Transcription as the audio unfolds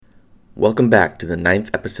Welcome back to the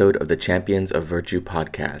 9th episode of the Champions of Virtue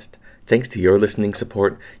podcast. Thanks to your listening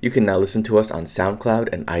support, you can now listen to us on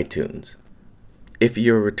SoundCloud and iTunes. If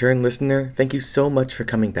you're a return listener, thank you so much for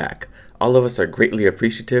coming back. All of us are greatly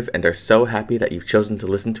appreciative and are so happy that you've chosen to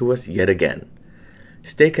listen to us yet again.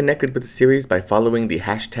 Stay connected with the series by following the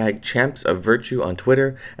hashtag Champs of Virtue on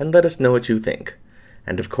Twitter and let us know what you think.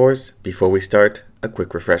 And of course, before we start, a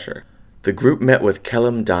quick refresher. The group met with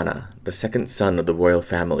Kellam Dana, the second son of the royal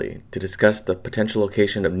family, to discuss the potential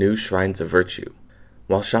location of new shrines of virtue.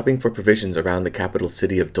 While shopping for provisions around the capital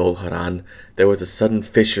city of Dol Haran, there was a sudden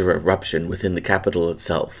fissure eruption within the capital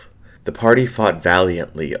itself. The party fought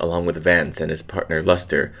valiantly along with Vance and his partner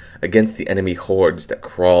Luster against the enemy hordes that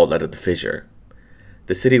crawled out of the fissure.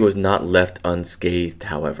 The city was not left unscathed,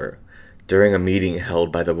 however. During a meeting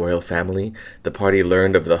held by the royal family, the party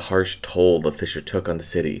learned of the harsh toll the fissure took on the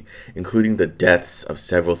city, including the deaths of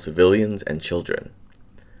several civilians and children.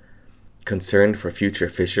 Concerned for future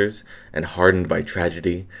fissures and hardened by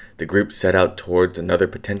tragedy, the group set out towards another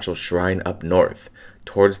potential shrine up north,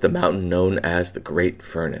 towards the mountain known as the Great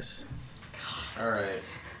Furnace. Alright,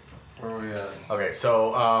 where are we at? Okay,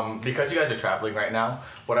 so because you guys are traveling right now,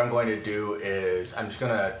 what I'm going to do is I'm just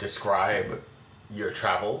going to describe your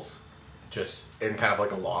travels, just in kind of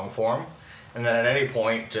like a long form, and then at any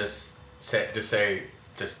point just tell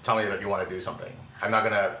me that you want to do something. I'm not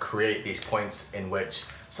going to create these points in which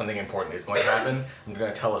something important is going to happen. I'm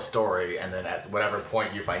going to tell a story, and then at whatever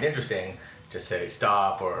point you find interesting, just say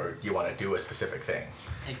stop or you want to do a specific thing.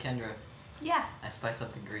 Hey Kendra. Yeah. I spy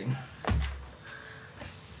something green.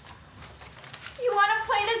 You want to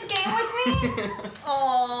play this game with me?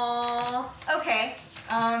 Aww. Okay.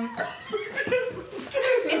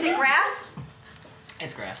 Is it grass?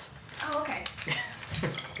 It's grass. Oh, okay.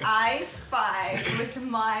 I spy with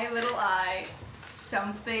my little eye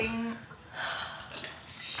something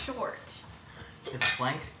short. Is it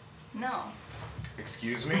flank? No.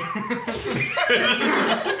 Excuse me?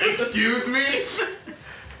 Excuse me?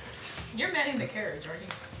 You're manning the carriage, aren't you?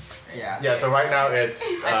 Yeah. Yeah, so right now it's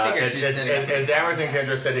I figured she's sitting up it's Dammers and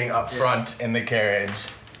Kendra sitting up front in the carriage,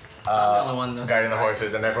 I'm the only one that's guiding the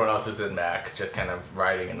horses, and everyone else is in back, just kind of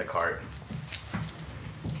riding in the cart.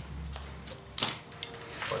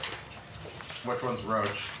 Horses. Which one's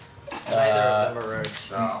Roach? Neither of them are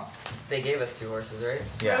Roach. Oh. They gave us 2 horses, right?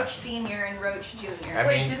 Yeah. Roach Senior and Roach Junior. I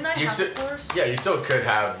Wait, mean, didn't I you have sti- a horse? Yeah, you still could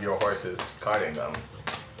have your horses carting them.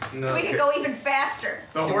 No. So we could go even faster.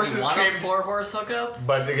 The Do horses we want came. a 4-horse hookup?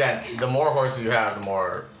 But again, the more horses you have, the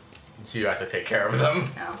more you have to take care of them.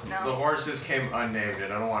 No. The horses came unnamed,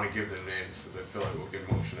 and I don't want to give them names because I feel like we'll get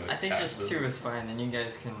emotionally I think attached just to 2 them. is fine, then you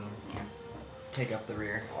guys can take up the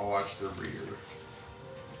rear. I'll watch the rear.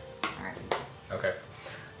 Alright. Okay.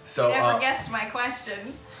 So, You never guessed my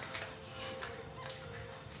question.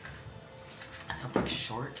 Something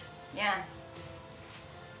short? Yeah.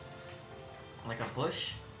 Like a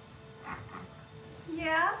bush?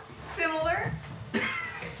 Yeah. Similar.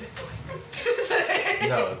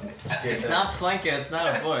 no. It's not flanking, it's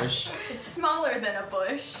not a bush. It's smaller than a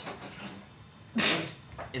bush.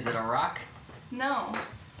 Is it a rock? No.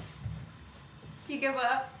 Do you give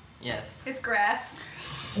up? Yes. It's grass.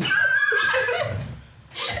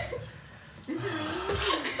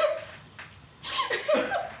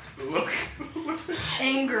 Look.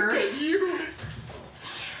 Anger.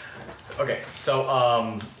 Okay,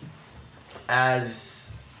 so,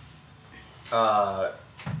 as,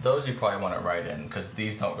 those you probably want to write in, because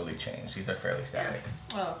these don't really change. These are fairly static.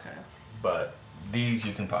 Oh, okay. But these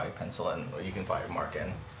you can probably pencil in, or you can probably mark in.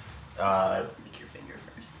 Lick your finger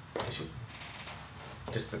first. Tissue.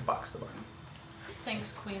 Just the box.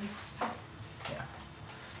 Thanks, Queen. Yeah.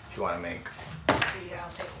 If you want to make, Actually, yeah, I'll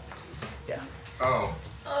take the 2. yeah. Oh.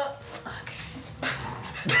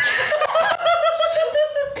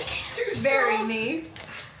 Very me.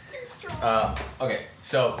 Too strong. Okay,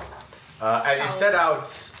 so as you set out,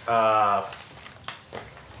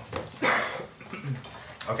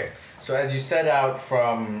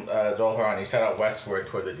 from Dol Haran, you set out westward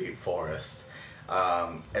toward the deep forest.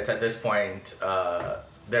 It's at this point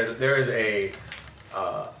there is a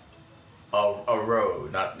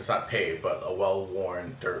road, it's not paved, but a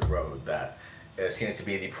well-worn dirt road that seems to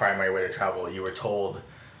be the primary way to travel. You were told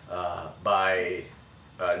by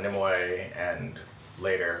Nimue and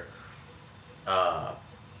later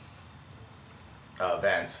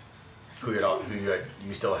Vance,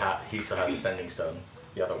 he still had the Sending Stone,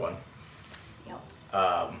 the other one. Yep.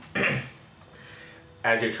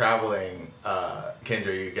 As you're traveling,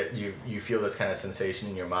 Kendra, you feel this kind of sensation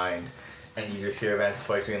in your mind, and you just hear Vance's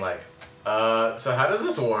voice being like, so how does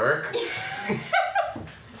this work?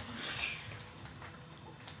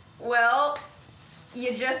 Well,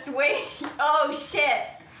 you just wait. Oh shit!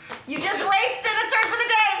 You just wasted a turn for the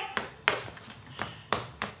day.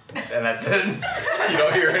 And that's it. You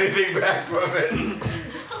don't hear anything back from it.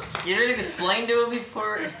 You didn't explain to him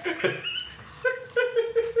before.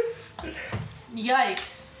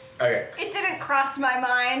 Yikes. Okay. It didn't cross my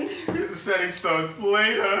mind. Here's a setting stone.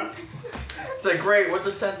 Later. It's like, great, what's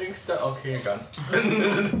a sending stuff? Okay, you're done.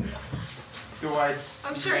 Do I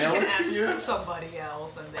I'm sure you mail can it to ask you? somebody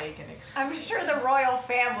else and they can explain. I'm sure the royal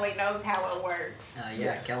family knows how it works.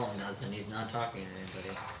 Yeah, Kellum does, and he's not talking to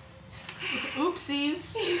anybody.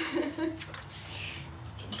 Oopsies.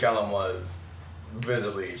 Callum was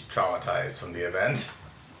visibly traumatized from the event.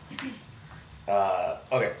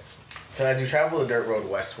 Okay, so as you travel the dirt road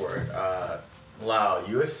westward, Lau,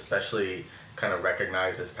 you especially kind of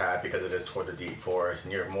recognize this path because it is toward the deep forest,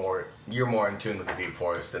 and you're more in tune with the deep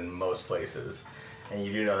forest than most places, and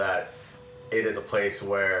you do know that it is a place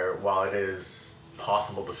where, while it is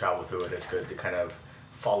possible to travel through it, it's good to kind of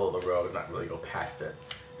follow the road, not really go past it,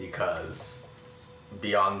 because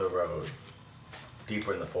beyond the road,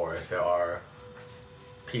 deeper in the forest, there are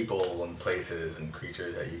people and places and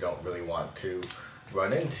creatures that you don't really want to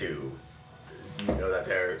run into. You know that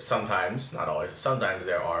there sometimes, not always, sometimes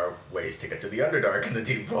there are ways to get to the Underdark in the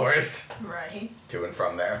deep forest, Right. to and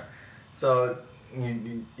from there. So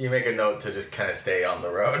you make a note to just kind of stay on the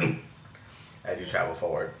road as you travel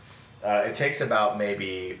forward. It takes about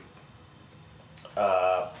maybe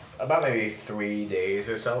 3 days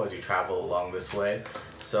or so as you travel along this way.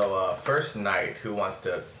 So first night, who wants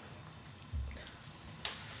to?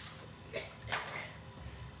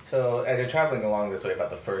 So as you're traveling along this way, about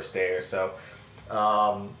the first day or so,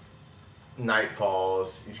 night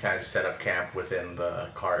falls. You kind of set up camp within the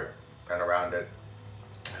cart and around it.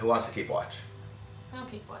 Who wants to keep watch? I'll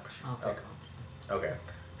keep watch. I'll take Okay. Okay,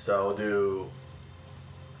 so we'll do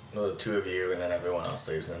the two of you, and then everyone else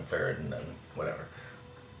leaves in third, and then whatever.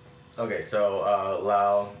 Okay, so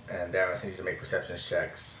Lau and Damas need you to make perception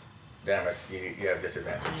checks. Damas, you have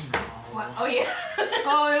disadvantage. What? Oh yeah.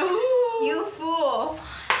 Oh, You fool.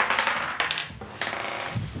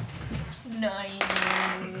 9,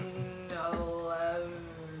 11.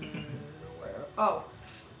 Where? Oh.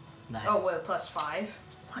 Nice. Oh, well, plus 5.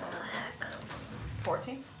 What the heck?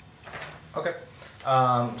 14. Okay.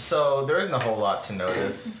 So there isn't a whole lot to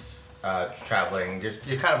notice traveling.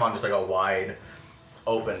 You're kind of on just like a wide,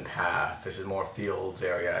 open path. This is more fields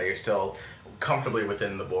area. You're still comfortably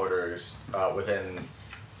within the borders, within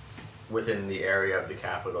the area of the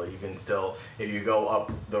capital. You can still, if you go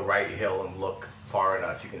up the right hill and look far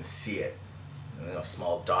enough, you can see it. A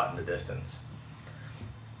small dot in the distance.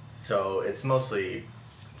 So it's mostly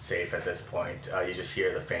safe at this point. You just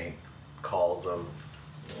hear the faint calls of,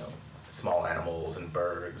 small animals and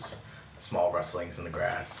birds, small rustlings in the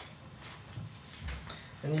grass.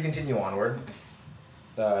 And you continue onward.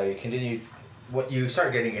 You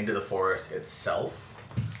start getting into the forest itself,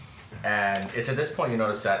 and it's at this point you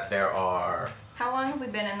notice that there are, How long have we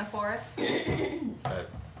been in the forest?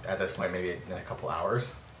 at this point maybe in a couple hours.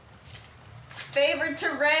 Favored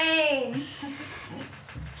terrain.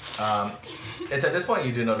 It's at this point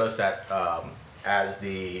you do notice that as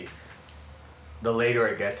the later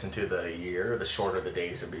it gets into the year, the shorter the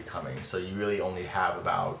days are becoming. So you really only have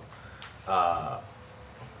about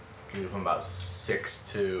from about 6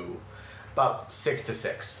 to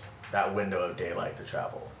 6, that window of daylight to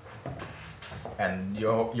travel. And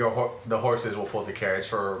the horses will pull the carriage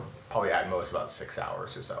for probably at most about 6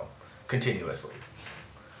 hours or so, continuously,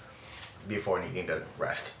 before needing to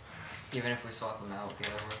rest. Even if we swap them out with the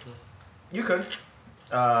other horses? You could.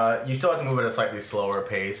 You still have to move at a slightly slower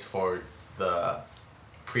pace for the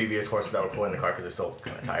previous horses that were pulling the cart because they're still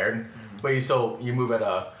kind of tired. Mm-hmm. But you move at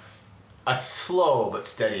a slow but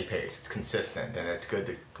steady pace. It's consistent, and it's good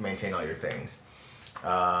to maintain all your things.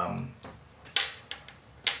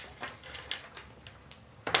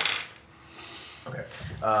 Okay.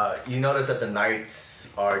 You notice that the nights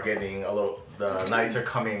are getting the nights are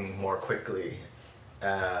coming more quickly,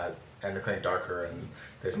 and they're getting darker, and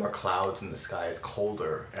there's more clouds in the sky. It's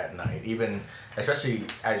colder at night, especially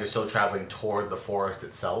as you're still traveling toward the forest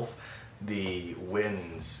itself. The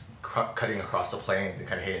winds cutting across the plains and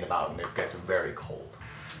kind of hitting the mountain, it gets very cold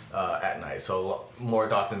at night. So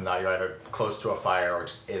more often than not, you're either close to a fire or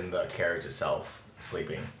just in the carriage itself,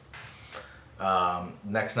 sleeping.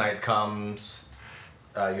 Next night comes,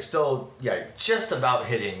 you're still, just about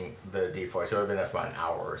hitting the deep forest. So you've been there for about an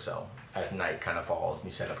hour or so. As night kind of falls and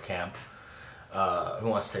you set up camp. Who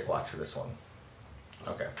wants to take watch for this one?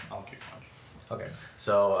 Okay. I'll keep watch. Okay.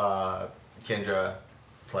 So Kendra,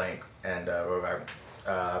 Plank, and Robert,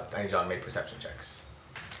 I need John to make perception checks.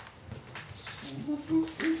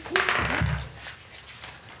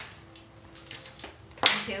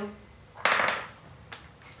 Two.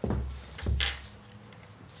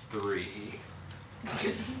 3.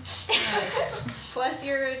 Plus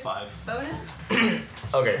your 5. bonus.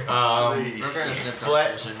 Okay. Rogar doesn't have Fle-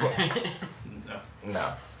 dark vision.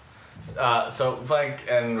 No. So Flank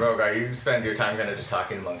and Rogar, you spend your time kind of just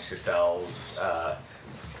talking amongst yourselves.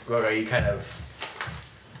 Rogar,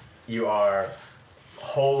 you are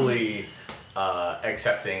wholly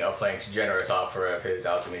accepting of Flank's generous offer of his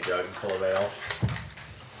alchemy jug full of ale.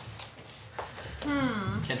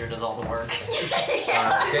 Kendra does all the work.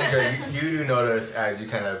 Kendra, you do notice as you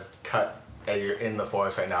kind of cut, as you're in the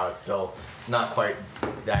forest right now, it's still not quite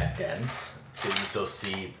that dense. So you still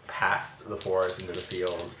see past the forest into the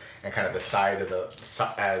fields and kind of the side of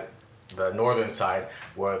the northern side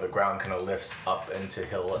where the ground kind of lifts up into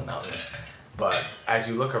hill and mountain. But as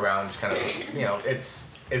you look around, you kind of,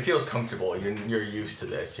 it feels comfortable. You're used to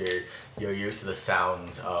this. You're used to the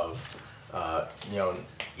sounds of,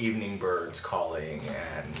 evening birds calling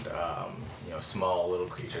and, small little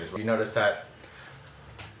creatures. You notice that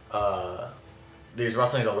these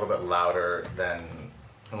rustlings are a little bit louder than,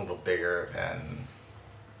 a little bigger than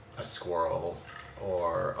a squirrel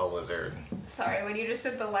or a lizard. Sorry, when you just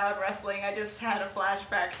said the loud rustling, I just had a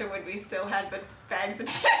flashback to when we still had the bags of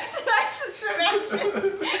chips, and I just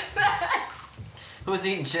imagined that. Who's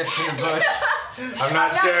eating chips in the bush? I'm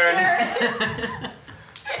not sure.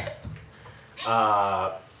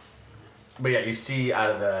 But yeah, you see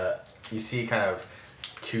kind of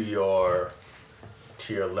to your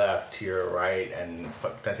left, to your right, and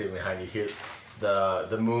potentially behind you here,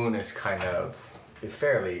 the moon is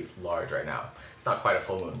fairly large right now. It's not quite a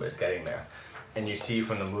full moon, but it's getting there. And you see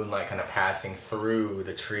from the moonlight kind of passing through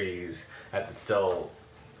the trees, as it's still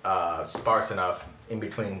sparse enough in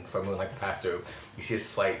between for moonlight to pass through, you see a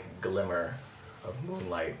slight glimmer of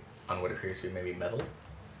moonlight on what appears to be maybe metal.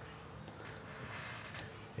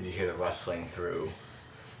 And you hear the rustling through,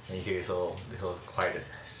 and you hear these little quiet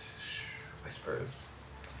whispers.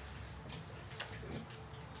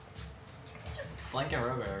 Flank and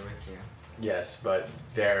Rogar are with you. Yes, but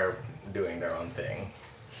they're doing their own thing.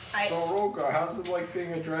 So Rogar, how's it like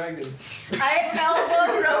being a dragon? I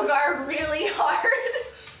elbowed Rogar really hard.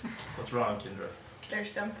 What's wrong, Kendra?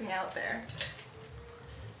 There's something out there.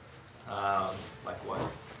 Like what?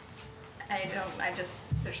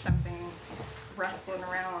 There's something rustling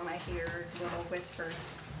around and I hear little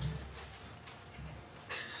whispers.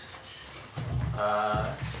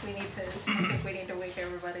 I think we need to wake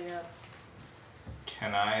everybody up.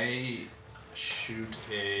 Can I shoot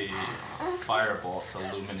a firebolt to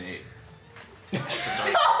illuminate the dark?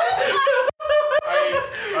 I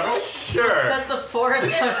don't. Sure. Set the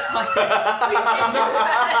forest on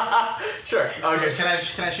fire. Sure. Okay. Can I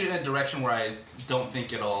shoot in a direction where I don't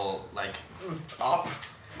think it'll like Up.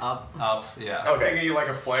 up? Yeah. Okay. Thinking you like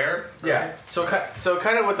a flare? Yeah. So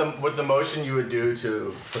kind of with the motion you would do to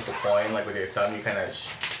flip a coin, like with your thumb, you kind of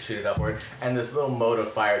shoot it upward, and this little mode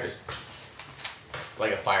of fire just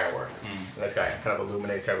like a firework. And this guy kind of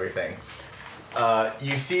illuminates everything.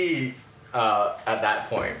 You see at that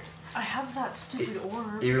point, I have that stupid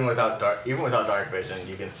orb. even without dark vision,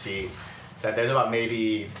 you can see that there's about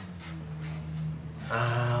maybe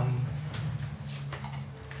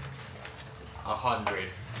 100.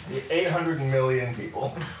 800 million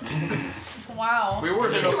people. Wow. We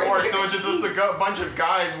weren't in the forest, so it was just a bunch of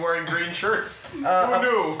guys wearing green shirts. Who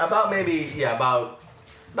knew? About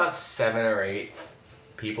about 7 or 8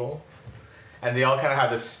 people, and they all kind of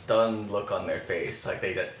have this stunned look on their face, like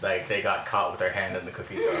they got caught with their hand in the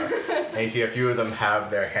cookie jar. And you see a few of them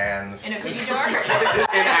have their hands In a cookie jar? in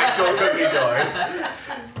actual cookie jars.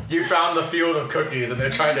 You found the field of cookies, and they're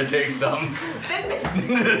trying to take some.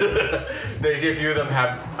 They see a few of them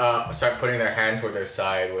have start putting their hand toward their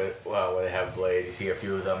side where they have blades. You see a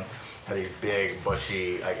few of them have these big,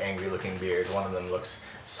 bushy, like angry-looking beards. One of them looks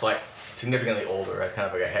significantly older, has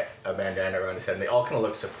kind of like a bandana around his head, and they all kind of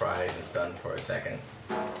look surprised and stunned for a second.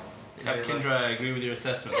 Kendra, I agree with your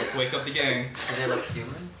assessment. Let's wake up the gang. Do they look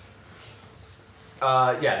human?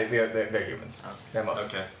 Yeah, they're humans. Oh. They're most.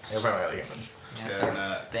 Okay. They're primarily humans. Yeah, Okay,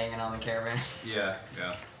 start banging on the caravan. Yeah.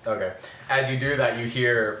 Okay. As you do that, you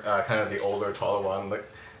hear kind of the older, taller one look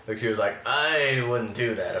to you, like, I wouldn't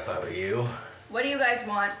do that if I were you. What do you guys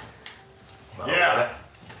want? Well, Yeah.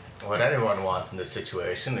 What anyone wants in this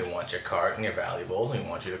situation, they want your cart and your valuables, and they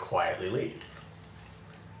want you to quietly leave.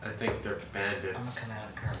 I think they're I'm gonna bandits. come out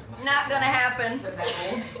of the car. Not gonna happen.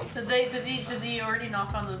 Did he already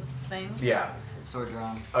knock on the thing? Yeah. Sword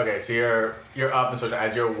drawn. Okay, so you're up, and so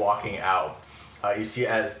as you're walking out, you see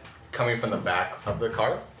as coming from the back of the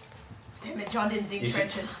cart, Damn it, John didn't dig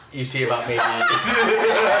trenches. You see about maybe.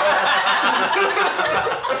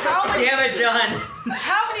 How many, Damn it, John.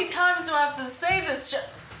 how many times do I have to say this?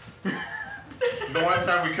 The one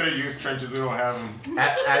time we could have used trenches, we don't have them.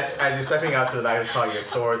 As you're stepping out to the back of the car, your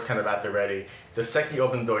sword's kind of at the ready. The second you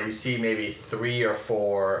open the door, you see maybe about 3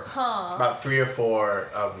 or 4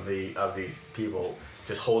 of these people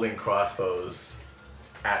just holding crossbows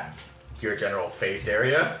at your general face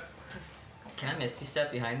area. Can I Misty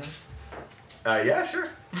step behind them? Yeah, sure.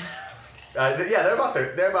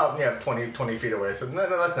 They're about 20 feet away. So no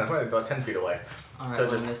less than that, about 10 feet away. Alright, So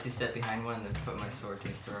I'll just- Misty step behind one and then put my sword to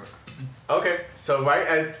his throat. Okay, so right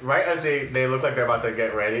as they look like they're about to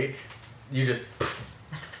get ready, you just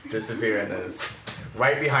disappear, and then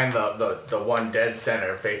right behind the one dead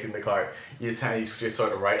center facing the cart, you just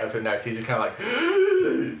sort of right up to the next. He's just kind of like,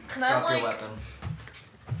 Can I Drop like? your weapon.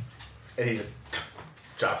 and he just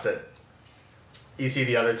drops it. You see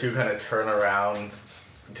the other two kind of turn around,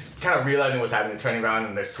 just kind of realizing what's happening, turning around,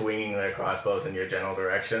 and they're swinging their crossbows in your general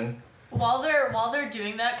direction. While they're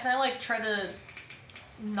doing that, can I like try to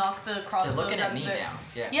knock the They're crossbows looking out at me of their... now.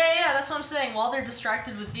 Yeah. Yeah, that's what I'm saying. While they're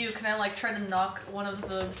distracted with you, can I like try to knock one of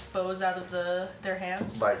the bows out of their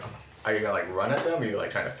hands? Like, are you gonna like run at them? Or are you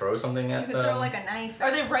like trying to throw something at You them? could throw like a knife.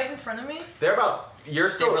 Are they right in front of me? They're about. You're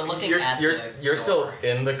still. were looking you're at you're, the you're still door.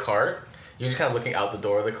 in the cart. You're just kind of looking out the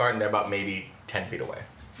door of the cart, and they're about maybe 10 feet away.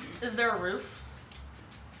 Is there a roof?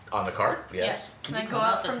 On the cart? Yes. Yeah. Can you I go come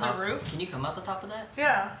out the from top? the roof? Can you come out the top of that?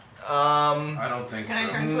 Yeah. I don't think Can I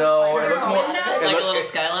so. turn to No, a it spider? looks more. Window? it Like look- a little it-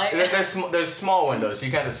 skylight? There's small windows, so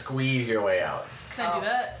you kind of squeeze your way out. Can I do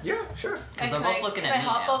that? Yeah, sure. And they're can both I, looking can at I me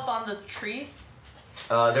hop now. up on the tree?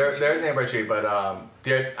 There's a neighbor tree, but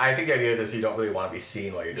I think the idea is you don't really want to be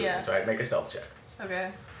seen while you're doing Yeah. this, right? Make a stealth check. Okay.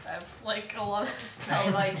 I have like a lot of I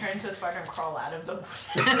stuff. like turn into a spider and crawl out of the.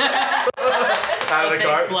 Out of the Thanks,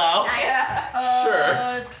 cart. Lau.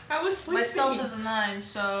 Sure. I was sleeping. My stealth is a 9,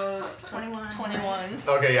 so 21. 21.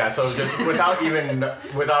 Okay, yeah. So just without you,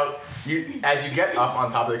 as you get up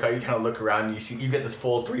on top of the car, you kind of look around. And you get this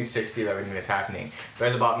full 360 of everything that's happening.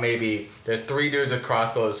 There's 3 dudes with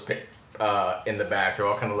crossbows in the back. They're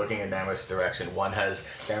all kind of looking in Damish's direction. One has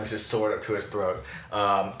Damish's sword up to his throat.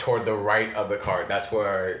 Toward the right of the cart, that's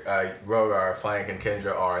where Rogar, Flank, and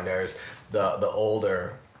Kendra are. And there's the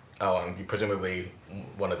older, presumably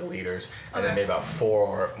one of the leaders, and then Okay. maybe about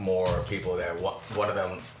 4 more people there. One of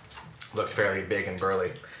them looks fairly big and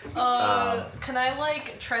burly. Can I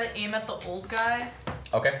like try to aim at the old guy?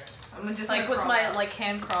 Okay. I'm just Like gonna with crawl my out. like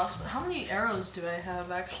hand crossbow. How many arrows do I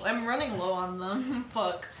have actually? I'm running low on them.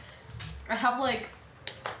 Fuck. I have like.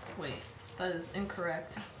 Wait, that is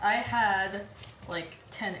incorrect. I had like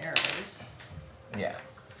 10 arrows. Yeah.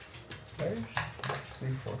 There's 3,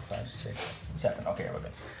 4, 5, 6, 7. Okay, we're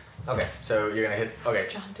good. Okay, so you're gonna hit. Okay.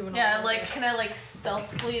 Yeah, like can I like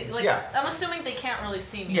stealthily like? Yeah. I'm assuming they can't really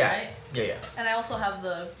see me, Yeah. right? Yeah. And I also have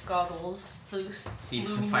the goggles, the So you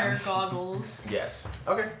blue can hair finally see. goggles. Yes.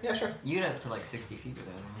 Okay. Yeah, sure. You get up to like 60 feet with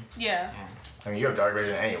that one. Yeah. Yeah. I mean, you have dark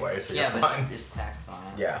vision anyway, so you're Yeah, but fine. it's tax on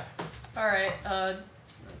it. Yeah. All right.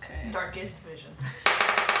 Okay. Darkest vision.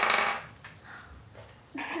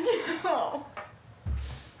 Oh.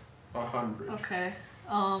 100. Okay.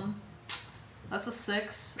 That's a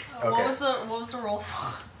 6. Okay. What was the roll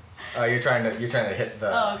for? You're trying to hit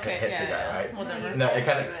the Oh, okay. hit Yeah, the guy, yeah. right? Whatever. No, it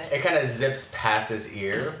kind Do of it. it kind of zips past his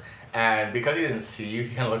ear, and because he didn't see you,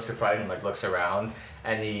 he kind of looks surprised and like looks around,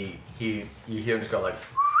 and you hear him just go like,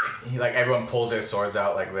 everyone pulls their swords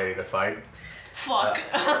out like ready to fight, Fuck.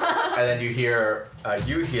 and then you hear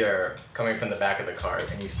coming from the back of the cart,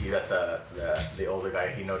 and you see that the older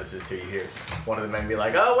guy, he notices too. You hear one of the men be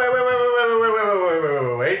like, "Oh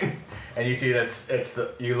wait," and you see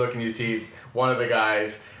you look and you see one of the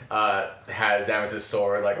guys has Damish's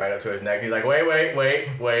sword like right up to his neck. He's like, wait.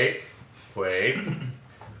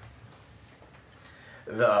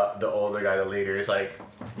 The older guy, the leader, is like,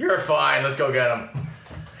 "You're fine. Let's go get him."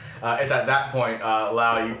 It's at that point,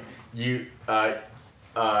 Lau, you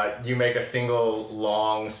make a single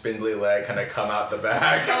long spindly leg kind of come out the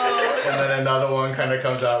back, and then another one kind of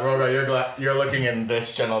comes out. Rogar, you're looking in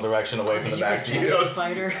this general direction away from the back, so you don't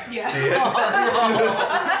Spider. Yeah. see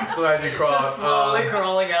it. So as you crawl, Just slowly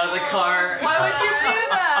crawling out of the car. Why would you do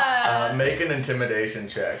that? make an intimidation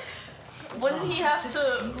check. Wouldn't he have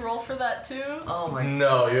to roll for that too? Oh my.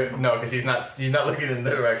 No, because he's not looking in the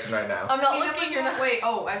direction right now. I'm not Wait, looking. you're not- wait,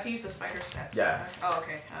 oh, I have to use the spider stats. Yeah. Oh,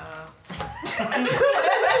 okay.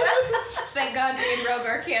 Thank God me and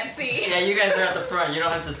Rogar can't see. Yeah, you guys are at the front. You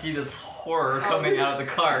don't have to see this horror coming out of the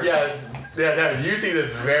car. Yeah, Yeah, you see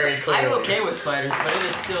this very clearly. I'm okay with spiders, but it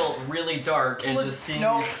is still really dark and just seeing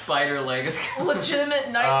these spider legs.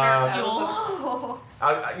 Legitimate nightmare fuel.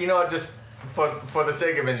 You know what? Just for the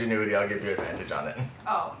sake of ingenuity, I'll give you advantage on it.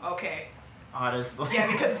 Oh, okay. Honestly. Yeah,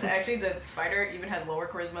 because actually the spider even has lower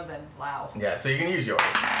charisma than Lao. Yeah, so you can use yours.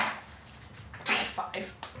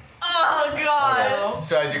 5. Oh god. Okay.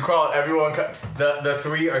 So as you crawl, everyone, the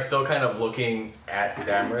three are still kind of looking at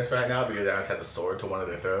Damaris right now because Damaris has a sword to one of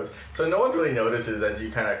their throats. So no one really notices as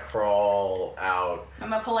you kind of crawl out.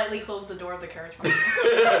 I'm gonna politely close the door of the carriage.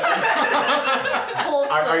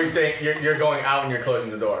 Are you saying you're going out and you're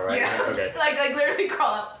closing the door, right? Yeah. Okay. Like literally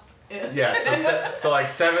crawl out. Yeah. So like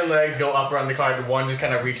 7 legs go up around the car, and one just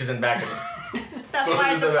kind of reaches in back. That's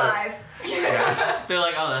why it's a 5. Yeah. They're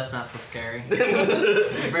like, oh, that's not so scary.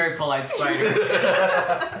 It's a very polite spider.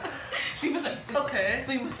 Okay.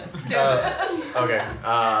 Okay.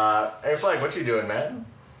 Hey Flag, what you doing, man?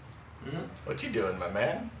 What you doing, my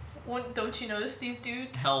man? Don't you notice these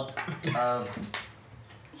dudes? Help.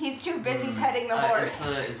 He's too busy petting the horse.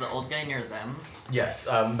 Is the old guy near them? Yes.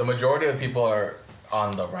 The majority of the people are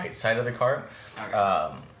on the right side of the cart.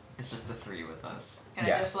 Okay. It's just the 3 with us. Can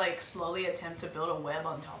I just like slowly attempt to build a web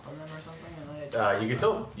on top of them or something? You can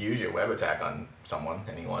still use your web attack on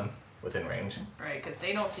anyone within range. Right, because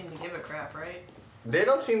they don't seem to give a crap, right? They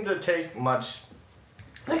don't seem to take much.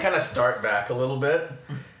 They kind of start back a little bit,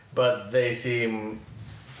 but they seem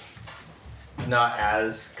not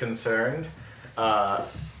as concerned.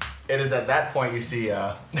 It is at that point you see.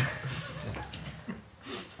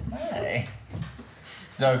 Hey.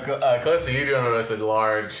 So, Calista, you do notice a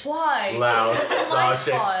large, Why? loud, This is my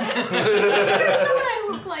shape. spot. Is that what I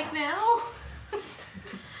look like now?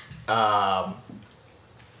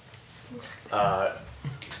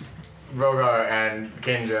 Rogar and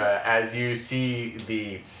Kendra, as you see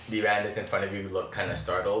the bandits in front of you look kind of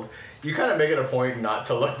startled, you kind of make it a point not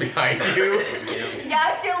to look behind you. Yeah,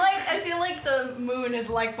 I feel like the moon is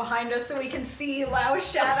like behind us so we can see Lao's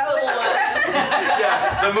shadow.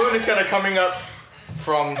 Yeah, the moon is kind of coming up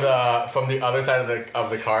from the other side of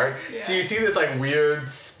the cart. Yeah. So you see this like weird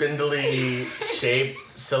spindly shape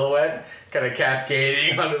silhouette kind of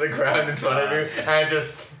cascading onto the ground in front of you, and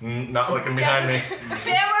just not looking behind me.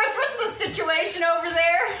 Damaris, what's the situation over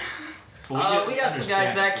there? We got some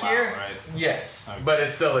guys back here. Right? Yes, but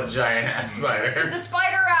it's still a giant ass spider. Is the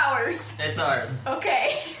spider ours? It's ours.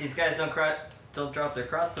 Okay. These guys don't drop their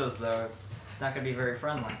crossbows though. It's not gonna be very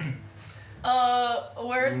friendly.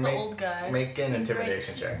 Where's the old guy? Make an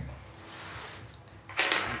intimidation check. We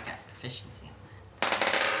got proficiency in that.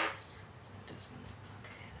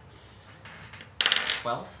 Okay, that's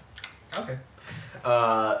 12. Okay.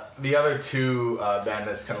 The other 2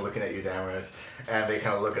 bandits kind of looking at you, Damaris, and they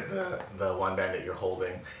kind of look at the one bandit you're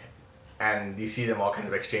holding, and you see them all kind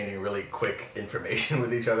of exchanging really quick information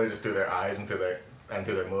with each other just through their eyes and through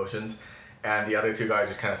their motions, and the other 2 guys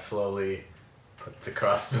just kind of slowly put the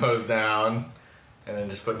crossbows down, and then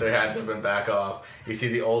just put their hands up and back off. You see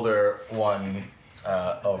the older one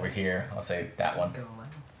over here. I'll say that one.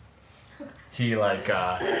 He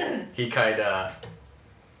he kind of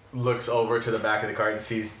looks over to the back of the cart and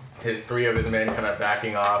sees 3 of his men kind of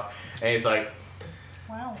backing off, and he's like,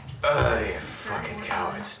 Wow. You fucking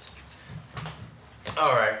cowards.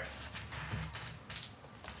 All right.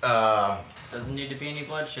 Doesn't need to be any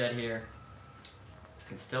bloodshed here. You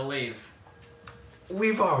can still leave.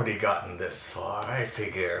 We've already gotten this far. I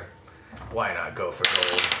figure, why not go for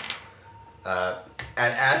gold?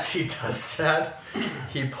 And as he does that,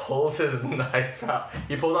 he pulls his knife out.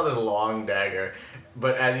 He pulls out this long dagger,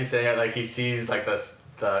 but as he's saying it, like he sees like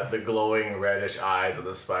the glowing reddish eyes of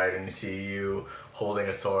the spider, and you see you holding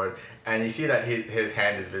a sword, and you see that his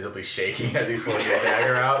hand is visibly shaking as he's pulling the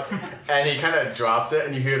dagger out, and he kind of drops it,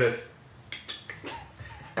 and you hear this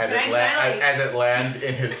as it lands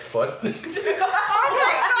in his foot. Oh my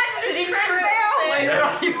god, did he crit?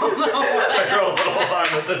 Yes. I rolled a little on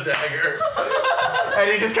with the dagger. And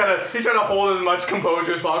he's trying to hold as much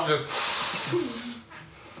composure as possible. Just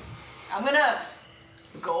I'm gonna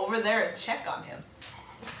go over there and check on him.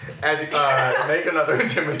 as you make another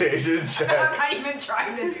intimidation check. I'm not even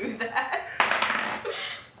trying to do that.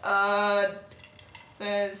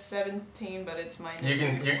 Says 17, but it's minus. You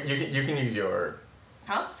can use your.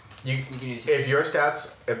 Huh? You can use if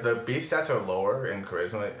the beast stats are lower in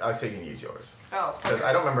charisma, I say you can use yours. Oh. Because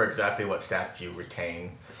I don't remember exactly what stats you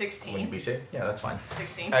retain 16. when you beast it. Yeah, that's fine.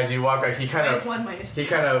 16. As you walk back, he kind minus of 1, minus 2. he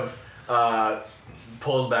kind of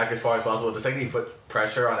pulls back as far as possible. The second he put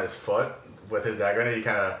pressure on his foot with his dagger in it, he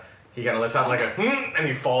kind of lets out like a and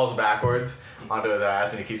he falls backwards onto his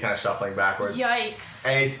ass, and he keeps kind of shuffling backwards. Yikes.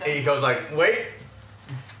 And he goes like, wait.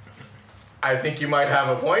 I think you might have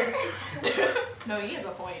a point. No, he has a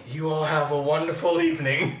point. You all have a wonderful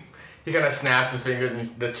evening. He kind of snaps his fingers, and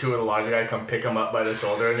the two of the larger guys come pick him up by the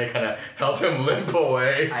shoulder, and they kind of help him limp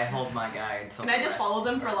away. I hold my guy until. Can I just follow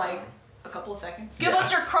them for like a couple of seconds? Give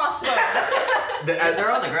us your crossbows.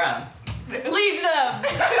 They're on the ground. Leave them.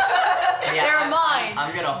 Yeah, They're mine.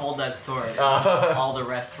 I'm gonna hold that sword. And all the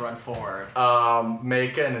rest run forward.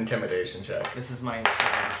 Make an intimidation check. This is my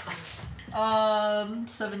insurance.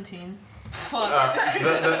 17. Fuck.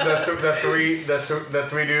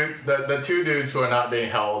 The two dudes who are not being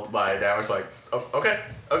held by Damaris like, oh, okay,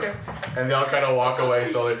 and they all kind of walk away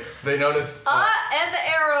slowly. They notice. And the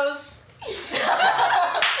arrows.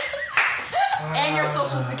 And your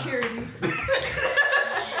social security.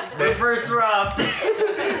 Reverse robbed.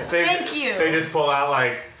 Thank you. They just pull out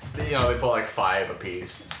like, they pull like 5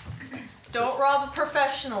 apiece. Don't rob a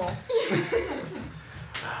professional.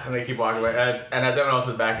 And they keep walking away. And as everyone else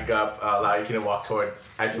is backing up, Lau, you can walk toward,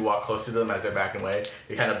 as you walk close to them as they're backing away,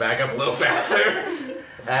 you kind of back up a little faster.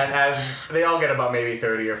 And as they all get about maybe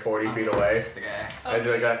 30 or 40 feet away, That's the guy. as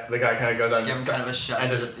the guy kind of goes on, Give him kind of a shove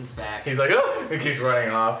and to just, his back. he's like, oh, and keeps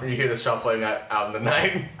running off. And you hear the shuffling out in the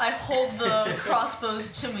night. I hold the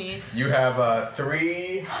crossbows to me. You have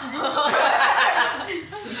 3.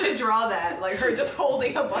 You should draw that, like her just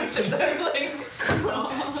holding a bunch of them, like. So.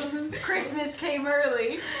 Christmas came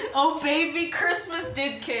early. Oh baby, Christmas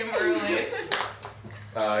did came early.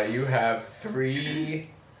 You have 3.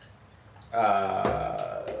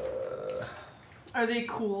 Are they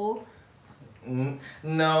cool?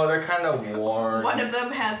 No, they're kind of worn. One of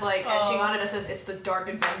them has like etching on it that says it's the Dark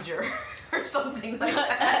Avenger or something like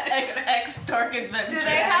that. XX Dark Adventure. Do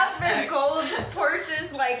they have their XX. gold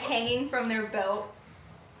horses like hanging from their belt?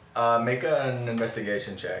 Make an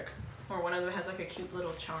investigation check. Or one of them has like a cute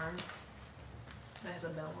little charm that has a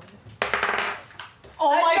bell on it.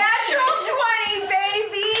 Oh my Natural 20,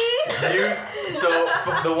 baby! So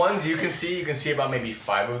for the ones you can see about maybe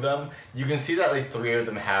 5 of them. You can see that at least 3 of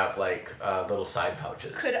them have like little side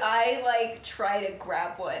pouches. Could I like try to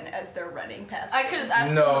grab one as they're running past? I me? could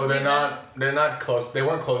absolutely. No, they're not. They're not close. They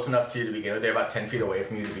weren't close enough to you to begin with. They're about 10 feet away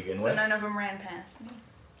from you to begin So with. none of them ran past me.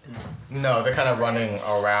 No, they're kind of running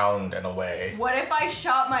around and away. What if I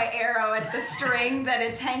shot my arrow at the string that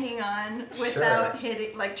it's hanging on without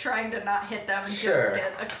hitting, like trying to not hit them and Sure. just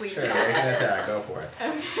get a clean Sure, shot? make an attack. Go for it.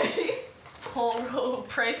 Okay. We'll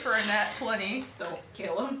pray for a nat 20. Don't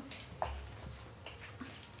kill him.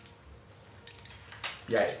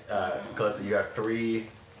 Yeah, Calista, you have 3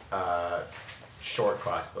 short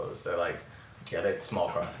crossbows. They're like, they're small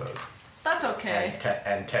crossbows. That's okay.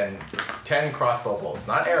 And 10 crossbow bolts.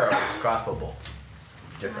 Not arrows, crossbow bolts.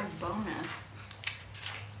 Different. My bonus.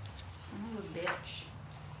 Son of a bitch.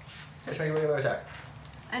 Just make a regular attack.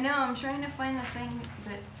 I know, I'm trying to find the thing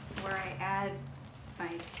where I add my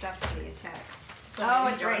stuff to the attack. So Oh,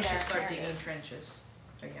 maybe it's Josh right should there. start There it digging is. trenches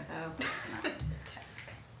again. So it's not to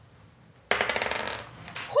attack.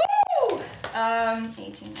 Woo!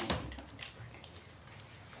 18, 19,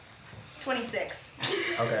 26.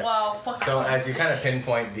 Okay. Wow, fuck. So as you kind of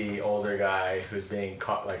pinpoint the older guy who's being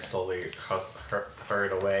caught, like slowly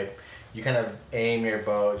hurried away, you kind of aim your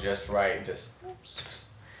bow just right and just.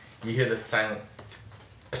 You hear the silent.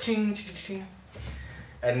 Ching, ching, ching.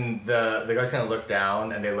 And the guys kind of look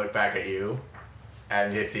down and they look back at you,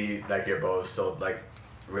 and you see like your bow is still like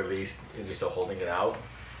released and you're still holding it out,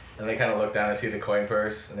 and they kind of look down and see the coin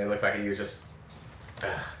purse and they look back at you just.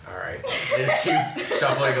 All right. They just keep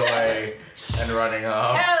shuffling away and running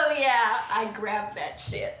off. Hell yeah! I grabbed that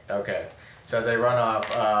shit. Okay. So as they run off,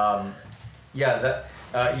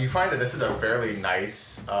 you find that this is a fairly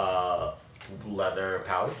nice leather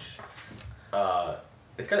pouch.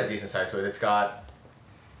 It's got a decent size to it. It's got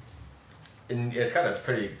a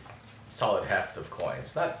pretty solid heft of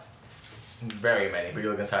coins. Not very many, but you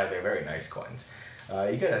look inside, they're very nice coins.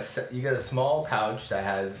 You get a small pouch that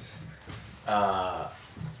has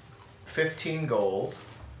 15 gold,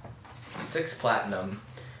 6 platinum.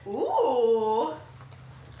 Ooh!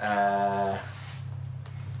 Uh,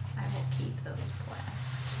 I will keep those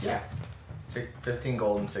plats. yeah, 15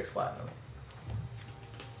 gold and 6 platinum.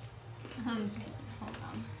 Hold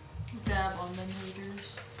on. Dab on them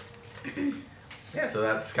readers. Yeah, so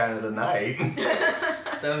that's kind of the night.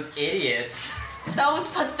 Those idiots. That was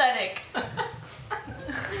pathetic.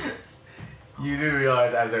 You do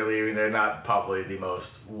realize as they're leaving, they're not probably the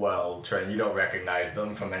most well-trained. You don't recognize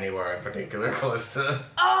them from anywhere in particular, Calista.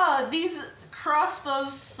 These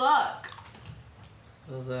crossbows suck.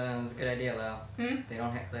 It was a good idea, Lau. They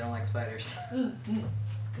don't like spiders.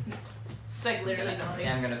 It's like literally nothing.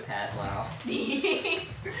 Yeah, I'm gonna pat Lau.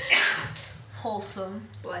 Wholesome.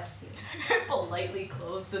 Bless you. Politely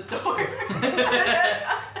close the door.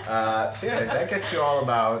 So yeah, that gets you all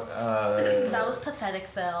about. That was pathetic,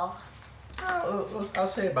 Phil. I'll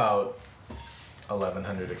say about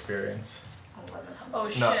 1,100 experience. 1100. Oh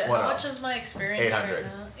shit! what How else? much is my experience 800. right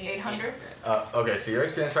now? 800? Okay, so your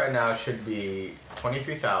experience right now should be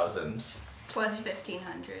 23,000. Plus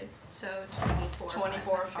 1,500. So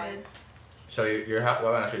 24,500. So you're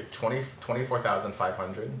well, actually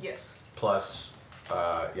 24,500 Yes. plus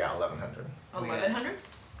 1,100. 1100?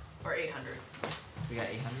 Or 800? We got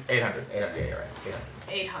 800. 800. Yeah, you're right. 800.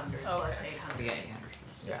 800 Okay. plus We 800. got 800.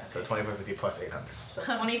 Yeah, so 2450 plus 800. So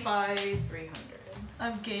 25,300.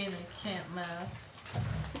 I'm gay and I can't math.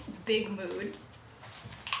 Big mood.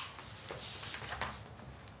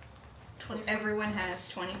 24. Everyone has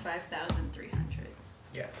 25,300.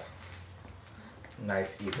 Yes.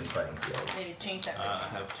 Nice even playing field. Maybe change that. I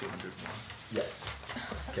have 200 more. Yes.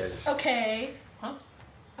 Because Okay. Aren't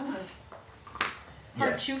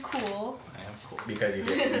yes, you cool? I am cool. because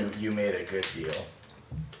you made a good deal.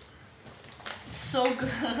 It's so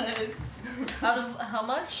good. Out of how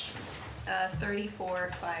much?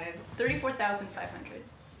 34,500.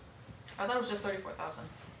 I thought it was just 34,000.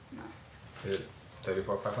 No. Is it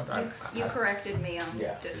 34,500? You corrected me on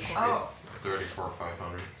Yeah. Discord. Oh.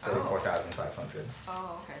 34,500. 34,500.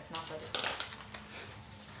 Oh, okay. It's not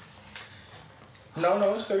 34.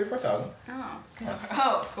 No, it's 34,000. Oh.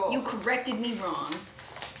 Oh, cool. You corrected me wrong.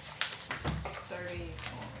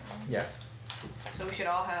 34. Yeah. So we should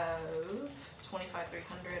all have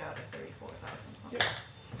 25,300 out of 34,000. Yeah.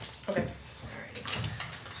 Okay. Alrighty.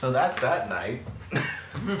 So that's that night.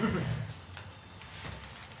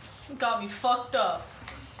 Got me fucked up.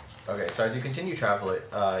 Okay, so as you continue traveling,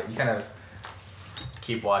 you kind of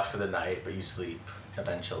keep watch for the night, but you sleep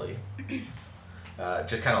eventually.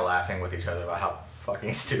 Just kind of laughing with each other about how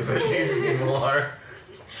fucking stupid these people are.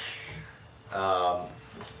 But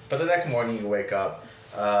the next morning you wake up.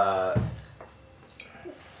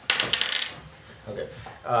 Okay.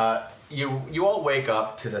 You all wake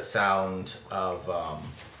up to the sound of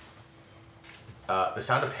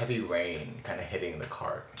heavy rain kind of hitting the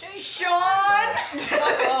cart. Sean!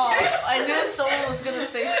 Oh, I knew someone was gonna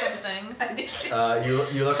say something.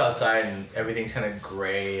 You look outside and everything's kind of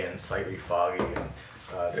gray and slightly foggy, and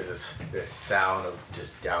there's this sound of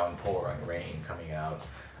just downpouring rain coming out.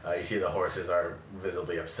 You see the horses are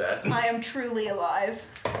visibly upset. I am truly alive.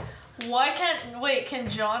 Can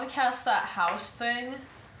John cast that house thing?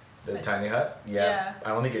 The tiny hut? Yeah. I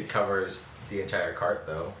don't think it covers the entire cart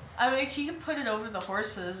though. I mean, he could put it over the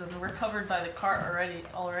horses, and we're covered by the cart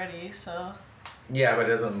already, so... Yeah, but it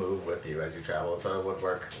doesn't move with you as you travel, so it would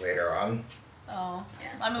work later on. Oh.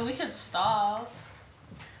 Yeah. I mean, we could stop.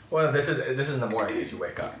 Well, this is in the morning as you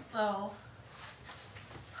wake up. Oh.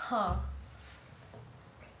 Huh.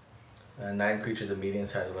 9 creatures of medium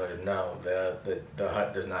size alerted. No, the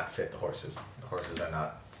hut does not fit the horses. The horses are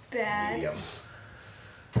not Bad. medium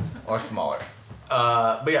or smaller.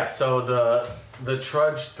 But yeah, so the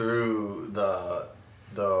trudge through the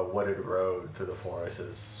wooded road through the forest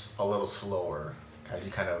is a little slower as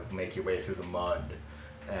you kind of make your way through the mud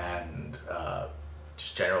and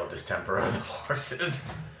just general distemper of the horses.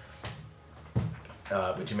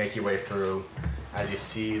 But you make your way through as you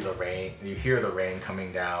see the rain. You hear the rain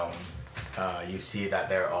coming down. You see that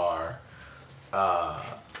there are.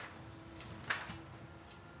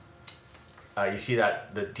 You see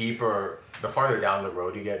that the farther down the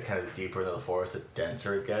road you get, kind of the deeper into the forest, the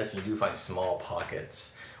denser it gets. You do find small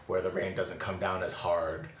pockets where the rain doesn't come down as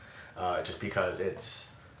hard, just because it's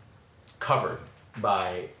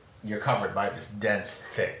you're covered by this dense,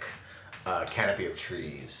 thick canopy of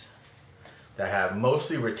trees that have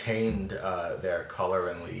mostly retained their color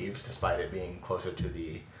and leaves, despite it being closer to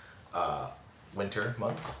the winter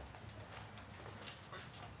months.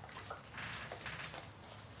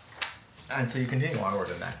 And so you continue onward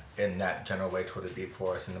in that general way toward the deep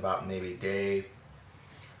forest, and about maybe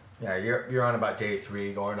you're on about day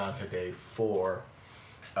 3, going on to day 4.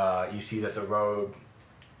 You see that the road,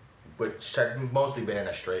 which had mostly been in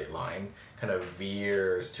a straight line, kind of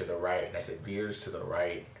veers to the right. And I say veers to the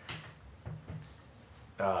right.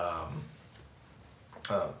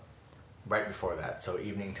 Right before that, so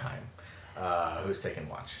evening time. Who's taking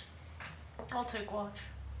watch? I'll take watch.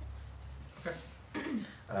 Okay.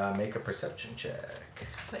 Make a perception check.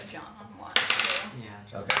 Put John on watch too.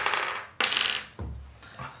 Yeah. Okay.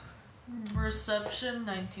 Reception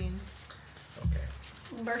 19. Okay.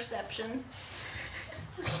 Perception.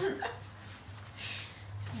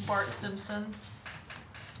 Bart Simpson.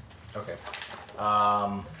 Okay.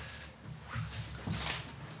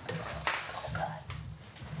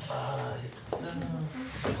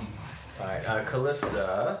 Alright,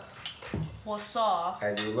 Callista, What's up?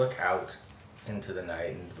 as you look out into the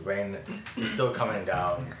night and the rain is still coming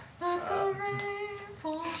down. Let the rain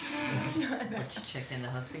fall down. What you checking the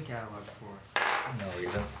husband catalog for? No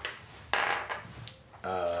reason.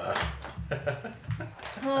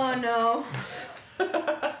 Oh no.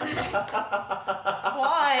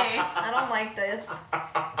 Why? I don't like this.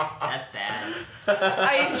 That's bad.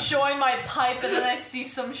 I enjoy my pipe and then I see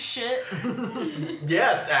some shit.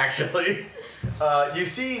 Yes, actually. You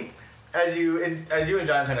see, as you and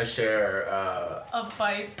John kind of share A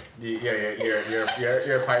pipe.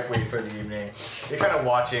 your pipe weed for the evening. You're kind of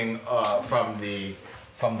watching from the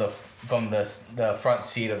front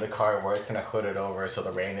seat of the car where it's kind of hooded over so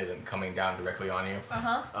the rain isn't coming down directly on you.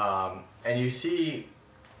 And you see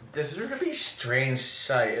this really strange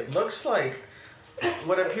sight. It looks like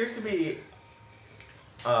what appears to be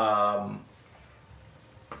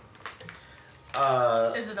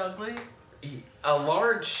Is it ugly? a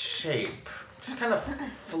large shape, just kind of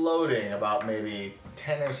floating about maybe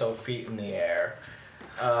 10 or so feet in the air.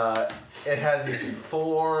 It has these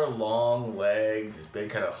 4 long legs, this big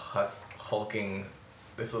kind of hulking,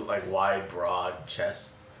 this like wide, broad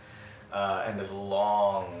chest, and this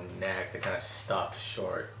long neck that kind of stops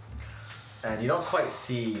short. And you don't quite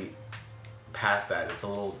see past that. It's a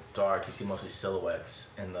little dark. You see mostly silhouettes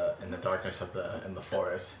in the darkness of the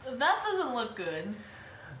forest. That doesn't look good.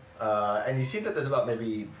 And you see that there's about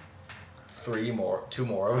maybe 2 more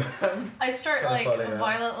of them. I start Kinda like floating around.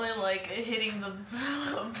 violently like hitting the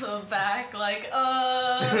back like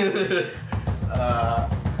Coming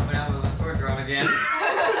out with a sword drawn again.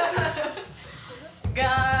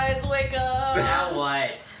 guys wake up. Now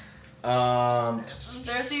what?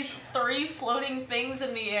 There's these 3 floating things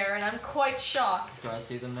in the air and I'm quite shocked. Do I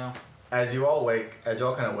see them now? As you all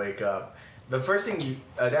kind of wake up, the first thing you,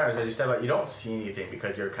 Darius, as you step out, you don't see anything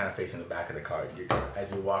because you're kind of facing the back of the car.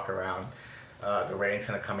 As you walk around, the rain's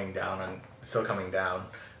kind of still coming down,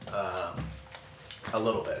 a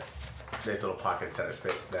little bit. There's little pockets that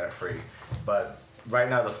are free, but right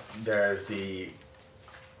now there's the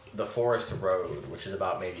forest road, which is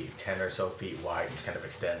about maybe 10 or so feet wide, which kind of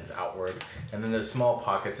extends outward, and then there's small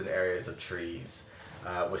pockets and areas of trees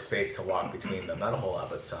with space to walk between them. Not a whole lot,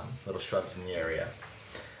 but some little shrubs in the area.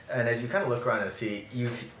 And as you kind of look around and see,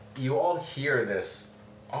 you all hear this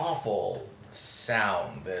awful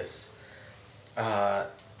sound, this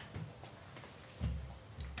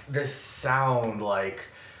sound like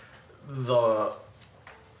the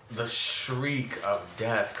shriek of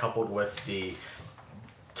death coupled with the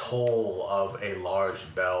toll of a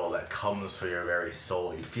large bell that comes for your very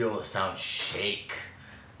soul. You feel the sound shake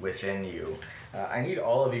within you. I need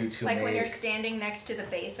all of you to Like make... when you're standing next to the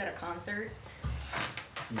bass at a concert.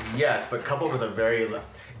 Yes, but coupled with a very...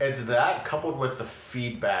 It's that coupled with the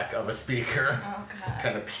feedback of a speaker Oh god.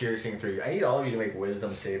 kind of piercing through you. I need all of you to make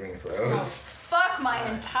wisdom saving Oh, throws. fuck my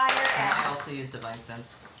entire Can I ass. also use Divine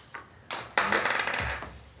Sense? Yes.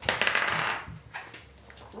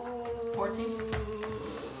 14.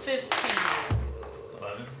 15.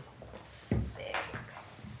 11. 6.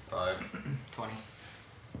 5. 20.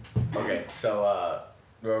 Okay, so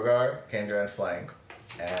Rogar, Kendra, and Flank,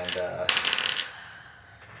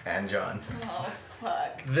 and John. Oh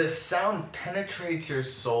fuck. This sound penetrates your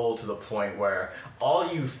soul to the point where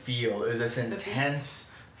all you feel is this intense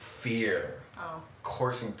fear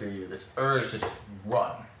coursing through you, this urge to just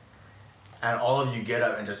run. And all of you get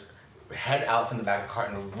up and just head out from the back of the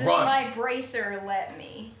cart and Does run. my bracer let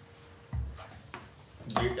me?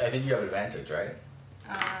 I think you have advantage, right?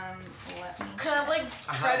 Let me. Can I like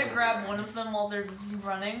try to grab one of them while they're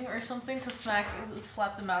running or something to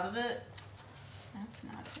slap them out of it? That's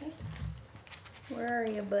not it. Where are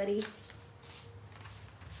you, buddy?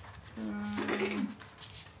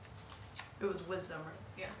 It was wisdom, right?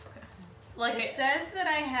 Yeah. Okay. Like It says that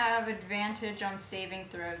I have advantage on saving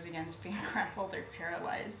throws against being grappled or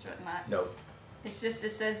paralyzed, but not. Nope. It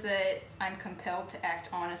says that I'm compelled to act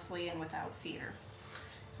honestly and without fear.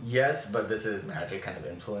 Yes, but this is magic kind of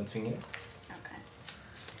influencing you. Okay.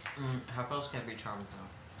 How close can I be charmed though?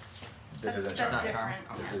 This isn't That's charming.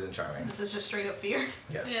 different. This isn't charming. This is just straight up fear.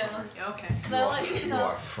 Yes. Yeah. Yeah, okay. You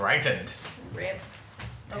are frightened. Rip.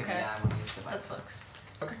 Okay. Yeah, I want to use Divine That Sense. sucks.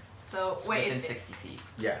 Okay. So It's wait, within it's 60 feet.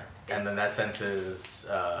 Yeah, and then that senses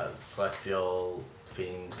celestial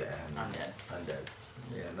fiends and Undead. Undead.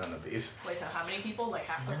 Yeah, none of these. wait. So how many people? Like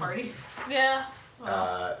half the party? Yeah.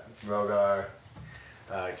 Well, Rogar,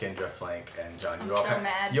 Kendra, Flank, and John. I'm You all so kind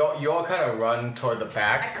mad. You all kind of run toward the I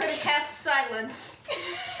back could have cast silence.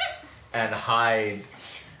 and hide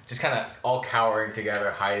just kind of all cowering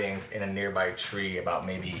together, hiding in a nearby tree about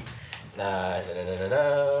maybe, let's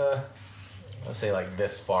say like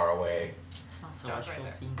this far away. It's not Celestial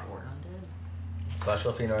Fiend or Undead.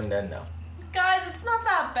 Celestial Fiend or Undead, no. Guys, it's not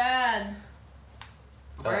that bad.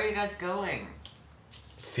 Where are you guys going?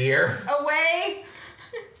 Fear? Away!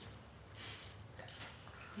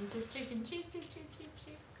 You just chicken, cheep.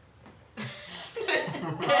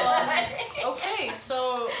 Okay,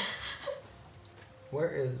 so Where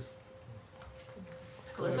is...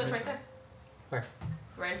 Callisto's right there. Where?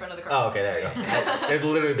 Right in front of the car. Oh, okay, there you go. It's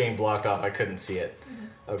literally being blocked off. I couldn't see it.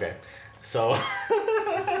 Okay. So...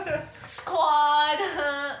 squad.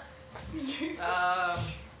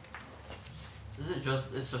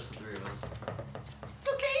 It's just the three of us. It's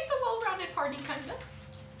okay. It's a well-rounded party, kinda.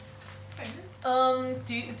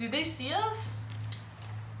 Do they see us?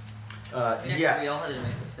 yeah. We all had to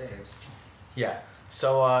make the saves. Yeah.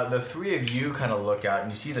 So the three of you kind of look out and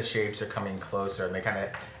you see the shapes are coming closer, and they kind of,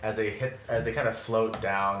 as they kind of float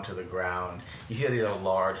down to the ground, you see that these are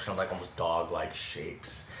large, kind of like almost dog-like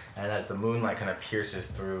shapes. And as the moonlight kind of pierces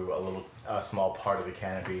through a small part of the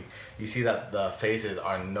canopy, you see that the faces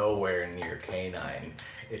are nowhere near canine.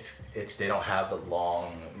 They don't have the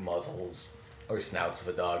long muzzles or snouts of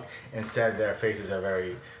a dog. Instead, their faces are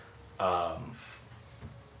very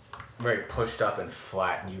very pushed up and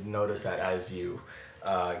flat, and you notice that as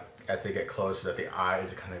they get closer, that the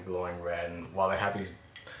eyes are kind of glowing red, and while they have these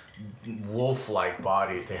wolf-like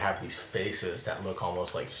bodies, they have these faces that look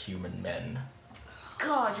almost like human men.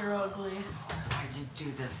 God, you're ugly. I did do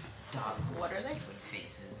the dog. What are they? With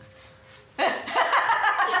faces. Oh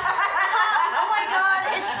my god,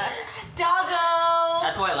 it's Doggo!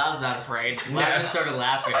 That's why Lau's not afraid. Lau just started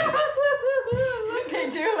laughing. They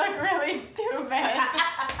do look really stupid.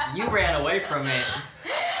 You ran away from it.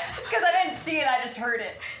 It's because I didn't see it, I just heard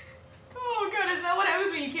it. Oh god, is that what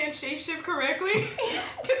happens when you can't shapeshift correctly?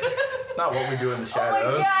 It's not what we do in the Oh shadows.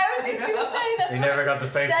 my god, I was just gonna say that's You never got the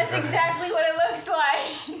faces. That's exactly what it looks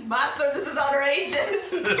like. Master, this is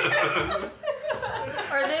outrageous.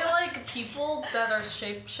 Are they like people that are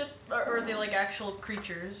shapeshift, or are they like actual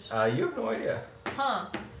creatures? You have no idea. Huh?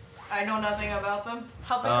 I know nothing about them.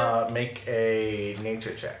 How big are? Make a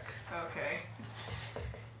nature check. Okay.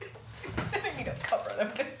 You don't cover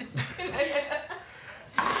them.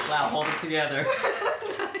 Lau, hold it together.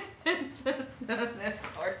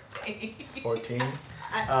 14.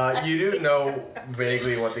 You do know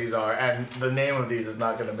vaguely what these are, and the name of these is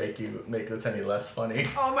not going to make this any less funny.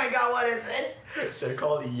 Oh my god, what is it? They're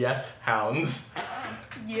called Yeth Hounds.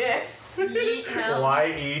 Yes. Yeet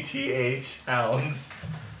hounds. Yeth hounds.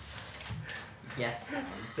 Yeah.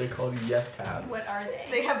 They're called Yeth Hounds. What are they?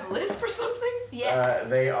 They have lisp or something?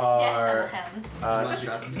 They are. Hound. You wanna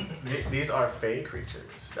trust me? These are fey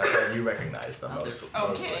creatures. That's how you recognize them most. Okay.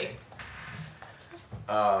 Mostly.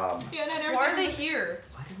 Yeah, no, Why are they here?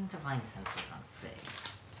 Why doesn't Divine Sense work on Fae?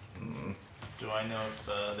 Do I know if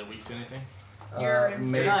they're weak to anything? You're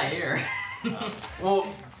They're not here. Well,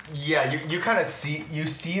 yeah, you kind of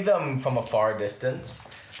see them from a far distance,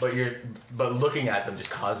 but looking at them just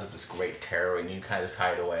causes this great terror, and you kind of just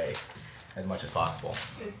hide away as much as possible.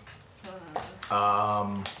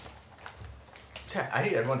 I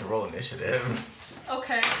need everyone to roll initiative.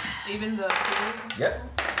 Okay. Even the food? Yep.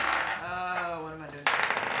 What am I doing?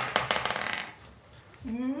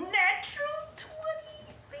 Natural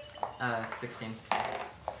 20, 16.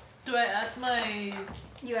 Do I add my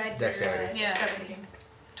You had Dexterity. yeah 17.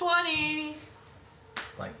 20?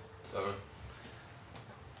 Like 7.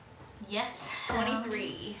 Yes,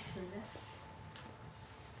 23.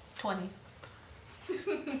 20.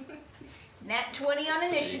 Nat 20 on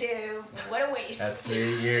initiative. What a waste. that's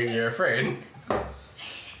you're afraid.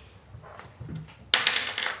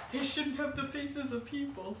 They shouldn't have the faces of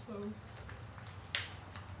people, so.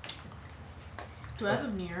 Do I have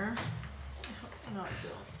a mirror? No, I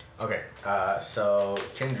don't. Okay, so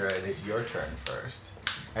Kindred, it's your turn first.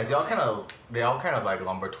 As they all kind of like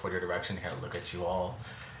lumber toward your direction, kind of look at you all,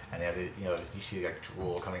 and they have you see like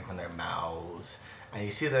drool coming from their mouths, and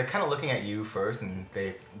you see they're kind of looking at you first, and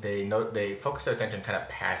they focus their attention kind of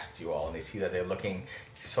past you all, and they see that they're looking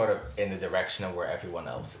sort of in the direction of where everyone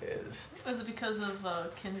else is. Is it because of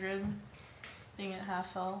Kindred being at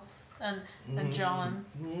half health and John?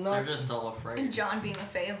 No. They're just all afraid. And John being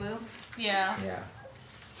a Fayaboo. Yeah. Yeah.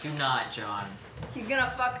 Do not, John. He's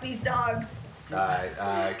gonna fuck these dogs.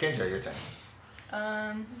 Kindred, your turn.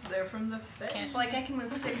 They're from the face. It's like I can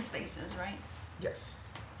move 6 spaces, right? Yes.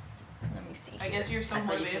 Let me see. I guess you're I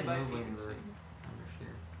somewhere thought you made could by move when you fear. were under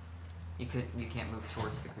fear. You can't move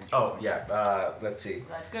towards the creature. Oh yeah. Let's see.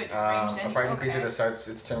 That's good. Ranged A anyway. frightened creature that starts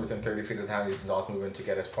its turn within 30 feet of the hound uses all its movement to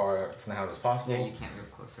get as far from the hound as possible. Yeah, you can't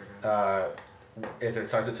move closer to it. If it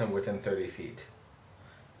starts its turn within 30 feet.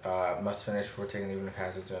 Must finish before taking even if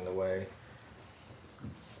hazards are in the way.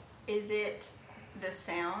 Is it the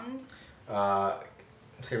sound?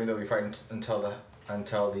 Saving they'll be frightened until the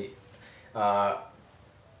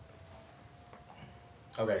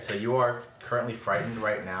okay, so you are currently frightened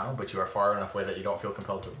right now, but you are far enough away that you don't feel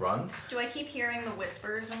compelled to run. Do I keep hearing the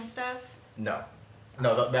whispers and stuff? No.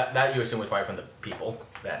 That you assume was probably from the people,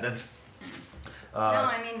 bandits. No,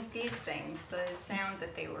 I mean these things, the sound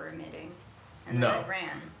that they were emitting. And No. then I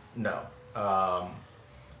ran. No.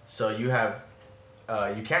 So you have,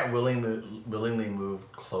 you can't willingly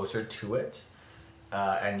move closer to it,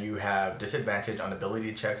 and you have disadvantage on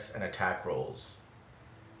ability checks and attack rolls,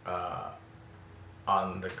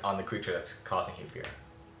 on the creature that's causing you fear.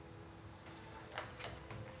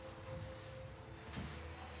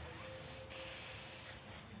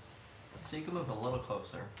 So you can move a little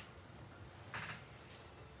closer.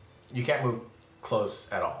 You can't move close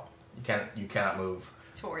at all. You cannot move.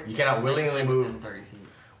 Towards You it. cannot willingly move. Within 30 feet.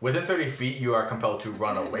 Within 30 feet, you are compelled to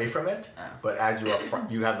run away from it. Oh. But as you are,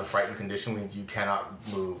 you have the frightened condition, means you cannot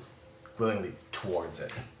move willingly towards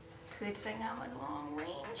it. Good thing I'm a long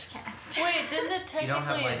range caster. Wait, didn't it You don't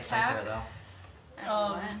have technically light sight there attack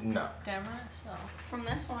though. No. Damaris? Oh. From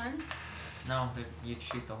this one. No, you'd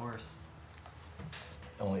shoot the horse.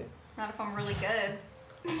 Only. Not if I'm really good.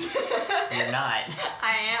 You're not.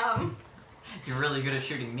 I am. You're really good at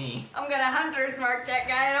shooting me. I'm gonna hunter's mark that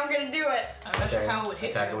guy and I'm gonna do it. I'm not sure Okay. how it would hit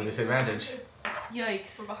Attack it with disadvantage.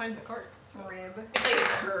 Yikes. From behind the cart. Rib. It's like it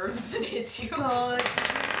curves and hits you. God.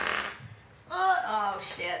 Oh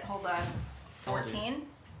shit, hold on. 14?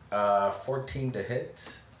 14 to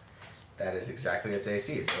hit. That is exactly its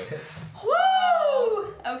AC, so it hits.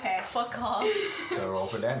 Woo! Okay. Fuck off. So roll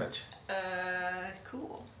for damage.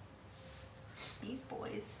 Cool. These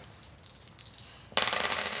boys.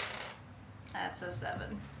 That's a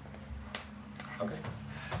 7. Okay.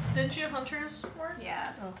 Didn't you Hunter's work? Yeah,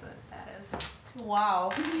 that's Oh. what that is.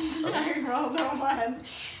 Wow. I rolled a 1.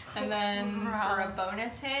 And then Wow. for a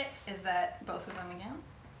bonus hit, is that both of them again?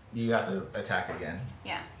 You have to attack again.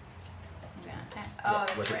 Yeah. I'm gonna attack. Oh,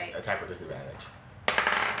 that's with right. Attack with disadvantage.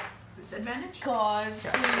 Disadvantage? God,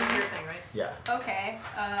 Yeah. Your please. thing, right? Yeah. Okay,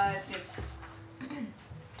 it's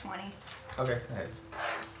 20. Okay, that hits.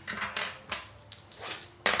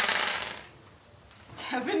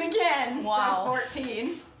 7 again. Wow. So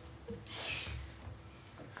 14.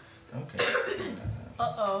 Okay.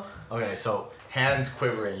 Uh-oh. Okay, so hands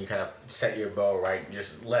quivering, you kind of set your bow right, you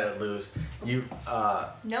just let it loose. You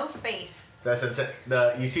No faith. that's it.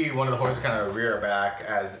 You see one of the horses kind of rear back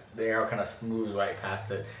as the arrow kind of moves right past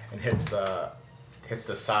it and hits the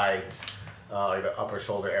sides, like the upper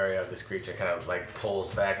shoulder area of this creature. Kind of like pulls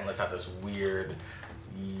back and lets out this weird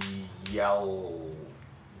yell,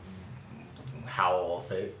 howl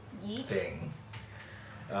Yeet. thing.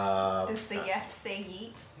 Does the yet say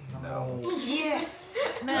yeet? No. Yes.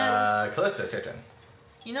 Man, Callista, it's your turn.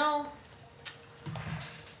 you know,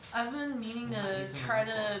 I've been meaning Not to using try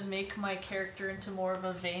my to make my character into more of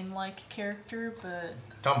a Vayne-like character, but...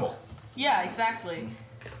 Tumble. Yeah, exactly.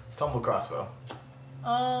 Tumble crossbow.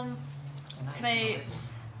 Can I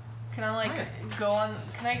like go on?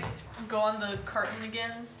 Can I go on the carton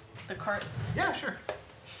again? The cart. Yeah, sure.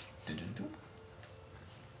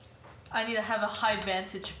 I need to have a high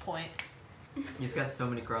vantage point. You've got so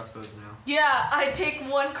many crossbows now. Yeah, I take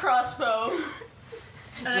one crossbow.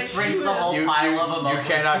 And Just I brings shoot the it. whole pile of them You up.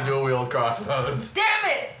 cannot dual wield crossbows.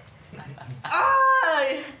 Damn it!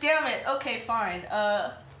 Ah, damn it. Okay, fine.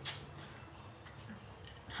 How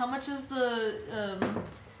much is the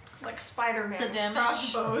Like Spider-Man. The damage?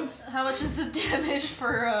 Crossbows. How much is the damage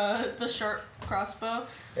for the short crossbow?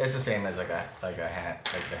 It's the same as like a the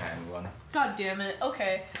hand one. God damn it.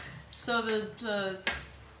 Okay. So the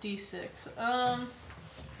D6.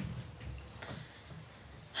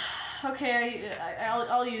 Okay,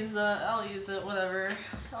 I'll use it. Whatever.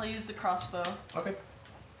 I'll use the crossbow. Okay.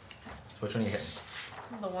 So which one are you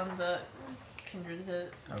hitting? The one that Kindred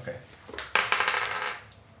hit. Okay.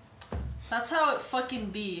 That's how it fucking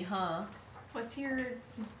be, huh? What's your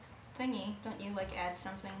thingy? Don't you like add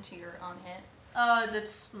something to your on hit?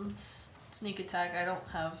 That's sneak attack. I don't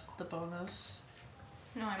have the bonus.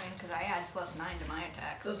 No, I mean because I add +9 to my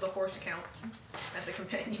attacks. Does the horse count as a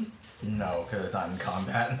companion? No, because it's not in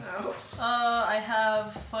combat. Oh. I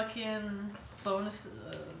have fucking bonus.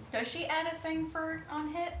 Does she add a thing for on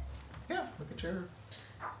hit? Yeah, look at your.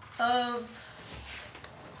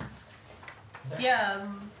 Yeah.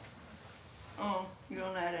 Oh, you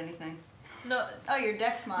don't add anything. No, Oh, your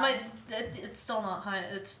deck's mine. it's still not high.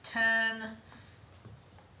 It's 10.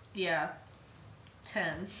 Yeah.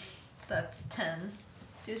 10. That's 10.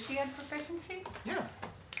 Did she add proficiency? Yeah.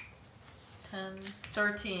 10.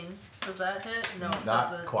 13. Does that hit? No, it Not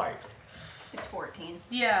doesn't. quite. It's 14.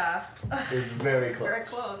 Yeah. It's very close. Very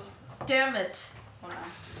close. Damn it. Oh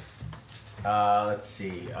no. Let's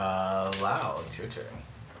see. Loud, it's your turn.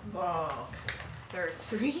 Oh, there are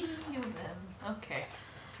 3 of them. Okay.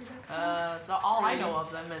 So all I know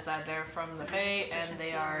of them is that they're from the Fae and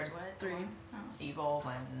they are 3. evil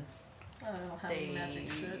and I don't have any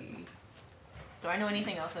magic shit. Do I know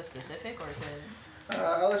anything else that's specific or is it?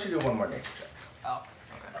 I'll let you do one more nature check. Oh,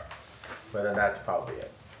 okay. But then that's probably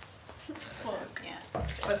it. Fuck. Yeah.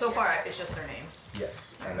 But so far it's just their names.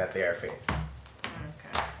 Yes, and that they are Fae.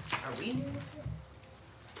 Okay. Are we new?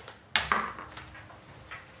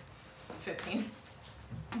 15.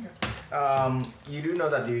 You do know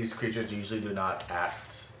that these creatures usually do not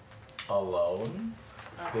act alone.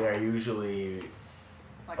 They are usually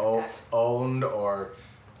Like a pack. owned or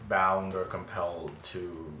bound or compelled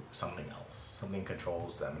to something else. Something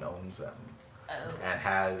controls them and owns them Oh. and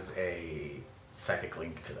has a psychic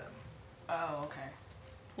link to them. Oh, okay.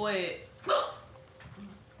 Wait.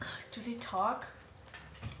 Do they talk?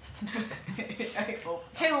 I hope.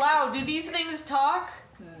 Hey, Lau, do these things talk?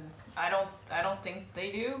 I don't think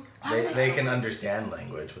they do. They can understand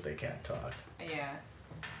language, but they can't talk. Yeah.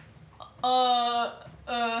 Uh.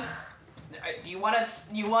 Do you want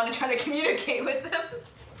to try to communicate with them?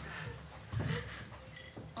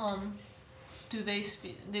 Do they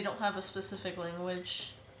speak? They don't have a specific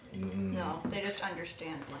language. No, they just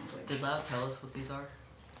understand language. Did Lau tell us what these are?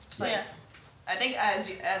 Yeah. I think as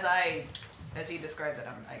he described it,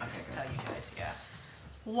 I can just tell you guys. Yeah.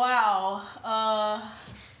 Wow. I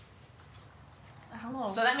don't know.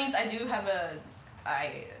 So that means I do have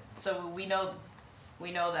so we know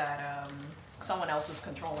that someone else is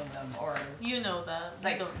controlling them, or you know that.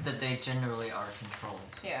 Like- You don't- That they generally are controlled.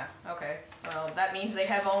 yeah. Okay. Well, that means they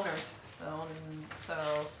have owners.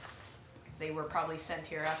 So they were probably sent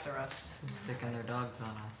here after us. Sicking their dogs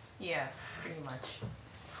on us. Yeah, pretty much.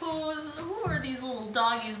 who are these little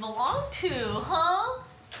doggies belong to, huh?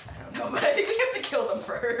 I don't know, but I think we have to kill them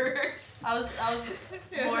first. I was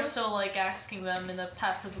more so like asking them in a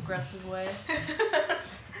passive aggressive way.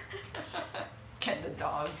 Can the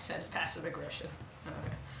dog sense passive aggression?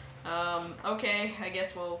 Okay. Okay. I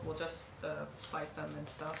guess we'll just fight them and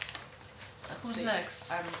stuff. Let's Who's see.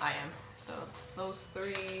 next? I am. So it's those 3.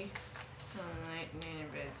 Alright.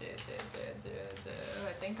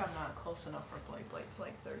 I think I'm not close enough for Blade. Blade's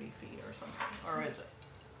like 30 feet or something. Or is it?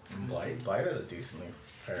 Blight has a decently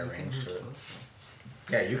fair You can range move to it. closer.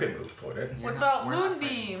 Yeah, you could move toward it. What You're about we're not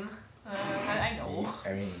Moonbeam? I know.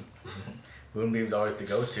 I mean, Moonbeam's always the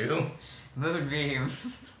go-to. Moonbeam.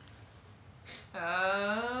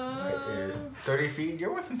 It is 30 feet.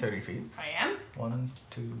 You're within 30 feet. I am? 1,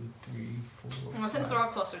 2, 3, 4. Well, since they're all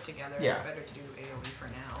closer together, Yeah. it's better to do AoE for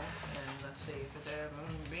now. And let's see if it's a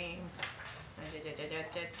Moonbeam.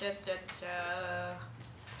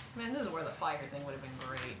 Man, this is where the fire thing would have been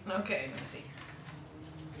great. Okay, let me see.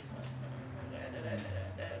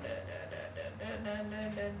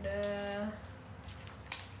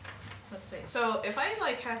 Let's see. So if I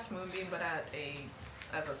like cast Moonbeam, but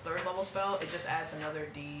as a 3rd level spell, it just adds another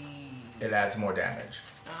D. It adds more damage.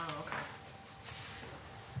 Oh, okay.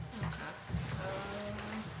 Okay.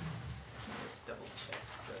 Let me just double check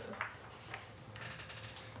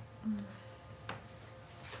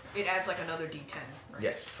the. It adds like another D10, right?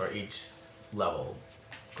 Yes, for each level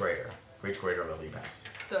greater. For each greater level you pass.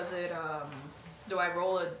 Does it, do I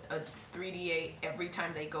roll a 3d8 every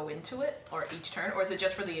time they go into it, or each turn, or is it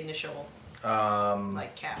just for the initial,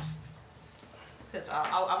 like, cast? Because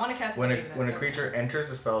I want to cast. When a Moonbeam when a then. creature enters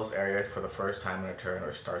the spell's area for the first time in a turn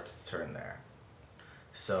or starts its turn there.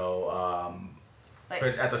 So Like,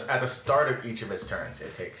 but at the start of each of its turns,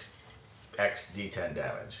 it takes X D10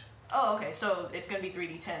 damage. oh, okay. So it's gonna be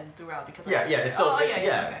 3d10 throughout because. Yeah, it's so Oh,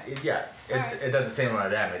 yeah. Okay. Alright. It does the same amount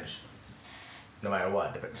of damage, no matter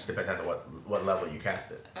what. It just depends on what level you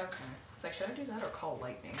cast it. Okay. It's like, should I do that or call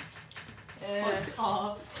lightning? Fuck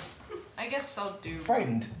off. I guess I'll do.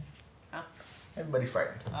 Frightened. Oh. Everybody's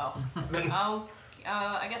frightened. Oh.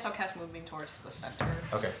 I guess I'll cast Moonbeam towards the center.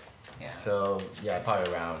 Okay. Yeah. So yeah,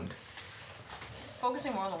 probably around.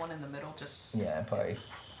 Focusing more on the one in the middle, just. Yeah, probably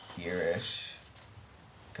here-ish.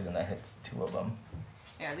 Because then that hits 2 of them.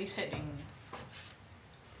 Yeah, at least hitting.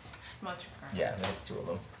 As much. Yeah, that hits 2 of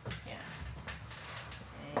them. Yeah.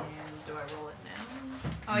 And do I roll it now?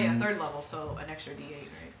 Oh yeah, 3rd level, so an extra D8,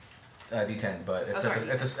 right? D10, but it's, sorry,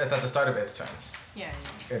 it's at the start of its turns. Yeah.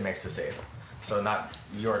 It makes the save. So not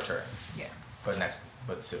your turn, Yeah.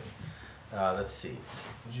 but soon. Let's see.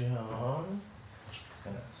 John is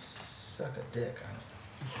gonna suck a dick.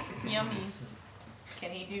 Yummy.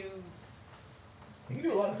 Can he do? He can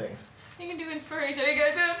do a lot of things. He can do inspiration. He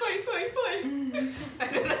goes, fight.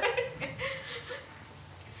 I don't know.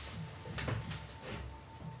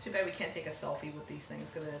 Too bad we can't take a selfie with these things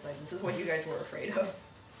because it's like this is what you guys were afraid of.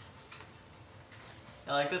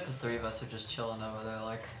 I like that the three of us are just chilling over there.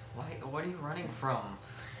 Like, why? What are you running from?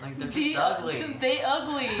 Like they're just ugly. They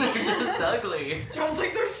ugly. They're just ugly. John's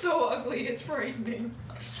like they're so ugly. It's frightening.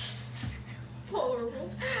 It's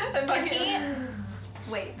horrible. Can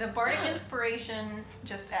he? Wait, the bardic inspiration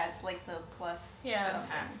just adds like the plus. Yeah.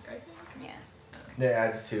 something. I think. Yeah. It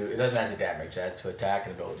adds to. It doesn't add to damage. It adds to attack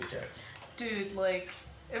and ability checks. Dude, like,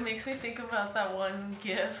 it makes me think about that one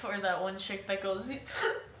gif or that one chick that goes,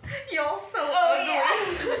 y'all so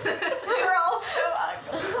ugly. We're all so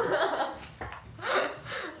ugly.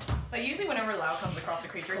 Like usually whenever Lau comes across a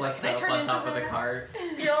creature, it's like, Flexed can I up turn on into top of the that? cart.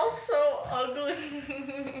 Y'all so ugly.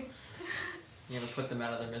 You gonna put them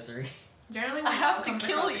out of their misery. Generally, I when have Lau to comes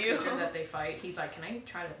kill across a you. creature that they fight, he's like, can I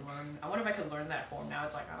try to learn? I wonder if I could learn that form now.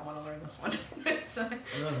 It's like I don't want to learn this one. So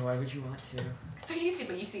Why would you want to? it's easy,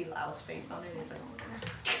 but you see Lau's face on it. It's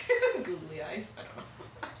like googly eyes. I don't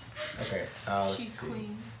know. Okay. Let's She's see.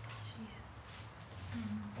 queen.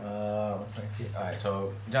 Alright,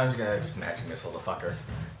 so John's gonna just magic missile the fucker.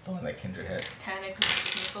 The one that Kindred hit. Panic magic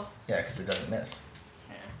missile. Yeah, because it doesn't miss.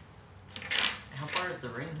 Yeah. How far is the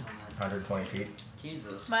range on that? 120 feet.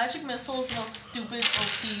 Jesus. Magic missile is the most stupid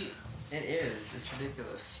OP It is. It's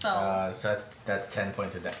ridiculous. spell. So that's 10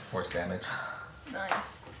 points of force damage.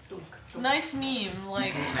 Nice. Nice meme,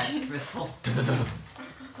 like, Magic missile.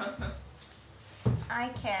 I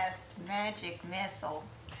cast magic missile.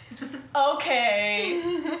 okay.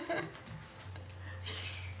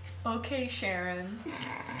 Okay, Sharon.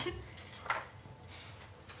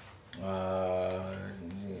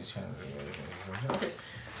 Okay.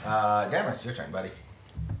 Damas, your turn, buddy.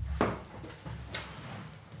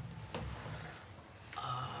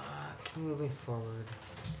 Can you move me forward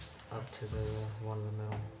up to the one in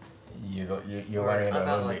the middle? You're Or running into the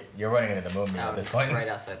about, moonbeam. like- You're running into the moonbeam at this point. Right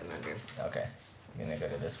outside the moonbeam. Okay. You're gonna go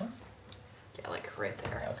to this one. Yeah, like right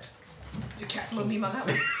there. Okay. Do cast Moonbeam on that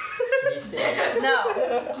one? Can you stay?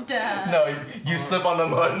 No. Duh. No, you slip on the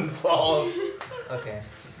mud and fall. Okay.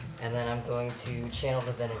 And then I'm going to channel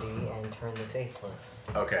divinity and turn the faithless,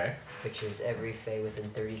 Okay. which is every fae within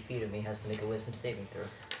 30 feet of me has to make a wisdom saving throw.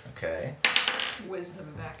 Okay.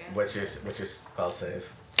 Wisdom back end. What's your spell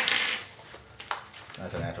save?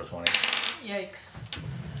 That's a natural 20. Yikes.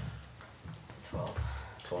 It's 12.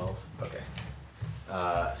 12. Okay.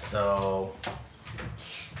 So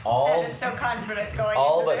all Sounded so confident going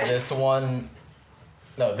all into but this one.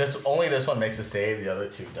 No, only this one makes a save. The other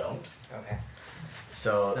two don't. Okay.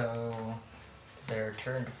 So they're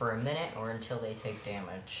turned for a minute or until they take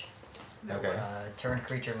damage. okay. Turned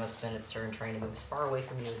creature must spend its turn trying to move as far away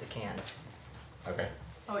from you as it can. Okay.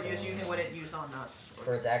 Oh, it was using what it used on us.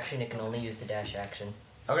 For its action, it can only use the dash action.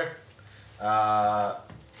 Okay. Alright,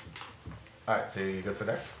 so you good for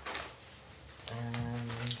there? And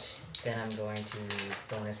then I'm going to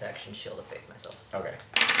bonus action shield of faith myself. Okay.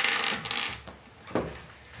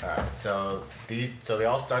 Alright, so they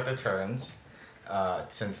all start their turns.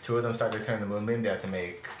 Since two of them start their turn in the moonbeam, they have to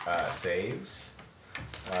make saves.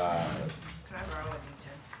 Can I borrow a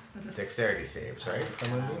D10? Dexterity saves, right? For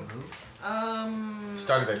moonbeam? Start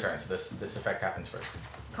Start of their turn, so this effect happens first.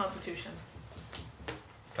 Constitution.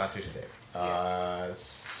 Constitution save.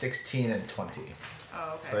 16 and 20.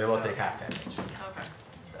 Oh, okay. So they both take half damage. Okay.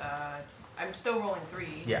 So, I'm still rolling 3.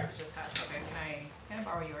 Yeah. It's just half. Okay. Can I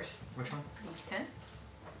borrow yours? Which one? D10.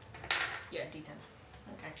 Yeah, D10.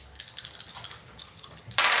 Okay.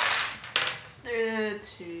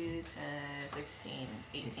 2, 10, 16,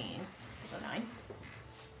 18. So 9.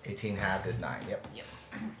 18 halved is 9, yep. Yep.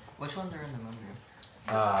 Which ones are in the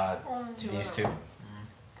moonbeam? These two.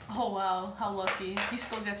 Oh wow, how lucky. He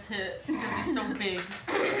still gets hit because he's so big.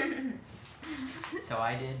 So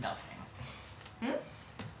I did nothing.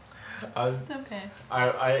 It's okay.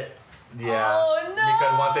 Yeah. Oh, no!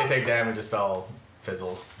 Because once they take damage, the spell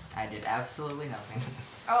fizzles. I did absolutely nothing.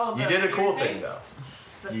 Oh, You the did a cool fear thing though.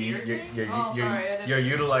 The You, fear you're, thing? you're, Oh, you're, sorry, I didn't- you're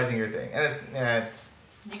utilizing your thing, and it's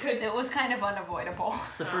You could It was kind of unavoidable.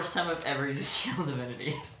 It's the first time I've ever used Shield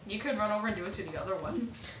Divinity. you could run over and do it to the other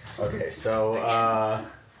one. okay. So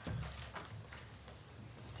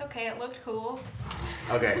It's okay, it looked cool.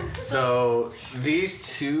 okay. So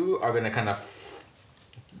these two are gonna kind of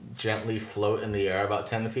gently float in the air about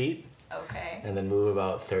 10 feet, Okay. And then move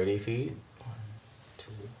about 30 feet. 1,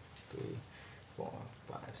 2, 3, 4,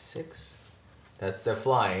 5, 6. They're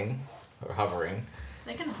flying or hovering.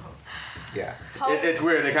 They can hope. Yeah. It's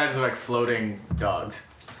weird. They kind of just like floating dogs.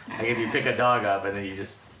 Like if you pick a dog up and then you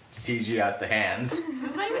just CG out the hands.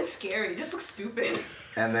 This is not even scary. It just looks stupid.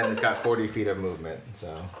 And then it's got 40 feet of movement.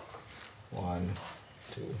 So 1,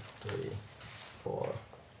 2, 3, 4,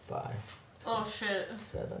 5. Oh shit.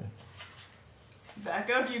 7. Back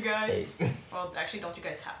up, you guys. 8. Well, actually, don't you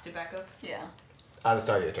guys have to back up? Yeah. At the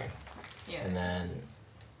start of your turn. Yeah. And then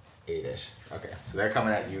 8-ish. Okay, so they're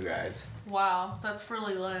coming at you guys. Wow, that's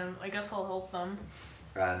really lame. I guess I'll help them.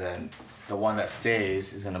 And then the one that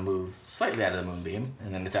stays is going to move slightly out of the moonbeam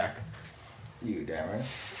and then attack you, Dameron.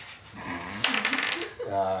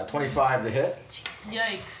 25 to hit.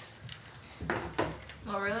 Yikes.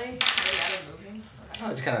 Oh, really? Are they out of moving? Oh,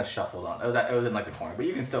 it just kind of shuffled on. It was in like the corner, but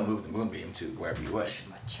you can still move the moonbeam to wherever you wish.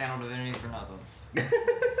 My channel divinity for nothing.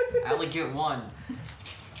 I only get one.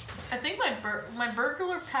 I think my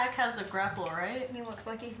burglar pack has a grapple, right? He looks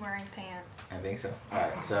like he's wearing pants. I think so.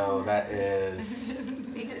 Alright, so that is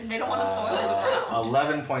They don't want to soil the ground.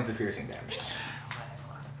 11 points of piercing damage.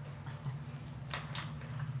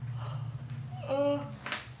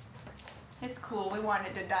 It's cool. We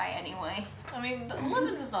wanted to die anyway. I mean,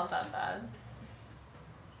 11 is not that bad.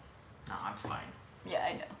 No, I'm fine. Yeah,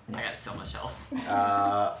 I know. I got so much health.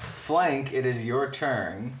 Flank, it is your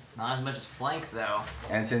turn. Not as much as flank though.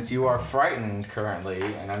 And since you are frightened currently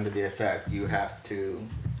and under the effect, you have to...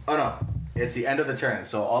 Oh no, it's the end of the turn.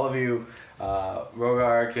 So all of you,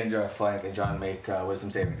 Rogar, Kendra, Flank, and John make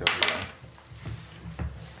wisdom saving throws again.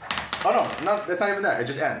 Oh no, that's not even that. It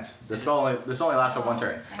just ends. The spell only lasts for one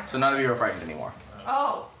turn. So none of you are frightened anymore.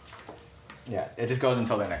 Oh. Yeah, it just goes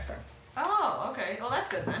until their next turn. Oh, okay. Well, that's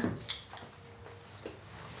good then.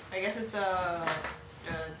 I guess it's yeah,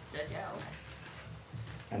 okay.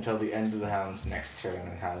 Until the end of the hound's next turn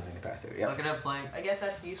and hound's incapacitated. Yep. Look it up, flank. I guess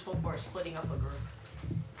that's useful for splitting up a group.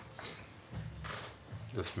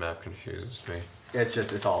 This map confuses me.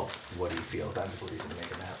 It's all what do you feel? I'm just looking to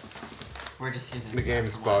make a map. We're just using The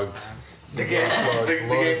game's bugged. The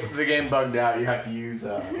game bugged out. You have to use.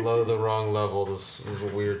 Load the wrong level. This is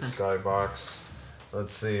a weird skybox.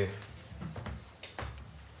 Let's see.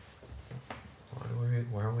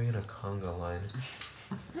 Why are we in a conga line?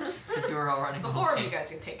 Because you were all running The away. four of you guys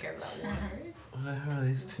can take care of that one, right? What the hell are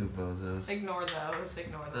these two bozos? Ignore those.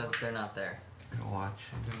 Ignore those. They're not there. They're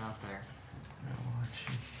watching. They're not there. They're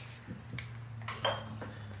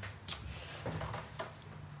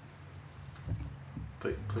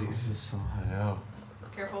watching. Please. This is so high up.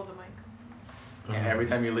 Careful of the mic. And every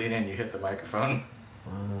time you lean in, you hit the microphone.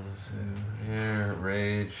 Here,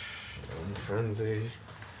 rage and frenzy.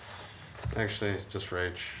 Actually, just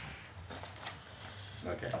rage.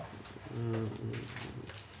 Okay.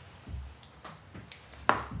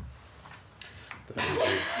 That is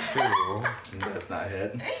a 2. That's not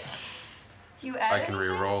hit. Do you add I can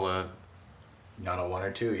anything? re-roll it. Not a 1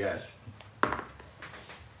 or 2, yes.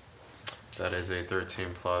 That is a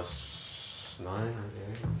 13 plus 9 or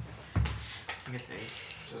 8. I guess 8.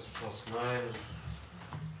 Just plus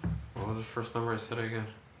 9. What was the first number I said again?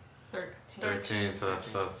 13, so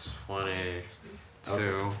that's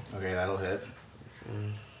 22. Okay, that'll hit.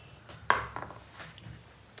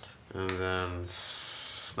 And then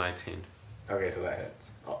 19. Okay, so that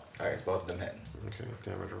hits. Oh, alright, so both of them hit. Okay,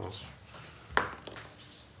 damage rolls.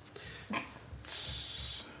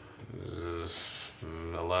 It's,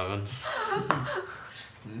 11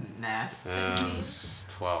 Math. and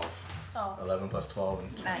 12. Oh. 11 plus 12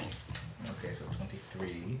 and 2. Nice. Okay, so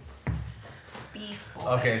 23. Beef.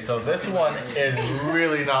 Okay, so this one is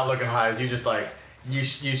really not looking high. As you just like you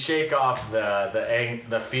shake off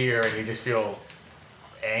the fear and you just feel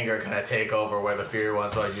anger kind of take over where the fear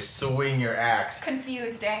was. So as you swing your axe,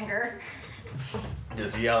 Confused anger.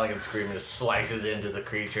 just yelling and screaming, just slices into the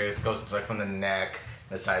creature. It goes like from the neck,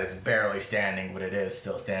 the side. It's barely standing, but it is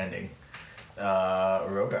still standing.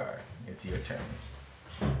 Rogar, it's your turn.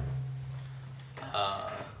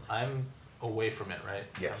 I'm away from it, right?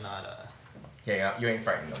 Yes. I'm not. Yeah, you ain't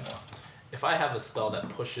frightened no more. If I have a spell that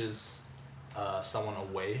pushes someone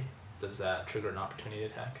away, does that trigger an opportunity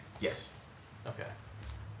attack? Yes. Okay.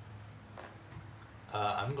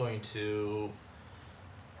 I'm going to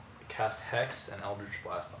cast Hex and Eldritch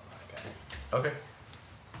Blast on that guy. Okay.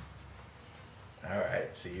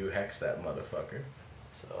 Alright, so you hex that motherfucker.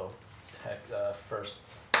 So, first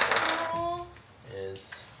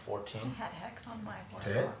is 14 I had hex on my To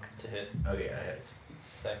hit? warlock. to hit. Okay, that hits.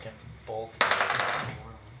 Second bolt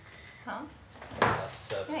Huh? is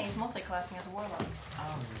 7. Yeah, he's multi-classing as a warlock.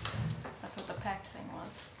 Oh. That's what the pact thing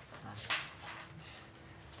was.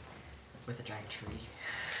 With a giant tree.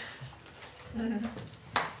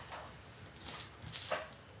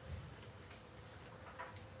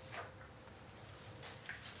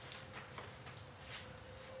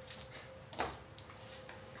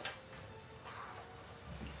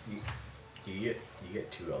 You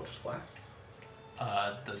get 2 Eldritch Blasts.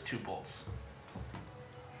 Does 2 bolts.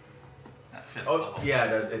 At 5th Oh, level. yeah,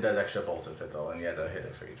 it does extra bolts at 5th level, and you have to hit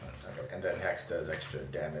it for each one. Okay. And then Hex does extra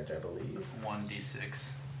damage, I believe.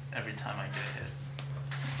 1d6 every time I get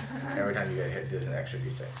hit. Every time you get hit, there's an extra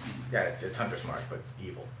d6. Yeah, it's Hunter's Mark, but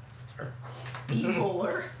evil.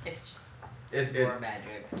 Eviler. It's just more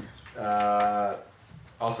magic.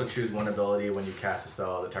 Also choose one ability when you cast a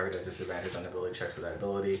spell. The target has disadvantage on ability checks for that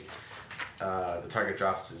ability. The target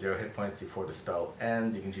drops to 0 hit points before the spell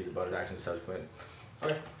ends. You can choose a bonus action subsequent.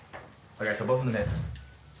 Okay. Okay, so both of them hit.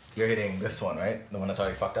 You're hitting this one, right? The one that's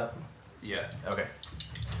already fucked up? Yeah. Okay.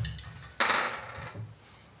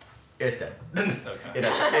 It's dead. Okay. It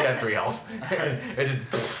had 3 health. It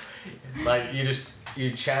just like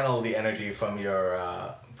you channel the energy from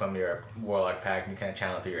your warlock pack, and you kind of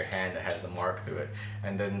channel it through your hand that has the mark through it,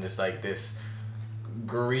 and then just like this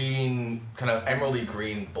green, kind of emeraldy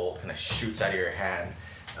green bolt kind of shoots out of your hand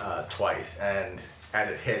twice, and as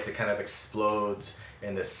it hits, it kind of explodes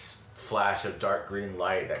in this flash of dark green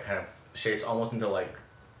light that kind of shapes almost into like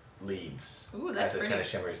leaves. Ooh, that's as it pretty. kind of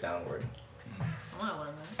shimmers downward. I want to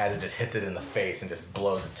learn that. As it just hits it in the face and just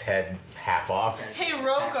blows its head half off. Hey,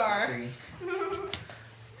 Rogar.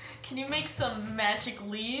 Can you make some magic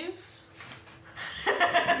leaves?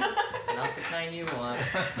 Not the kind you want.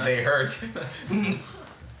 They hurt. Okay.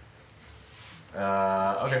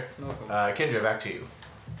 Can't smoke 'em. Kendra, back to you.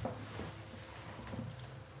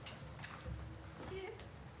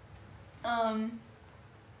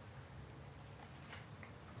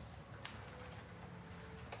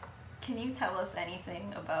 Can you tell us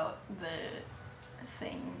anything about the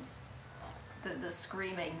thing, the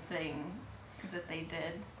screaming thing that they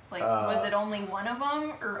did? Like, was it only one of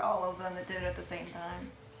them, or all of them that did it at the same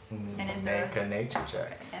time? And is there Make a nature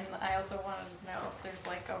check. And I also want to know if there's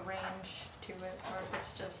like a range to it, or if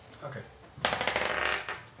it's just. Okay.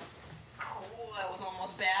 Oh, that was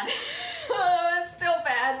almost bad. Oh, it's still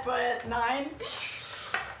bad, but 9.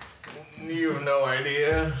 You have no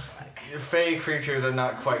idea. Fey creatures are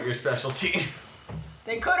not quite your specialty.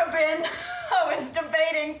 They could have been. I was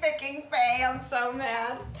debating picking Faye. I'm so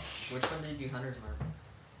mad. Which one did you Hunter's Mark?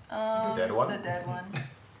 The dead one? The dead one.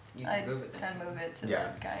 You can move it then. I move it to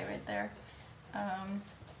Yeah. the guy right there.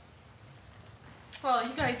 Well,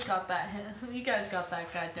 you guys got that. You guys got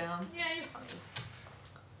that guy down. Yeah, you're funny.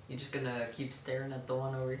 You just gonna keep staring at the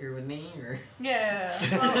one over here with me, or? Yeah.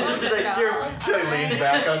 She's like, she like leans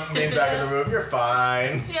back on the roof. You're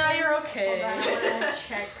fine. Yeah, you're okay. Hold on, I want to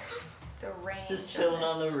check the range. Just chilling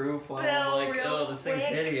on the roof while I'm like, oh, this thing's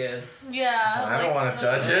hideous. Yeah. I don't want to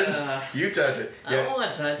touch it. You touch it. I don't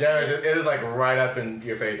want to touch Yeah, it. it is like right up in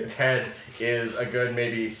your face. Its head is a good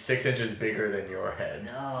maybe 6 inches bigger than your head.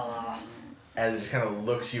 No. As it just kind of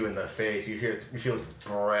looks you in the face, you feel its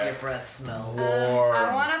breath. Your breath smells. Warm.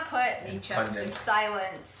 I want to put and some pungent.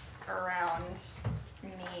 silence around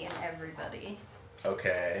me and everybody.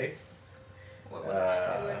 Okay. What does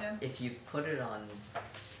that do again? If you put it on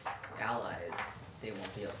allies, they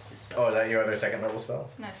won't be able to spell. Oh, is that your other second level spell?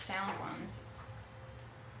 No sound ones.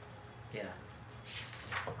 Yeah.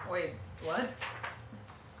 Wait, what?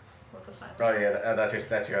 What the sign? Oh yeah,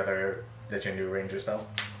 that's your new ranger spell.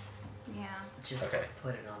 Yeah. Just Okay.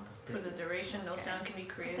 put it on For the duration, no sound can be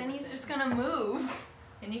created. Then he's within. just gonna move.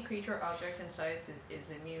 Any creature, object, and sight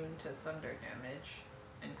is immune to thunder damage,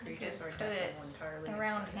 and creatures could are put deaf it entirely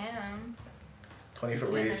around inside. him. 20-foot Yes,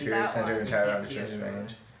 radius that sphere one. centered entirely You around the can't see creature's us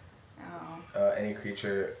range. Oh. Any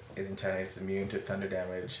creature is entirely immune to thunder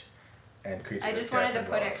damage, and creatures. I just wanted to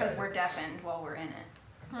put it because we're deafened while we're in it.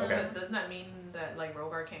 Okay. But doesn't that mean that like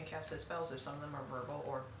Rogar can't cast his spells if some of them are verbal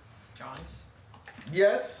or John's?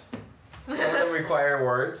 Yes. Some of them require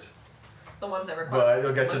words, The ones that require. but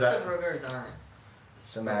you'll get to Most that. of Rogar's aren't.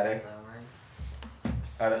 Somatic.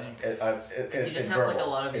 Though, right? Because you It's just have like a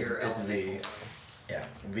verbal. lot of your It's V. elements. Yeah,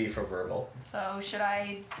 V for verbal. So should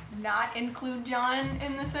I not include John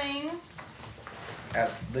in the thing?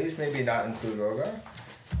 At least maybe not include Rogar.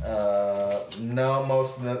 No,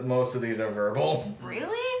 most of these are verbal.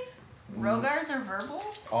 Really? Rogars are verbal?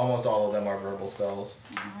 Almost all of them are verbal spells,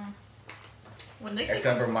 When they say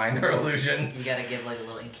except for minor illusion. You gotta give like a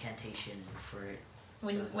little incantation for it.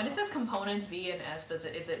 when it says components V and S, is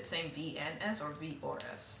it saying V and S or V or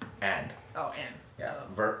S? And Oh, and. yeah,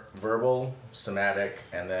 So verbal, somatic,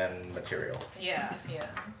 and then material. yeah.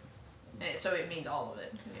 So it means all of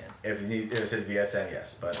it. Yeah. If it says VSN,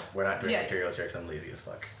 yes, but we're not doing materials here because I'm lazy as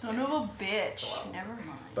fuck. Son of a bitch. Never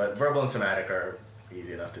mind. But verbal and somatic are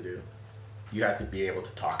easy enough to do. You have to be able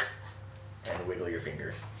to talk and wiggle your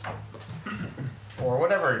fingers. Or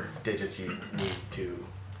whatever digits you need to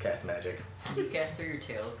cast magic. Can you cast through your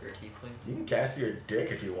tail if you're a tiefling? You can cast through your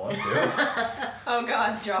dick if you want to. Oh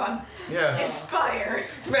god, John. Yeah. Inspire.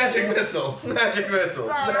 Magic missile. Magic missile.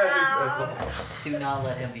 Magic missile. Do not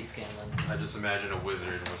let him be Scanlan. I just imagine a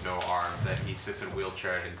wizard with no arms and he sits in a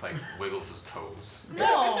wheelchair and like wiggles his toes.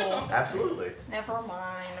 No. Absolutely. Never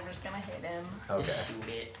mind. I'm just gonna hit him. Okay. Shoot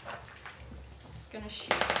it. Just gonna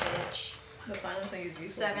shoot the bitch. The silencing is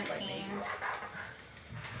useful. 17.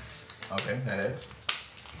 Okay, that hits.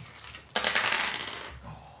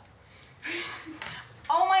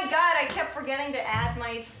 Oh my god, I kept forgetting to add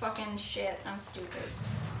my fucking shit. I'm stupid.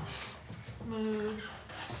 Mood.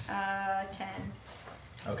 10.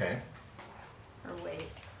 Okay. Or wait.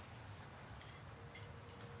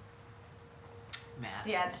 Math.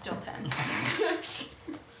 Yeah, it's still 10.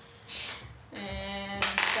 And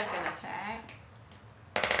second attack.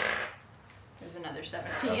 There's another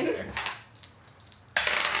 17. Okay.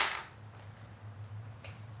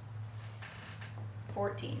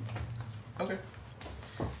 $14. Okay.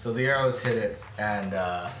 So the arrows hit it, and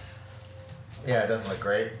yeah, it doesn't look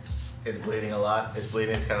great. It's bleeding a lot. It's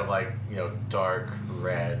bleeding. It's kind of like, you know, dark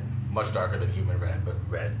red, much darker than human red, but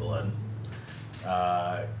red blood.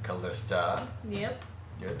 Callista. Yep.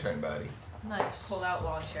 Your turn, buddy. Nice. Pull out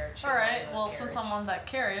lawn chair. Alright, well, since I'm on that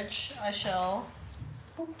carriage, I shall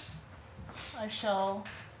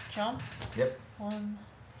jump. Yep. 1,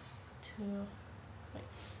 2, wait,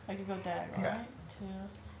 I could go dagger, Yeah. right? 2,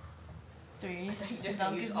 3. I think you're just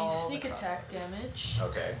That'll gonna use give me all sneak the attack damage.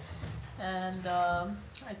 Okay. And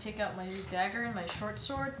I take out my dagger and my short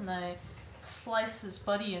sword and I slice his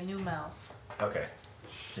buddy a new mouth. Okay.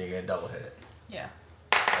 So you're gonna double hit it. Yeah.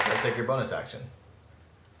 Let's take your bonus action.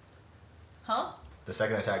 Huh? The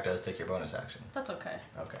second attack does take your bonus action. That's okay.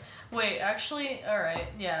 Okay. Wait, actually, alright,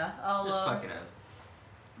 yeah. I'll Just fuck it up.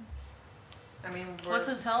 I mean, what's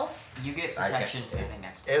his health? You get protection standing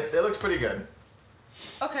next to it. It looks pretty good.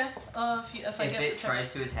 Okay. If I if get it protection.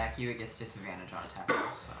 tries to attack you, it gets disadvantage on attack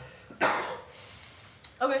rolls. So.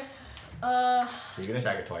 Okay. So you can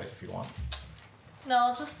attack it twice if you want. No,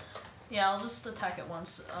 I'll just attack it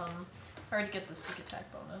once. I already get the sneak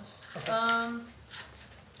attack bonus. Okay.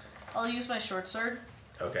 I'll use my short sword.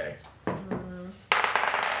 Okay.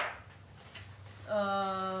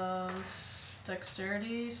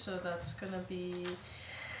 Dexterity, so that's gonna be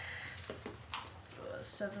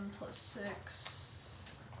 7 plus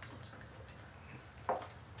 6.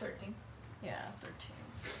 13. Yeah,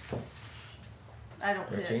 13. I don't.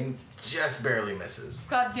 13 just barely misses.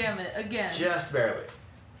 God damn it! Again. Just barely.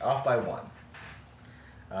 Off by 1.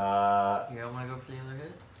 You don't want to go for the other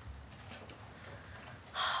hit?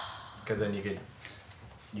 Because then you could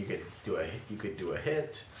do a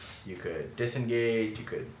hit. You could disengage. You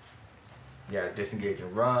could disengage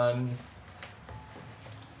and run.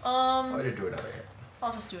 Or just do another hit.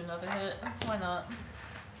 I'll just do another hit. Why not?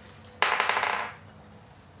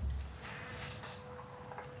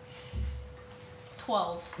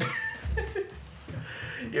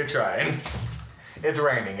 You're trying. It's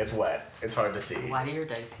raining. It's wet. It's hard to see. Why do your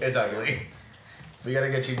dice? It's ugly. We gotta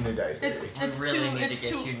get you new dice, baby. We really need to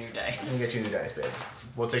get you new dice. We'll get you new dice, baby.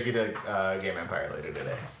 We'll take you to Game Empire later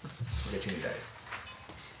today. We'll get you new dice.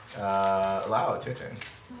 Lau, it's your turn.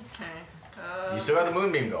 Okay. You still got the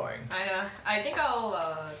moonbeam going. I know. I think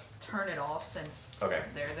I'll turn it off since Okay.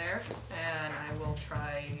 they're there, and I will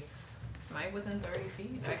try. Am I within 30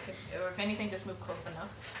 feet? I could, or if anything, just move close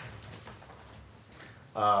enough.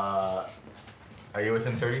 Are you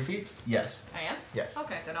within 30 feet? Yes. I am? Yes.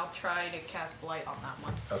 Okay, then I'll try to cast Blight on that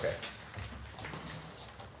one. Okay.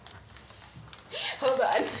 Hold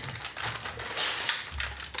on.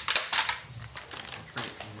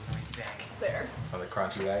 There. On the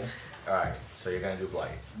crunchy bag? Alright, so you're gonna do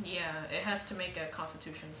Blight. Yeah, it has to make a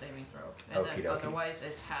Constitution saving throw, and Okie then dokie. otherwise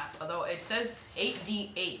it's half. Although it says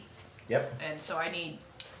 8d8. Yep. And so I need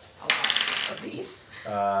a lot of these.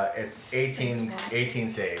 It's 18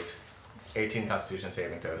 save. 18 Constitution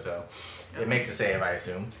saving throw, so it makes a save, I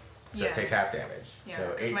assume. So Yeah. it takes half damage. Yeah,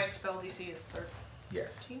 so because my spell DC is 13.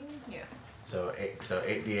 Yes. Yeah. So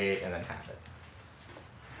 8d8 and then half it.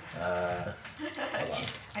 Hold on.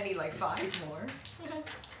 I need like 5 more.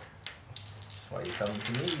 That's why you come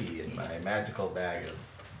to me in my magical bag of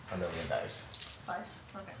a million dice. 5?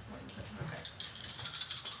 Okay. Okay.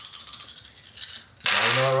 Now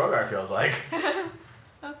you know what Rogar feels like.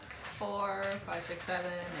 4, 5, 6,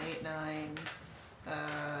 7, 8, 9, 10,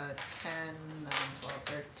 11, 12,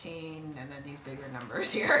 13, and then these bigger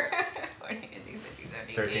numbers here. these are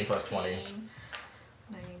 13 plus 20. 19,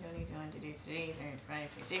 20, 21, 22,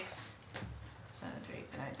 25, 26, 7, 28,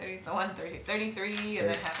 31, 30, 33, and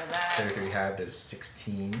then half of that. 33 halved is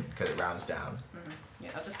 16 because it rounds down. Yeah,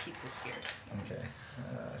 I'll just keep this here. Okay.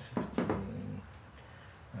 16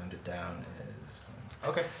 rounded down is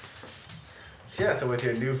 20. Okay. So yeah, so with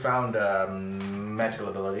your newfound magical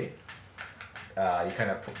ability, you kind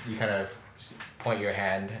of point your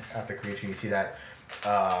hand at the creature. You see that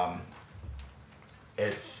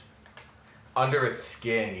it's under its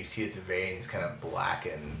skin. You see its veins kind of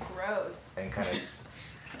blacken. Gross. And kind of.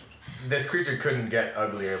 This creature couldn't get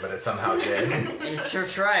uglier, but it somehow did. He's sure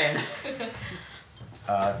trying.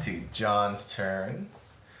 Let's see, John's turn.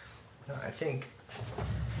 I think what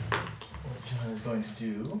John is going to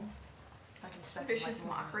do. I can spec Vicious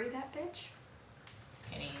mockery, that bitch.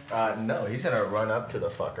 No, he's gonna run up to the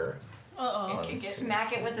fucker.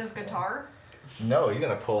 Smack it with his guitar. No, he's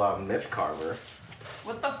gonna pull out Myth Carver.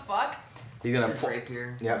 What the fuck? He's gonna His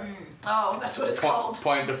rapier. Yep. Oh, that's what it's called.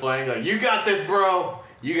 Point to flank, like, you got this, bro!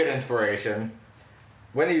 You get inspiration.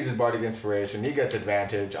 When he uses Bardic Inspiration, he gets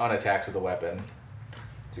advantage on attacks with a weapon.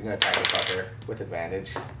 So you're gonna attack the fucker with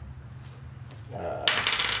advantage. There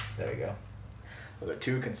we go. Those are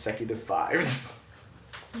 2 consecutive 5s.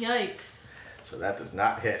 Yikes. So that does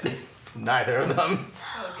not hit neither of them.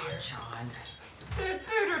 Oh dear. John.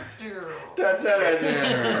 Does a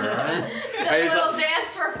little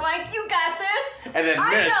dance for flank. You got this. And then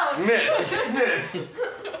miss.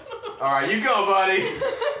 All right, you go, buddy.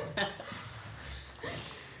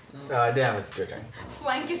 Damn, it's your turn.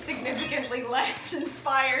 Flank is significantly less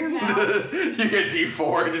inspired now. You get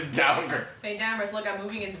D4, just downgrade. Hey, Dammers, look, I'm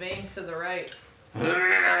moving its veins to the right.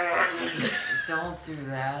 Don't do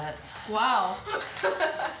that. Wow.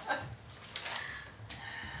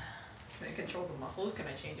 Can I control the muscles? Can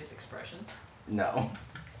I change its expressions? No.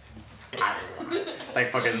 It's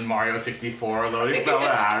like fucking Mario 64 loading.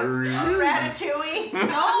 Ratatouille.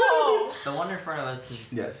 No. The one in front of us is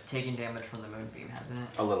Yes. taking damage from the moonbeam, hasn't it?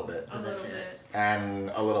 A little bit. A little bit.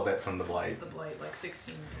 And a little bit from the blight. The blight, like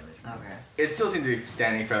 16 damage. Okay. It still seems to be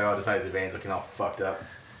standing fairly well besides the veins looking all fucked up.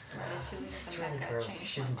 It's really gross. You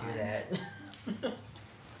shouldn't do that.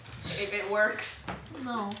 If it works.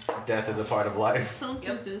 No. Death is a part of life. Don't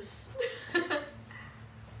do this.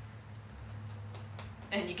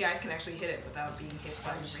 And you guys can actually hit it without being hit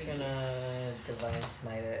by I'm just radiance. gonna Divine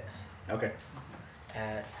Smite it Okay.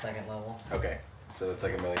 at 2nd level. Okay. So it's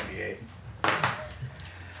like a million D8.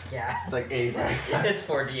 Yeah. It's like 85. It's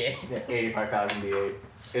 4d8. Yeah, 85,000 D8.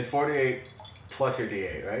 It's 48 plus your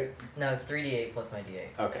D8, right? No, it's 3d8 plus my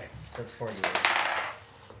d8. Okay. So it's 4d8.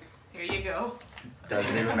 Here you go.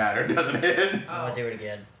 Doesn't even matter, doesn't it? I'm gonna do it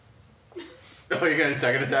again. Oh, you're gonna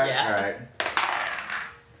second attack? Yeah. Alright.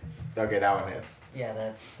 Okay, that one hits. Yeah,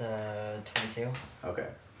 that's 22. Okay.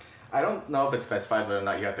 I don't know if it specifies whether or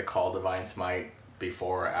not you have to call Divine Smite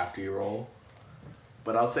before or after you roll.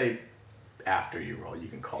 But I'll say after you roll, you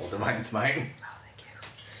can call Divine Smite. Oh, thank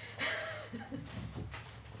you.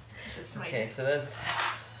 It's a smite. Okay, so that's...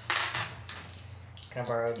 Can I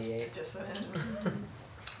borrow d8? Just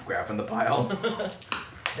Grab from the pile.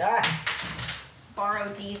 Ah! Borrow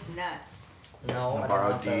D's nuts. No, I Borrow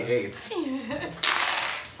don't want those. D8s.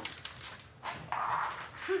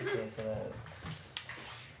 Okay, so that's...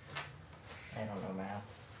 I don't know math.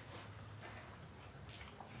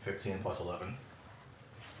 15 plus 11.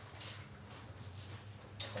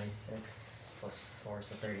 26 plus 4,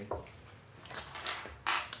 so 30.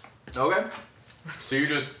 Okay. So you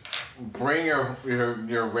just bring your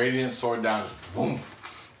radiant sword down, just woof,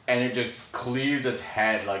 and it just cleaves its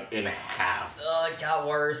head like in half. Oh, it got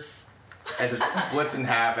worse. As it splits in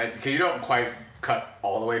half, because you don't quite cut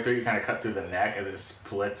all the way through, you kind of cut through the neck as it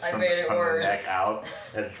splits from the neck out,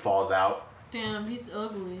 and it falls out. Damn, he's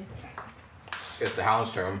ugly. It's the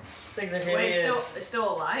Hound's turn. These things are Wait, hideous. it's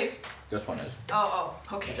still alive? This one is. Oh,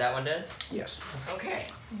 okay. Is that one dead? Yes. Okay.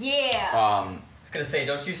 Yeah. I was gonna say,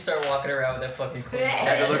 don't you start walking around with that fucking clean.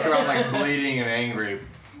 As it looks around like bleeding and angry,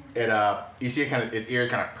 you see it kind of, its ears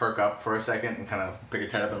kind of perk up for a second and kind of pick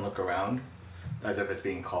its head up and look around, as if it's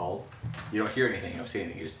being called. You don't hear anything, you don't see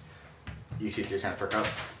anything. You see its ears kind of perk up,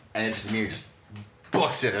 and it just immediately just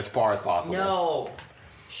books it as far as possible. No,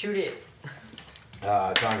 shoot it.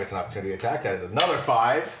 John gets an opportunity to attack. That is another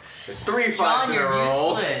 5. There's 3 5s John, in a you're row.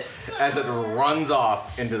 useless. As it runs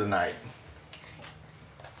off into the night.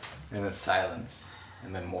 And then silence.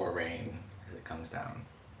 And then more rain as it comes down.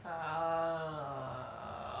 Alrighty.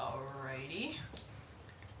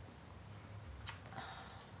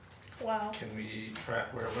 Wow. Can we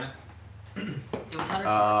track where it went? It was Hunter's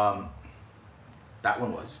Mark. That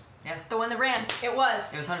one was. Yeah. The one that ran. It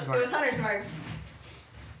was. It was Hunter's Mark. It was Hunter's Mark.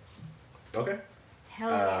 Okay. Hell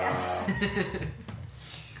yes.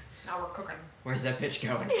 Now we're cooking. Where's that pitch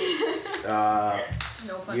going?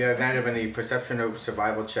 No fun. You have not have any perception or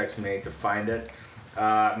survival checks made to find it.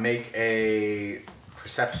 Make a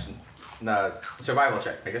survival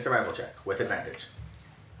check. Make a survival check with advantage.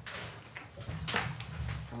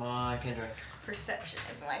 Come on, Kendra. Perception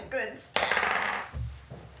is my good stat.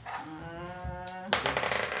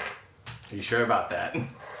 Are you sure about that?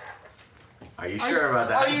 Are you sure about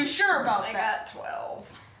that? Are you sure about I that? got 12.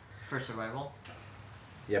 For survival?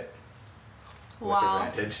 Yep. Wow. With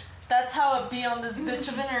advantage. That's how it be on this bitch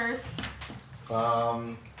of an earth.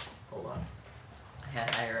 Hold on. I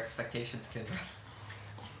had higher expectations, Kendra.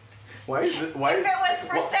 Why is it? Why If it was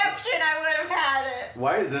perception, I would have had it.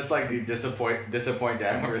 Why is this like the disappoint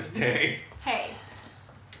amorous day? Hey,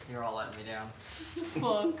 You're all letting me down.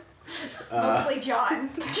 Fuck. mostly John.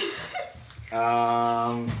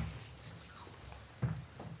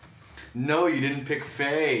 No, you didn't pick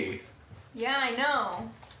Faye. Yeah, I know.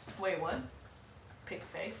 Wait, what? Pick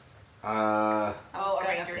Faye? I Oh, was a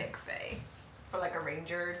gonna ranger. pick Faye For like a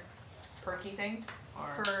ranger perky thing?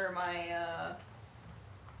 Or for my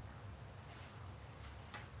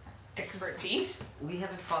expertise? We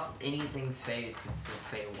haven't fought anything Fey since the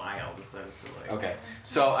Fey Wilds, so like... Okay,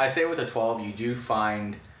 so I say with a 12, you do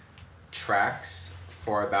find tracks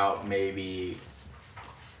for about maybe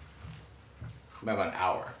an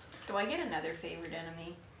hour. Do I get another favorite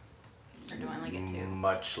enemy? Or do I only get 2?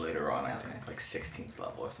 Much later on, I Okay. think, like 16th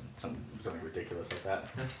level or something ridiculous like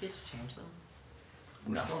that. Don't you get to change them?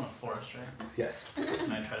 We're No. still in a forest, right? Yes.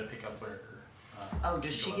 And I try to pick up where. Oh,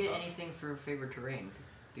 does she go get up. anything for favorite terrain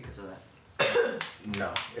because of that?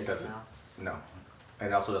 No, it doesn't. No. No.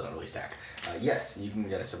 It also doesn't really stack. Yes, you can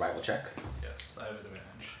get a survival check. Yes, I have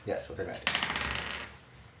advantage. Yes, with advantage.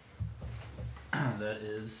 That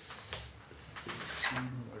is 15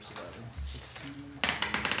 or survival. 16.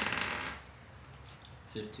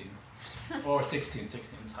 15. Or 16.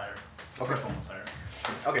 16 is higher. The first one was higher.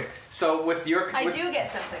 Okay, so with your... I do get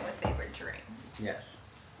something with favorite terrain. Yes.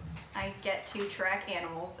 I get to track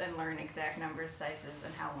animals and learn exact numbers, sizes,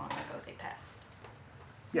 and how long ago they passed.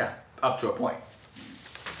 Yeah, up to a point.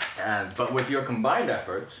 But with your combined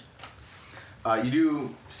efforts, you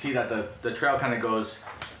do see that the trail kind of goes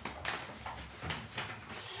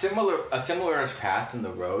a similar path in the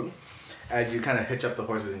road as you kind of hitch up the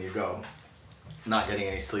horses and you go, not getting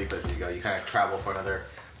any sleep as you go. You kind of travel for another,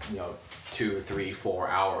 2, 3, 4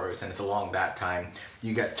 hours, and it's along that time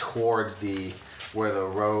you get towards where the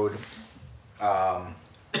road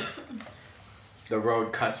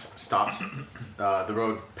stops. The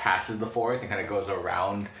road passes the forest and kind of goes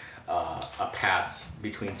around a pass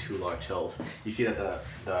between 2 large hills. You see that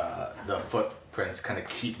the footprints kind of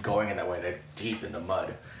keep going in that way. They're deep in the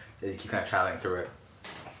mud. They keep kind of traveling through it.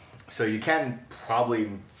 So you can probably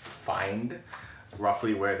find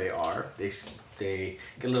roughly where they are. They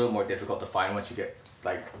get a little more difficult to find once you get,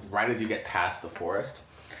 like, right as you get past the forest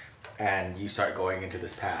and you start going into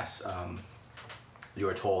this pass. You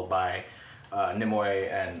were told by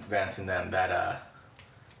Nimoy and Vance and them that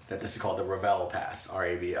this is called the Ravel Pass,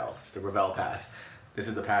 R-A-V-L. It's the Ravel Pass. This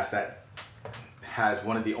is the pass that has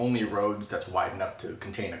one of the only roads that's wide enough to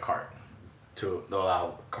contain a cart, to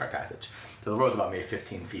allow cart passage. So the road's about maybe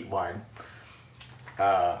 15 feet wide.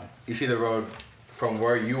 You see the road from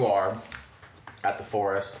where you are at the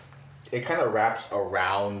forest. It kind of wraps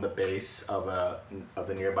around the base of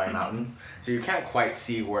the nearby mountain, so you can't quite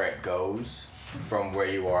see where it goes from where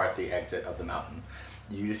you are at the exit of the mountain.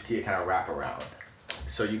 You just see it kind of wrap around.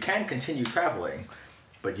 So you can continue traveling,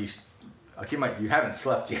 but you haven't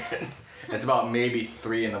slept yet. It's about maybe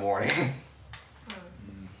 3 in the morning.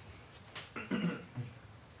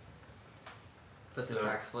 But the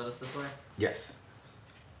tracks led us this way? Yes.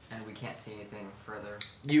 And we can't see anything further.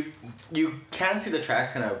 You can see the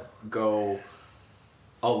tracks kind of go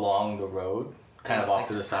along the road, kind of off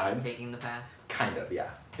to the side. Taking the path? Kind of, yeah.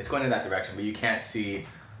 It's going in that direction, but you can't see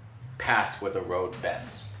past where the road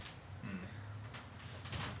bends.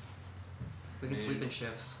 We can sleep in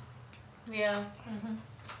shifts. Yeah. Mm-hmm.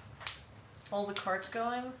 All the carts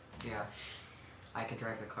going? Yeah. I can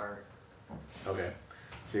drive the cart. Okay.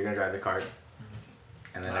 So you're going to drive the cart?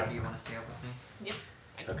 And then Do you want to stay up with me? Yep.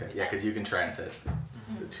 Okay, yeah, because you can transit.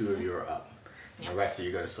 The 2 of you are up. The rest of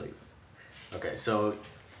you go to sleep. Okay, so,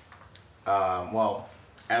 well,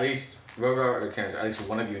 at least Rogar or Karen, at least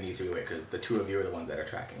one of you needs to be awake because the 2 of you are the ones that are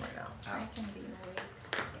tracking right now. I can be awake.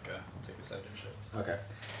 Okay, I'll take a second shift. Okay.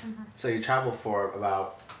 So you travel for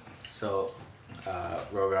about,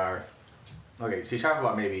 Rogar, Okay, so you travel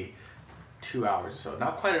about maybe 2 hours or so.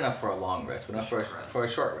 Not quite enough for a long rest, but enough for a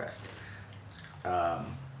short rest.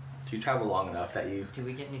 Do you travel long enough that you... Do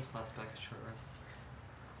we get any slots back at short rest?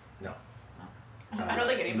 No. I don't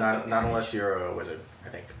think any of us Not do. unless you're a wizard, I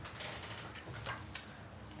think.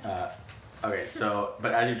 Okay, so,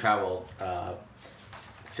 but as you travel,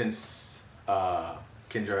 since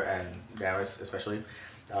Kindra and Damaris especially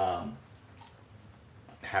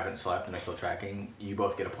haven't slept and are still tracking, you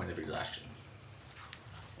both get a point of exhaustion.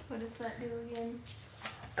 What does that do again?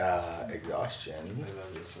 Exhaustion. And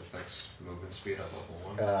then this affects movement speed at level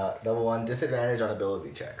 1. Level 1, disadvantage on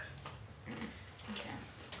ability checks. Okay.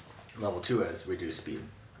 Level 2 is reduced speed.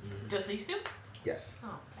 Just these two? Yes.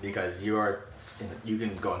 Oh. Because you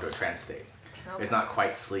can go into a trance state. Okay. It's not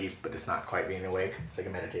quite sleep, but it's not quite being awake. It's like a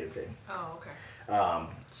meditative thing. Oh, okay.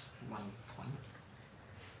 It's 1 point.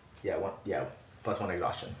 Yeah, plus 1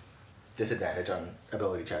 exhaustion. Disadvantage on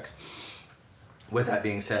ability checks. With that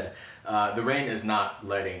being said, the rain is not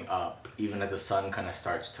letting up. Even as the sun kind of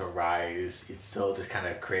starts to rise, it still just kind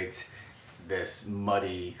of creates this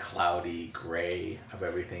muddy, cloudy gray of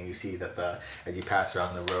everything. You see that as you pass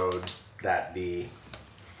around the road, that the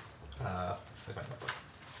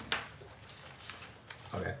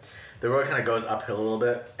road kind of goes uphill a little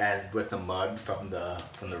bit, and with the mud from the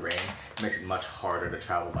rain, it makes it much harder to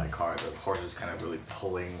travel by car. The horse is kind of really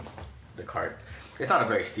pulling the cart. It's not a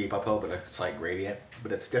very steep uphill, but a slight gradient,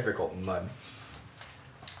 but it's difficult in mud.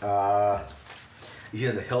 You see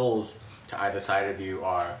that the hills to either side of you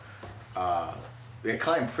are, they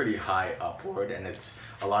climb pretty high upward, and it's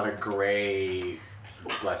a lot of gray,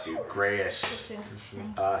 grayish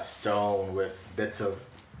stone with bits of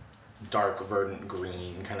dark verdant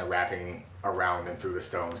green kind of wrapping around and through the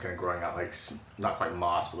stones, kind of growing out like, not quite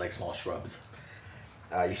moss, but like small shrubs.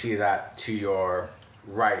 You see that to your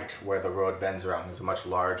right, where the road bends around, there's a much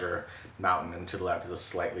larger mountain, and to the left is a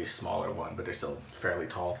slightly smaller one, but they're still fairly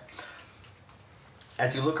tall.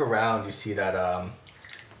 As you look around, you see that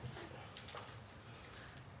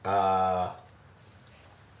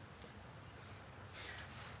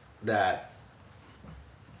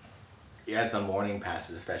as the morning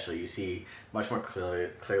passes, especially, you see much more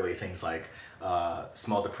clearly things like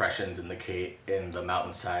small depressions in the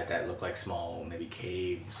mountainside that look like small, maybe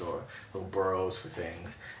caves or little burrows for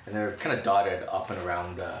things, and they're kind of dotted up and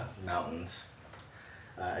around the mountains.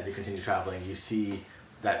 As you continue traveling, you see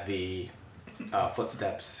that the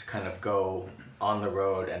footsteps kind of go on the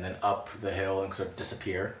road and then up the hill and sort of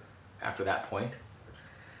disappear after that point.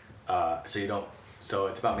 So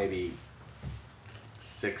it's about maybe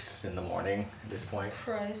 6 in the morning at this point.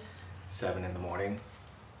 Christ. 7 in the morning.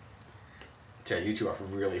 So you two are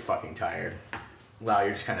really fucking tired. Wow,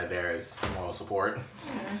 you're just kind of there as moral support.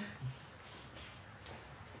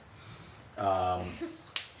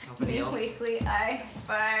 Weekly, I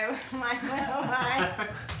spy my little eye.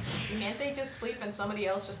 Can't they just sleep and somebody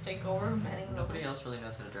else just take over manning the... Nobody else really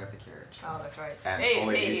knows how to drive the carriage. Oh, that's right. And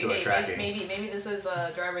only these two are tracking. Maybe this is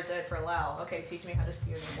driver's ed for Lau. Okay, teach me how to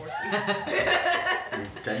steer the horses. You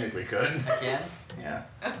technically could. I can? Yeah.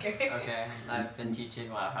 Okay. Okay, I've been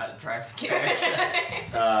teaching Lau how to drive the carriage.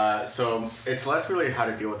 So it's less really how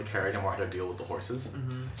to deal with the carriage and more how to deal with the horses.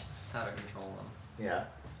 Mm-hmm. It's how to control them. Yeah.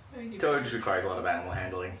 So it just requires a lot of animal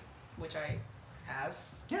handling. Which I have.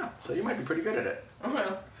 Yeah, so you might be pretty good at it.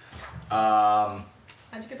 How'd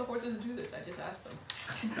you get the horses to do this? I just asked them.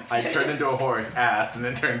 I turned into a horse, asked, and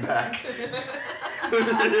then turned back.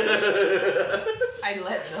 I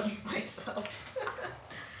led them myself.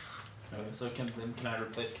 So can I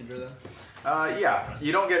replace Kindra then? Yeah.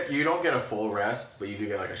 You don't get a full rest, but you do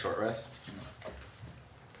get like a short rest.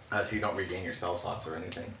 So you don't regain your spell slots or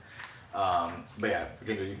anything. But yeah,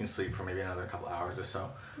 again, you can sleep for maybe another couple hours or so.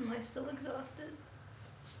 Am I still exhausted?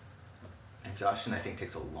 Exhaustion, I think,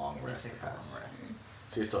 takes a long rest to pass.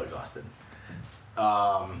 So you're still exhausted.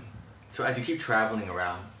 So as you keep traveling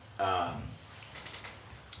around,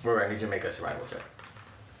 Rory, I need you to make a survival check.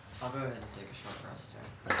 I'll go ahead and take a short rest too.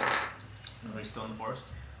 Okay. Are we still in the forest?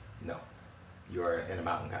 No. You are in a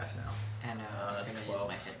mountain pass now. And I'm going to use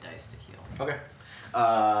my hit dice to heal. Okay.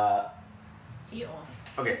 Heal.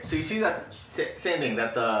 Okay, so you see that same thing,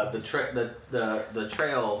 that the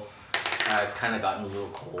trail has kind of gotten a little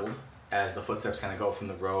cold as the footsteps kind of go from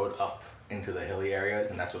the road up into the hilly areas,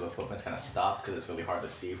 and that's where the footprints kind of stop because it's really hard to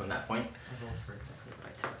see from that point. I rolled for exactly what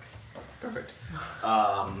I took. Perfect.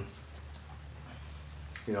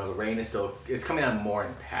 The rain is still, it's coming down more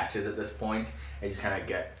in patches at this point, and you kind of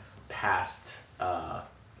get past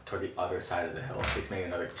toward the other side of the hill. It takes maybe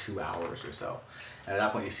another 2 hours or so. And at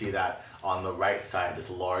that point, you see that on the right side,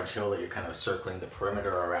 this large hill that you're kind of circling the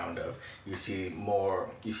perimeter around of, you see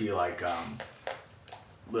like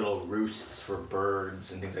little roosts for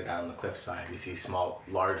birds and things like that on the cliffside. You see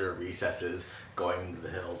larger recesses going into the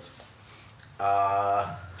hills.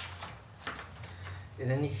 And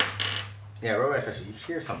then Rogue especially, you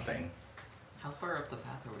hear something. How far up the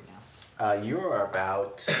path are we now? You are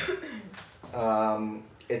about,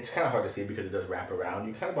 it's kind of hard to see because it does wrap around.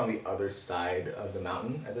 You're kind of on the other side of the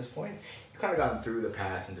mountain at this point. You've kind of gone through the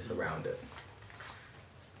pass and just around it.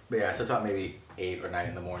 But yeah, so it's about maybe 8 or 9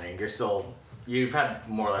 in the morning. You've had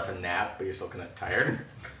more or less a nap, but you're still kind of tired.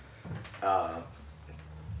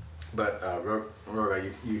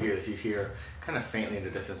 Roga, you hear this. You hear kind of faintly in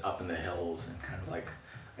the distance up in the hills and kind of like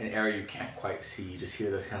an area you can't quite see. You just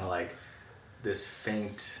hear this kind of like this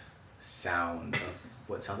faint sound of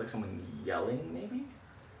what sounds like someone yelling, maybe?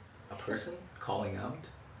 A person calling out?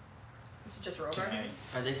 Is it just Rogar?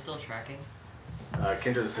 Are they still tracking?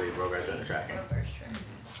 Kendra's asleep, Rogar's doing the tracking.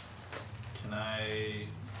 Can I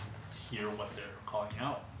hear what they're calling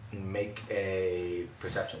out? Make a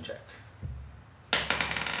perception check.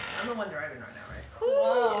 I'm the one driving right now, right?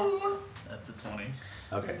 Wow. That's a 20.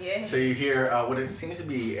 Okay. Yeah. So you hear what it seems to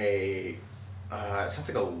be it sounds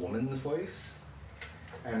like a woman's voice.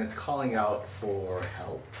 And it's calling out for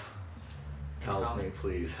help. Help me,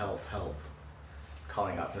 please. Help.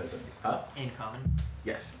 Calling out for instance. Huh? In common?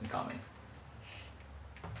 Yes, in common.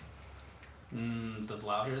 Does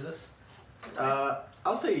Lau hear this?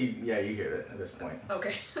 I'll say, you hear it at this point.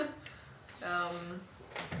 Okay.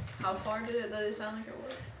 How far did it sound like it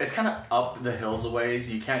was? It's kind of up the hills a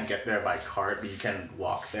ways. You can't get there by cart, but you can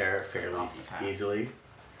walk there fairly easily.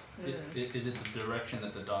 Is it the direction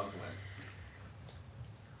that the dogs went?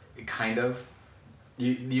 Kind of.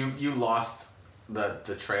 You lost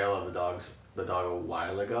the trail of the dog a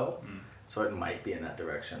while ago, so it might be in that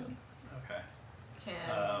direction. Okay.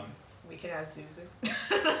 We can ask Zuzu.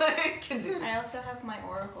 I also have my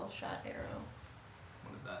Oracle shot arrow.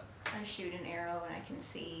 What is that? I shoot an arrow and I can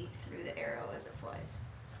see through the arrow as it flies.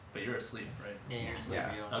 But you're asleep, right? Yeah, you're asleep.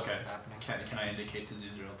 Yeah. You don't know Okay. what's happening. Can I indicate to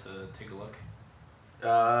Zuzriel to take a look?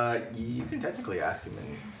 You can technically ask him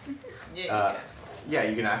in. Yeah, you can ask him. Yeah,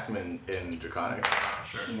 you can ask him in Draconic.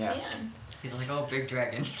 Sure. Yeah. He's like, oh, big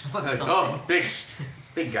dragon. Like, oh, big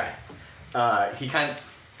guy. He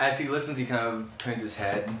as he listens, he kind of turns his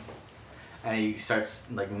head, and he starts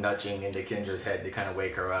like nudging into Kendra's head to kind of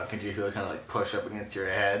wake her up. Kendra, you feel it kind of like push up against your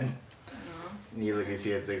head. And you see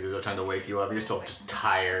his things are trying to wake you up. You're still just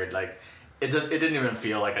tired. Like it didn't even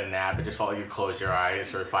feel like a nap. It just felt like you closed your eyes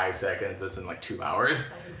for 5 seconds. It's in like 2 hours.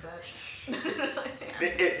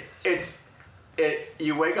 I hate that.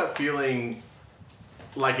 You wake up feeling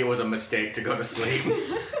like it was a mistake to go to sleep.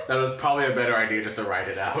 That was probably a better idea just to write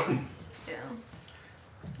it out. Yeah.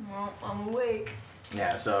 Well, I'm awake. Yeah,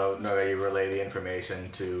 so Noga, you relay the information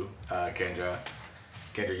to Kendra.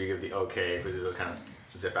 Kendra, you give the okay for you to kind of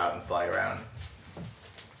zip out and fly around.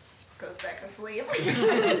 Goes back to sleep.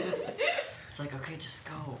 It's like, okay, just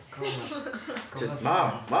go. Just have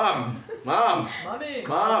mom. Mommy.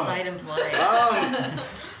 Go outside and play.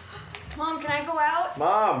 Mom, can I go out?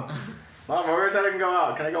 Mom, where is that I can go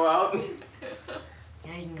out? Can I go out?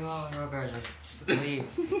 Yeah, you can go out, Rogar. Just sleep.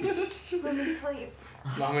 Let me sleep.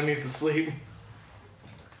 Mama needs to sleep.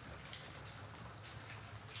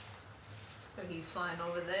 So he's flying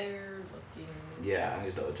over there, looking. Yeah, I'm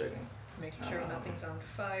just double checking. Making sure nothing's on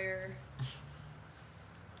fire.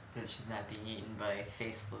 That she's not being eaten by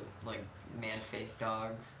man-faced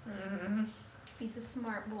dogs. Mm-hmm. He's a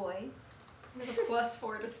smart boy. With a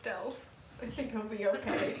 +4 to stealth. I think he'll be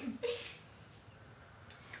okay.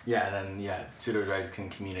 Yeah, and then pseudo-drives can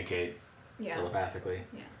communicate telepathically.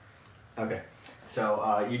 Yeah. Okay,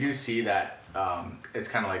 so you do see that it's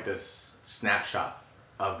kind of like this snapshot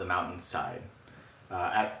of the mountainside.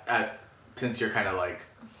 Since you're kind of like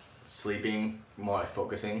sleeping, more like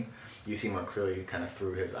focusing, you see more clearly kind of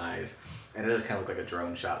through his eyes, and it does kind of look like a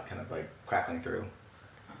drone shot, kind of like crackling through.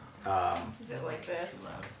 Is it like this?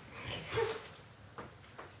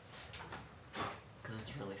 Because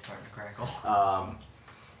it's really starting to crackle.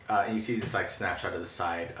 And you see this like snapshot of the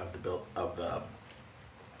side of the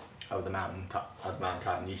mountain top,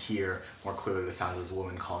 and you hear more clearly the sounds of this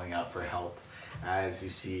woman calling out for help. As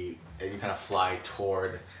you kind of fly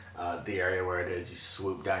toward the area where it is, you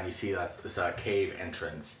swoop down. You see this cave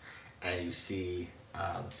entrance, and you see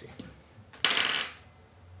let's see,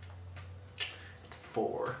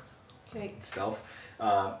 4 stealth.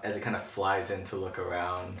 As it kind of flies in to look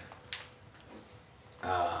around,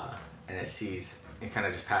 and it kind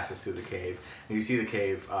of just passes through the cave. And you see the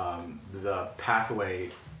cave, the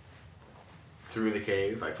pathway through the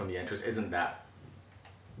cave, like from the entrance, isn't that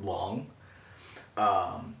long.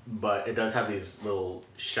 But it does have these little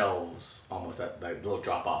shelves, almost like little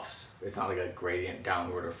drop-offs. It's not like a gradient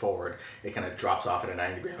downward or forward. It kind of drops off at a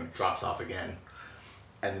 90 degree and drops off again.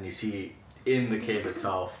 And then you see in the cave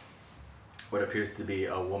itself what appears to be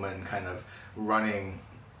a woman kind of running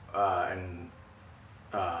and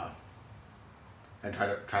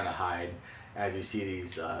trying to hide, as you see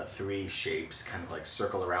these 3 shapes kind of like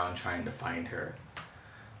circle around trying to find her.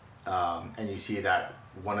 And you see that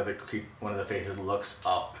one of the faces looks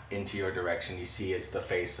up into your direction. You see it's the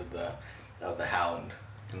face of the hound,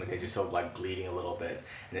 and it's just sort of like bleeding a little bit,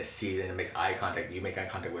 and it sees and it makes eye contact. You make eye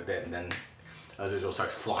contact with it, and then Azazel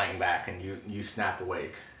starts flying back, and you snap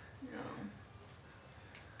awake. No.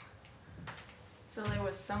 So there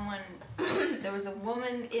was someone, there was a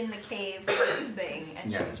woman in the cave thing,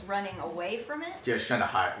 and she was running away from it? Yeah, she's trying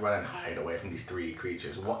to run and hide away from these 3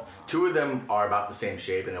 creatures. 2 of them are about the same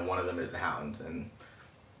shape, and then one of them is the hound, and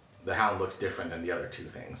the hound looks different than the other 2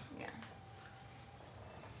 things. Yeah.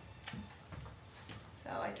 So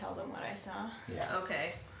I tell them what I saw. Yeah.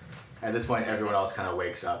 Okay. At this point, everyone else kind of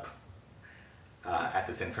wakes up at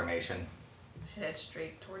this information. Should head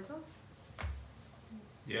straight towards them?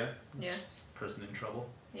 Yeah? Yeah. Person in trouble?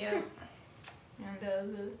 Yeah. And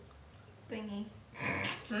the thingy.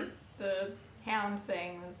 The hound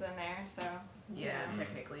thing was in there, so... Yeah,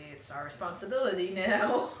 technically it's our responsibility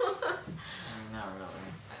now. Not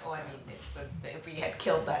really. Oh, I mean, if we had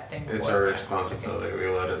killed that thing... It's our responsibility. We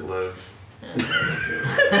let it live.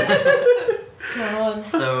 Come on.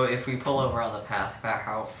 So if we pull over on the path, about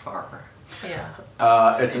how far? Yeah.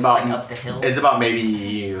 It's about like up the hill? It's about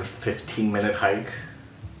maybe a 15-minute hike.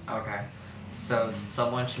 Okay. So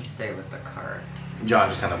someone should stay with the cart. John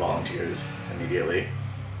just kind of volunteers immediately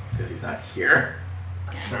because he's not here.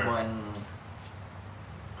 Someone...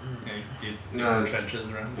 Dig some trenches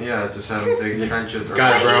around. Yeah, just have them dig trenches around.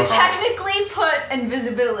 Got it, bro. But he technically put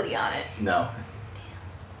invisibility on it. No.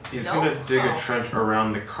 He's gonna dig a trench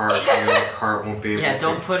around the cart, and the cart won't be able Yeah,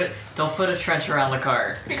 to. don't put a trench around the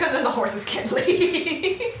cart. Because then the horses can't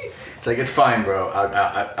leave. It's like, it's fine, bro.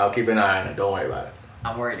 I'll keep an eye on it. Don't worry about it.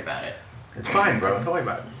 I'm worried about it. It's fine, bro. Don't worry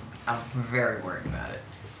about it. I'm very worried about it.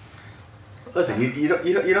 Listen, you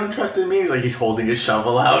don't trust in me? He's like, he's holding his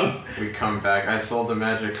shovel out. We come back. I sold the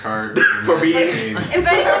magic card For beans. If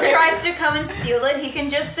anyone tries to come and steal it, he can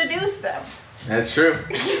just seduce them. That's true.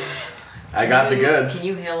 I got the goods. Can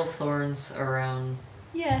you hail of thorns around?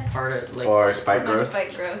 Yeah. Part of like. Or spike growth.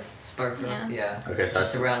 Spike growth. Spike growth. Yeah. Okay, so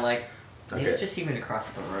just that's around like. Maybe okay. just even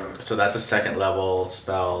across the road. So that's a 2nd level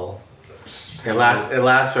spell. It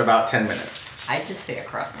lasts for about 10 minutes. I just stay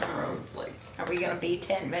across the road, like. Are we gonna be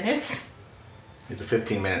 10 minutes? It's a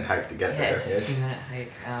 15-minute hike to get there. Yeah, it's a 15-minute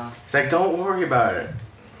hike. It's like, don't worry about it.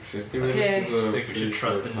 15 Okay. minutes is a I think we should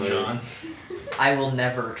trust in John. I will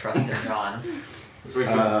never trust in John. We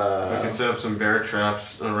can set up some bear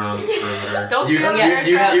traps around the perimeter. Don't you have bear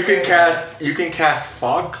traps? You can cast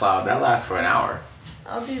fog cloud. That lasts for an hour.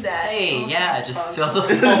 I'll do that. Hey, I'll yeah, cast just fog. fill the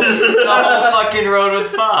whole fucking road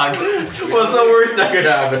with fog. What's the worst that could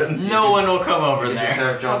happen? No one will come over You just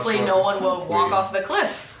there. have John Hopefully smoke no one will walk weed. off the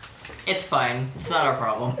cliff. It's fine. It's not our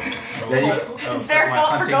problem. It's their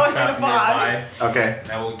fault for going through the fog. Okay.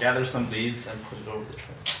 I will gather some leaves and put it over the tree.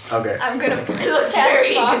 Okay. I'm gonna It looks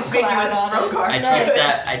very inconspicuous, Rogar.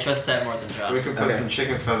 I trust that more than John. We could put Okay. some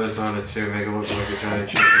chicken feathers on it too, make it look like a giant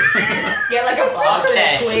chicken. Get like a box and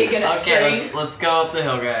a twig and a string. Okay, let's go up the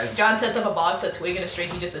hill, guys. John sets up a box, a twig, and a string.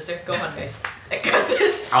 He just says, "Go on, guys. I got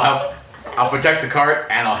this." I'll protect the cart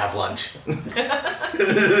and I'll have lunch.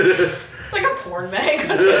 It's like a porn mag.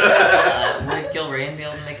 Would Gilrayan be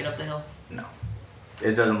able to make it up the hill? No.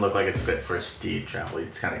 It doesn't look like it's fit for steed travel.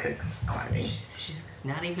 It's kind of climbing. She's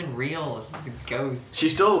not even real. She's a ghost. She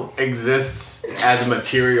still exists as a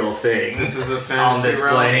material thing. This is a on fantasy this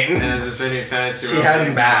realm, plane. and as if any fantasy She realm has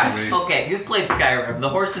can mass. be- Okay, you've played Skyrim. The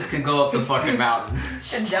horses can go up the fucking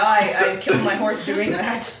mountains. And die. I killed my horse doing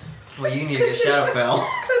that. Well, you need to get Shadowfell.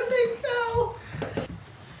 Because they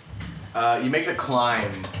fell. You make the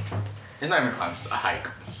climb. It's not even a climb, it's a hike.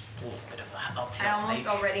 It's just a little bit of a uphill I almost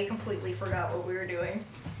hike. already completely forgot what we were doing.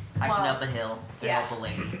 Hiking up a hill to Yeah. help a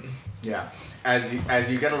lady. Yeah. As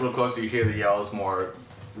you get a little closer, you hear the yells more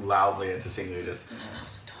loudly and succinctly. Just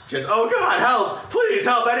oh God, help! Please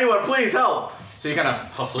help! Anyone, please help! So you kind of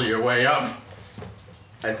hustle your way up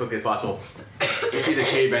as quickly as possible. You see the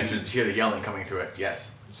cave entrance. You hear the yelling coming through it.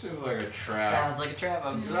 Yes. Seems like a trap. Sounds like a trap.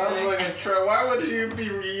 Sounds like a trap. Why would you be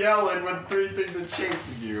yelling when 3 things are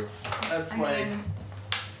chasing you? That's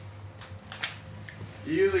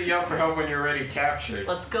you usually yell for help when you're already captured.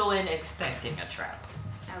 Let's go in expecting a trap.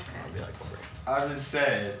 Okay. I'll be like, I'm just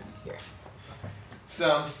saying. Here.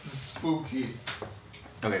 Sounds spooky.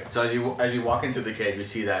 Okay, so as you walk into the cave, you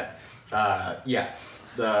see that,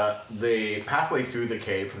 the pathway through the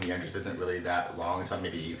cave from the entrance isn't really that long. It's about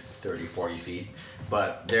maybe 30, 40 feet.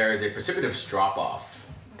 But there is a precipitous drop-off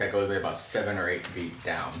that goes maybe about 7 or 8 feet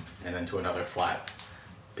down, and then to another flat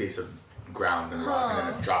piece of ground and rock, and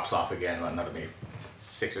then it drops off again about another maybe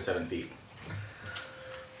 6 or 7 feet.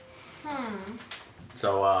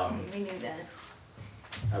 So, We knew that.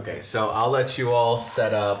 okay, so I'll let you all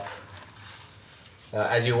set up.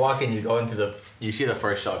 As you walk in, you see the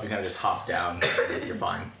first shelf, you kind of just hop down, you're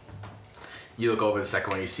fine. You look over the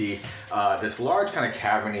second one, you see this large kind of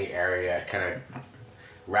cavernous area kind of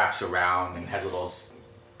wraps around and has little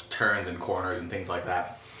turns and corners and things like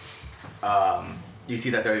that. You see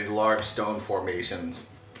that there are these large stone formations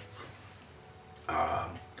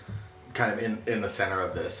kind of in the center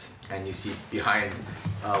of this, and you see behind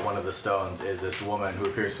one of the stones is this woman who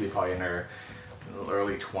appears to be probably in her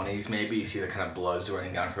early 20s maybe. You see the kind of blood's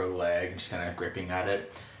running down her leg, and she's kind of gripping at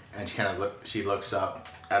it, and she looks up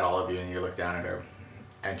at all of you, and you look down at her,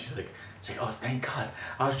 and she's like, oh, thank God,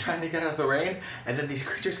 I was trying to get out of the rain, and then these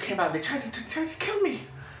creatures came out, and they tried to kill me.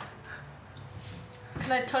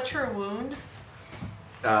 Can I touch her wound?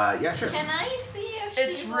 Yeah, sure. Can I see if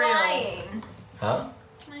It's she's real. lying? Huh?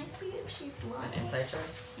 Can I see if she's lying? An insight check?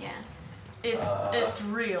 Yeah. It's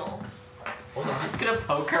real. Hold on, I'm just gonna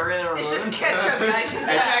poke her in her It's wound. just ketchup, guys. She's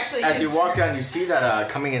not actually. As you walk down, you see that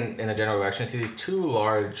coming in a general direction, you see these two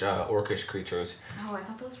large orcish creatures Oh, I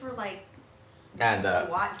thought those were like and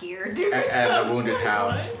SWAT gear, dude. and a wounded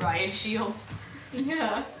hound. Riot shields.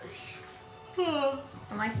 Yeah.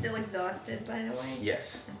 Am I still exhausted, by the way?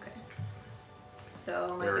 Yes. Okay.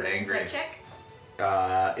 So, am I They're doing an angry. insight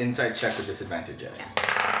check? Insight check with disadvantage, yes.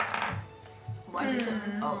 What is it?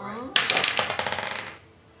 Oh, right.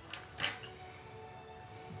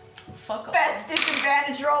 Fuck off. Best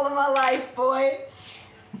disadvantage roll of my life, boy.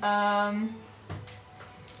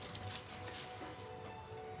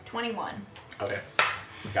 21. Okay.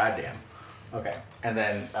 Goddamn. Okay. And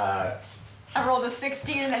then, I rolled a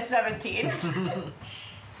 16 and a 17.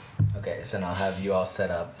 okay, so now I'll have you all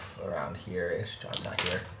set up around here-ish. John's not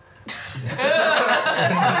here.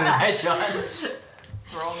 Hi, John.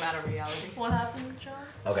 We're all out of reality. What happened, John?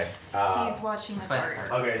 Okay. He's watching the Spy part.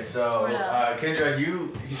 card. Okay, so Yeah. Kendra,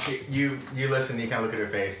 you listen. You kind of look at her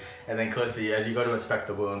face, and then Calissa, as you go to inspect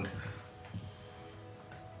the wound.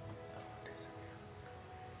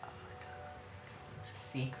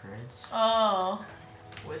 Secrets. Oh.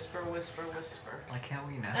 Whisper, whisper, whisper. Like how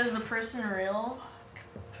we know. Is the person real?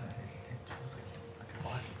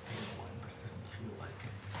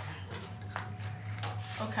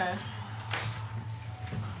 Okay.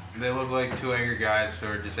 They look like two angry guys who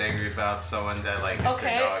are just angry about someone that like hit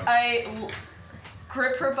Okay, their dog. I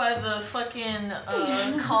grip her by the fucking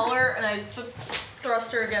collar and I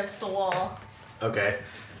thrust her against the wall. Okay.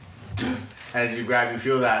 And as you grab, you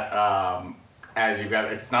feel that as you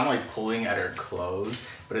grab, it's not only pulling at her clothes,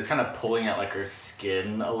 but it's kind of pulling at like her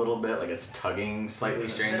skin a little bit, like it's tugging slightly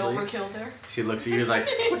Bit strangely. overkill there. She looks at you like,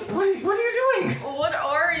 what are you doing? What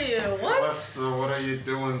are you? What? What are you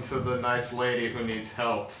doing to the nice lady who needs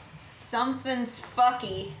help? Something's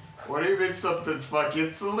fucky. What do you mean something's fucky?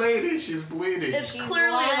 It's a lady. She's bleeding. It's She's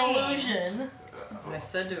clearly lying. an illusion. I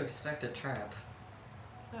said to expect a trap.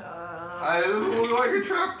 It doesn't look like a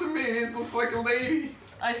trap to me. It looks like a lady.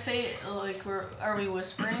 I say, like, are we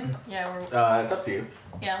whispering? Yeah, we're. It's up to you.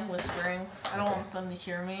 Yeah, I'm whispering. I don't want them to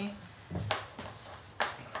hear me.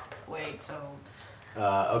 Wait, so.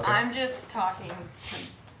 Okay. I'm just talking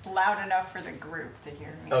loud enough for the group to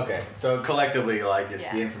hear me. Okay, so collectively, like,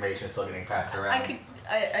 Yeah. the information is still getting passed around.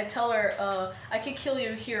 I tell her, I could kill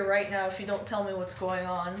you here right now if you don't tell me what's going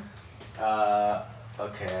on.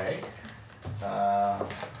 Okay.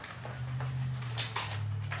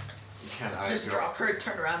 Can I Just go? drop her,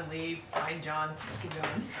 turn around, leave. Fine, John. Let's keep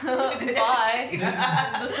going. Bye.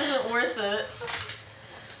 This isn't worth it.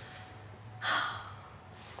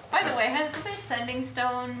 By the way, has the sending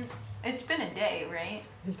stone? It's been a day, right?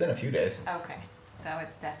 It's been a few days. Okay, so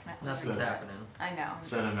it's definitely. Nothing's So- happening. I know. I'm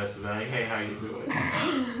Send a just- message like, hey, how you doing?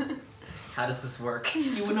 How does this work?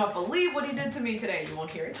 You would not believe what he did to me today. You won't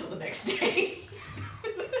hear it till the next day.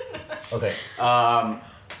 Okay.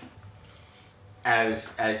 As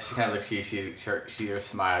she kind of looks, she her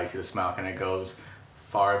smile. You see the smile kind of goes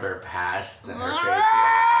farther past than her face.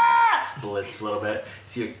 Kind of splits a little bit.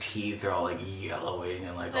 See her teeth are all like yellowing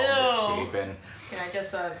and like all Ew. misshapen. Can I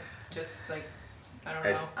just like, I don't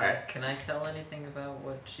As- know. Can I tell anything about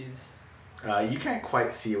what she's... You can't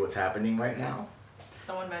quite see what's happening right now.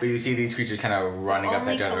 But you see these creatures kind of running up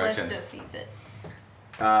that general direction. Only Callista sees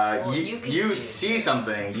it. You see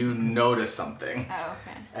something. You notice something. Oh,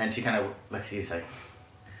 okay. And she kind of looks at you. It's like,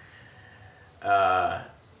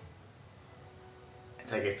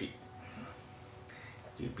 it's like if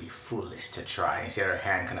you'd be foolish to try. And you see that her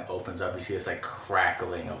hand kind of opens up. You see this like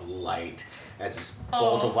crackling of light as this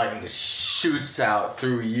bolt of lightning just shoots out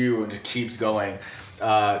through you and just keeps going.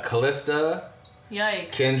 Callista,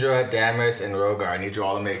 Yikes. Kendra, Damus, and Rogar. I need you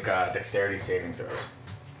all to make dexterity saving throws.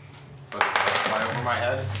 Fly over my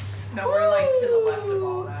head? No, we're like to the left of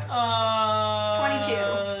all that.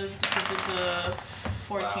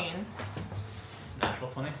 14. Natural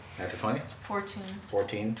 20? Natural 20? 14.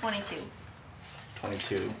 14? 22.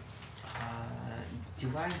 22.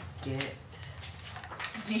 Do I get...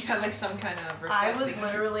 Do you have like some kind of I was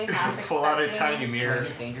literally half expecting Pull out a tiny mirror.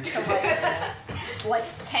 to like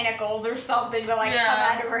tentacles or something to like come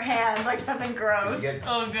out of her hand, like something gross.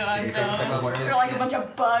 Oh god, no. Or like a bunch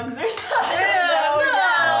of bugs or something. Yeah, no. no.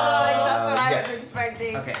 Like that's what I Yes. was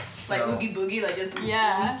expecting. Okay, like so... Oogie Boogie, like just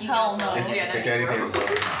Yeah, leaking hell out. no. Dexterity saving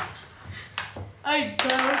throws. I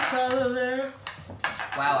bounced out of there.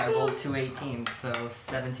 Wow, I rolled 2 18s, so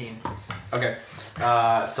 17. Okay.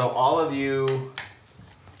 So all of you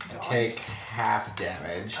take half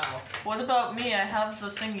damage. What about me? I have the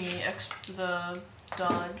thingy, the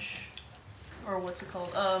dodge, or what's it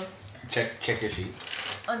called? Check your sheet.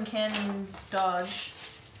 Uncanny dodge.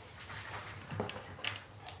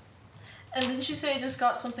 And didn't you say I just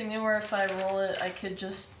got something new where if I roll it, I could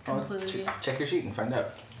just completely... Check your sheet and find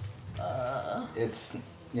out. It's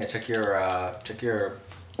check your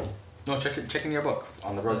no check in your book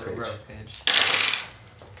on the road page.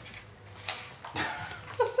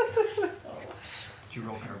 Did you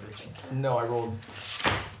roll garbage? No, I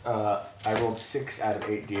rolled 6 out of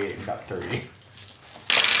 8 d8 and got 30.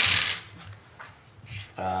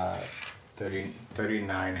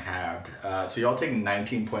 39 halved. So y'all take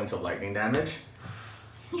 19 points of lightning damage.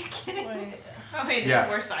 You kidding? Wait. Oh wait, Yeah.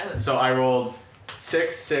 we're silent. So I rolled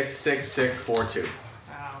 6, 6, 6, 6, 4, 2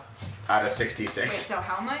 Wow. out of Wait, 66. so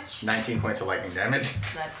how much? 19 points of lightning damage.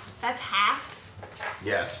 That's half.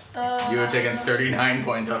 Yes. You would have taken 39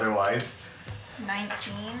 points otherwise.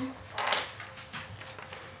 19.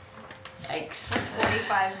 Yikes. What's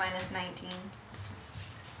 45 minus 19?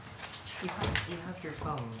 You have your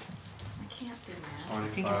phone. I can't do math. I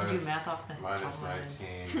think you can do math off the minus top of my head.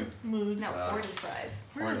 19. Mood. No, Plus 45.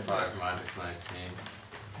 45 minus 19.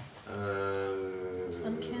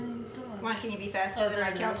 Uncanny dodge. Come on, can you be faster Oh, than there I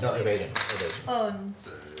it count? is. No, evasion. Oh,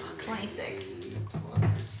 26.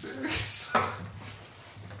 26.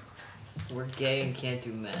 We're gay and can't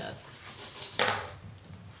do math.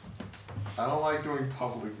 I don't like doing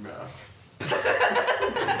public math.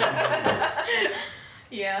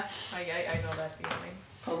 Yeah, I know that feeling.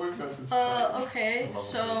 Public math is okay,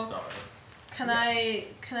 so can I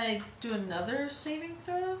do another saving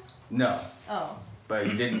throw? No, Oh, but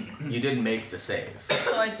you didn't make the save.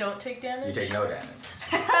 so I don't take damage? You take no damage.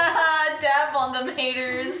 Dab on them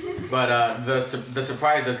haters. But the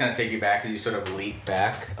surprise does kind of take you back as you sort of leap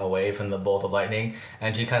back away from the bolt of lightning,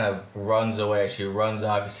 and she kind of runs away. She runs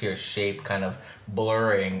off. You see her shape kind of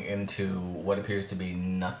blurring into what appears to be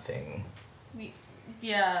nothing.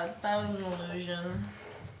 Yeah, that was an illusion.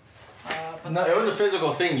 No, it was a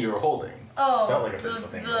physical thing you were holding. Oh, Felt like a physical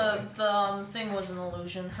thing. the thing was an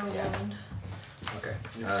illusion. Her Yeah. wound. Okay.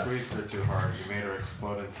 You squeezed her too hard. You made her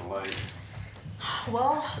explode into light.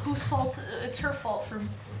 Well, whose fault? It's her fault for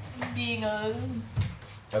being a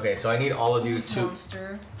Okay, so I need all of you to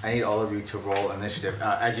monster. roll initiative.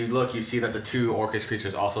 As you look, you see that the two orcish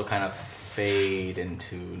creatures also kind of fade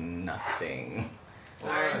into nothing,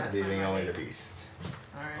 Alright, leaving only the beasts.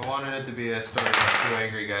 I wanted it to be a story about two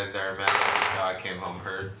angry guys that are mad that the dog came home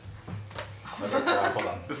hurt. Hold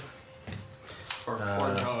on. Or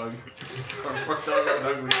poor dog. Or poor dog and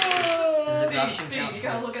ugly. Does exhaustion Steve, count you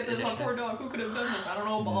gotta towards look at this. initiative? Poor dog. Who could have done this? I don't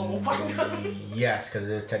know, but we'll find out. Yes, because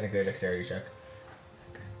it is technically a dexterity check.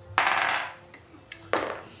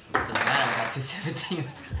 Doesn't matter, I got 2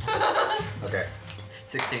 17s. Okay.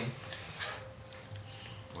 16.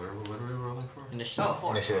 What are we rolling for? Initiative. Oh,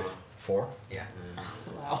 4. Initiative 4. Yeah.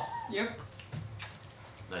 Wow. Yep.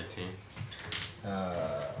 19.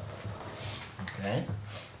 Okay.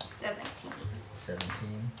 17.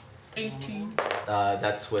 17. 18.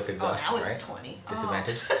 That's with Oh, exhaustion, now right? it's 20.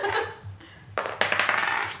 Disadvantage.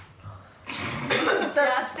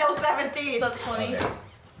 That's still 17. That's funny. Okay.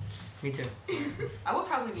 Me too. I would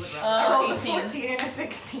probably would rather. I rolled a 18. 14 and a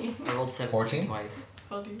 16. I rolled 17 14? twice.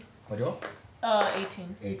 Funny. What'd you roll?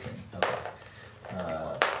 18. 18. Okay.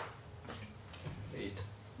 8.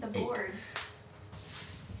 The Eight. board.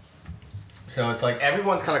 So it's like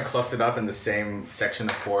everyone's kind of clustered up in the same section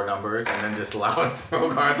of 4 numbers, and then just Lau and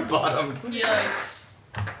Throgar at the bottom. Yikes.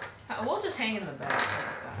 We'll just hang in the back.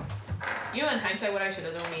 You know, in hindsight, what I should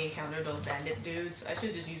have done when we encountered those bandit dudes, I should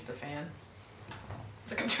have just used the fan.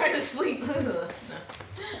 It's like I'm trying to sleep. No.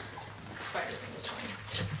 Spider thing was fine.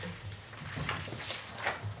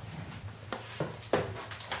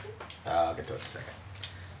 I'll get to it in a second.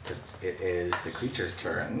 It is the creature's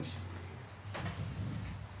turns.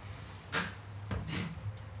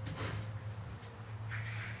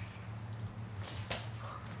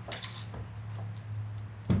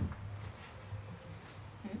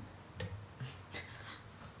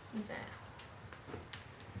 Who's that?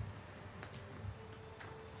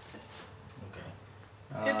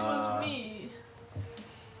 Okay. It was me.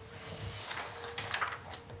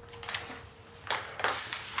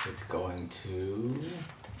 It's going to...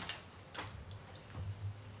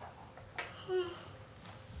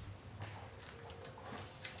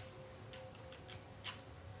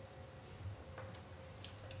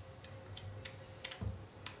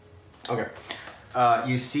 Okay.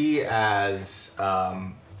 You see as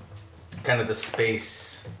kind of the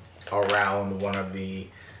space around one of the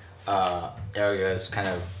areas kind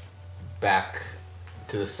of back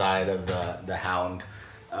to the side of the hound,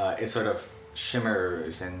 it sort of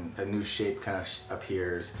shimmers and a new shape kind of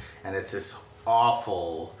appears, and it's this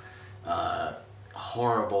awful,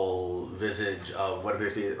 horrible visage of what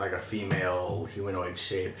appears to be like a female humanoid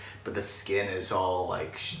shape, but the skin is all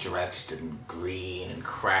like stretched and green and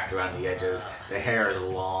cracked around the edges. The hair is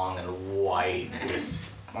long and white and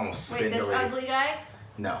just almost spindly. Wait, this ugly guy?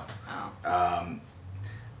 No. Oh.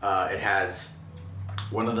 It has,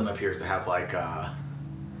 one of them appears to have like oh,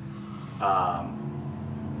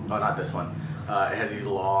 not this one. It has these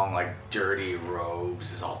long, like, dirty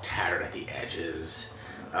robes. It's all tattered at the edges.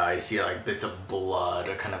 You see, like, bits of blood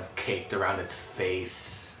are kind of caked around its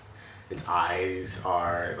face. Its eyes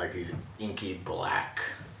are, like, these inky black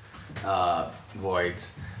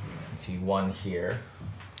voids. You see one here.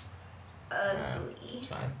 Ugly.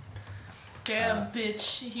 Fine. Damn,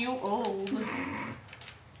 bitch, you old.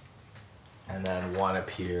 And then one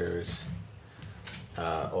appears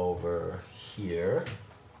over here.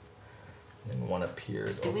 And one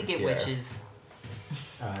appears over here. Did we get witches?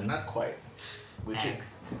 Not quite.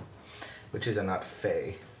 Thanks. Witches are not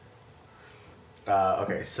fae.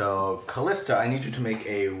 Okay, so Callista, I need you to make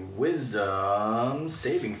a wisdom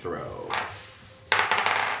saving throw.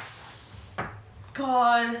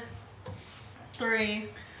 God. 3.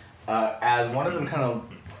 As one of them kind of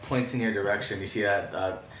points in your direction, you see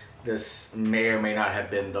that this may or may not have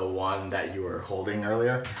been the one that you were holding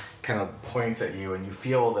earlier. Kind of points at you, and you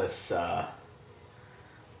feel this.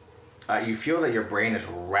 You feel that your brain is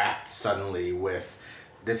wrapped suddenly with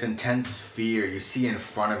this intense fear. You see in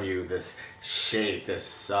front of you this shape, this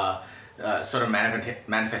sort of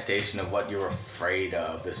manifestation of what you're afraid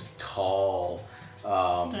of. This tall,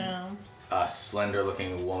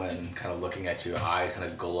 slender-looking woman, kind of looking at you, eyes kind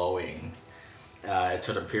of glowing. It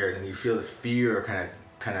sort of appears, and you feel this fear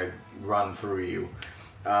kind of run through you.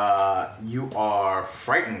 You are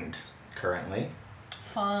frightened currently.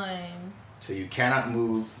 Fine. So you cannot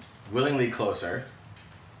move willingly closer.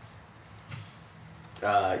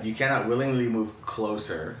 You cannot willingly move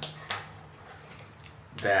closer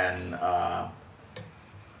than,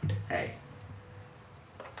 hey.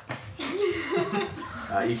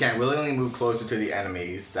 You can't willingly move closer to the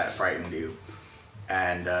enemies that frightened you.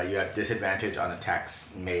 And you have disadvantage on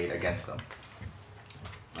attacks made against them.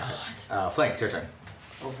 Flank, it's your turn.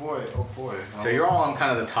 Oh boy, oh boy. So you're all on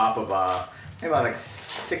kind of the top of maybe about a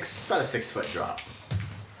 6 foot drop.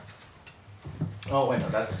 Oh wait, no,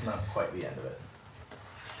 that's not quite the end of it.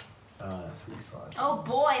 3 slots. Oh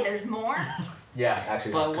boy, there's more? Yeah,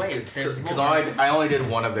 actually. But wait, there's because more. I only did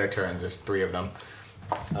one of their turns. There's 3 of them.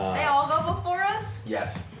 They all go before us?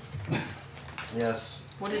 Yes. Yes.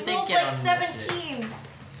 What They did they rolled get like on 17s.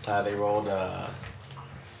 They rolled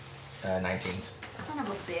 19s. Son of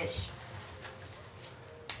a bitch.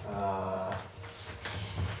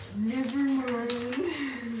 Never mind.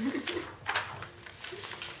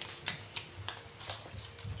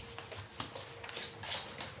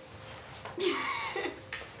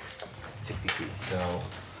 60 feet. So.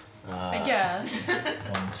 I guess. 1,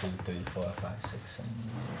 2, 3, 4, 5, 6, 7.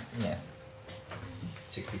 Yeah.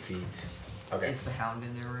 60 feet. Okay. Is the hound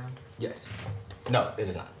in there around? Yes. No, it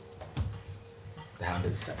is not. The hound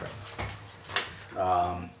is separate.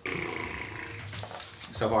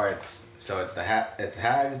 So far, it's the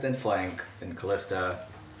hags, then Flank, then Callista,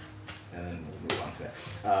 and then we'll move on to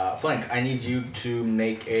that. Flank, I need you to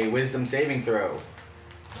make a wisdom saving throw.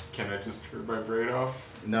 Can I just turn my brain off?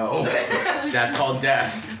 No. That's called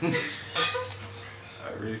death.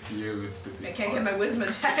 I refuse to be. I can't get my wisdom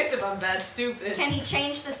attacked if I'm that stupid. Can he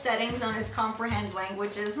change the settings on his comprehend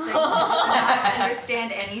languages thing? He does not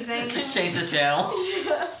understand anything. Just change the channel.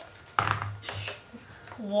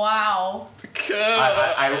 Wow.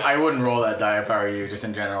 I wouldn't roll that die if I were you, just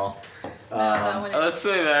in general. Let's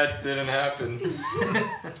say that didn't happen.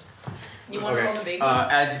 You want to roll the big one?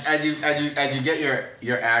 As you get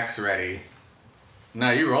your axe ready.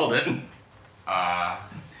 No, you rolled it.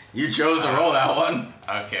 You chose to roll that one.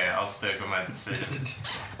 Okay, I'll stick with my decision.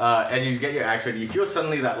 As you get your axe ready, you feel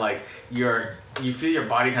suddenly that like you feel your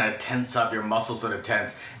body kind of tense up, your muscles sort of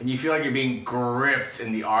tense, and you feel like you're being gripped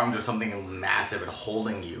in the arms of something massive and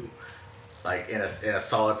holding you, like in a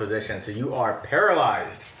solid position. So you are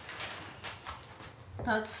paralyzed.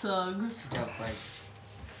 That sucks.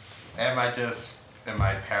 Am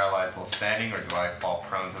I paralyzed while standing, or do I fall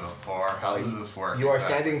prone to the floor? How does this work? You are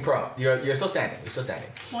standing prone. You're still standing.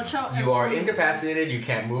 Watch out. You are incapacitated. You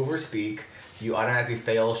can't move or speak. You automatically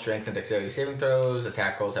fail strength and dexterity saving throws.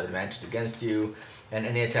 Attack rolls have advantages against you, and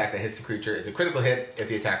any attack that hits the creature is a critical hit if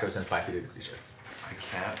the attacker is within 5 feet of the creature. I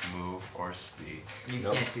can't move or speak. You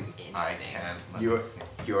can't do anything. I can't.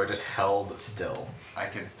 You are just held still. I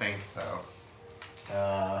can think though.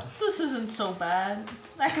 This isn't so bad.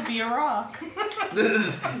 That could be a rock.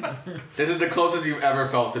 This is the closest you've ever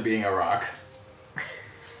felt to being a rock.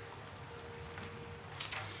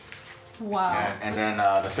 Wow. And then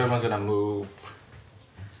the third one's gonna move.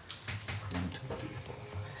 1, 2, 3, 4,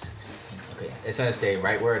 5, 6, 7. Okay, it's gonna stay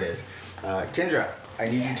right where it is. Kendra, I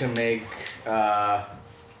need you to make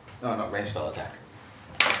range spell attack.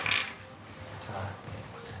 I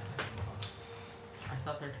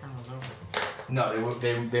thought their turn was over. No,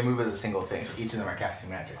 they move as a single thing, so each of them are casting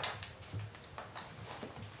magic.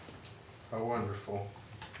 Oh, wonderful.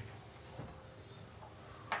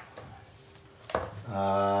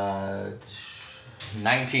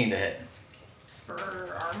 19 to hit.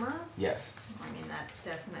 For armor? Yes. I mean, that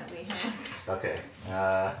definitely hits. Okay.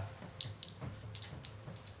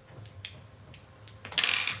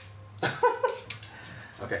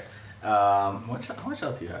 Okay. How much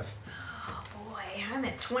health do you have? Oh boy, I'm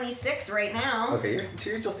at 26 right now. Okay, you're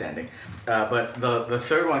still standing. But the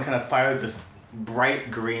third one kind of fires this bright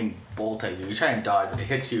green bolt at you. You try and dodge, but it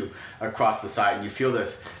hits you across the side, and you feel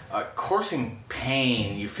this coursing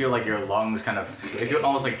pain. You feel like your lungs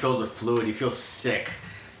almost like filled with fluid. You feel sick.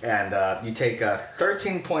 And you take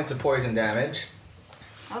 13 points of poison damage.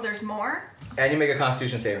 Oh, there's more? And you make a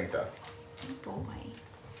Constitution saving throw. Oh boy.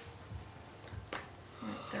 I'm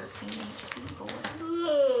at 13 HP, boys.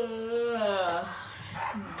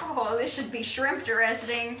 Oh, this should be shrimp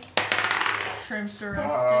dressing. Shrimp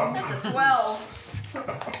dressing. That's a 12.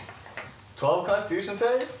 12 Constitution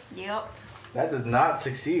save? Yep. That does not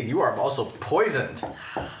succeed. You are also poisoned.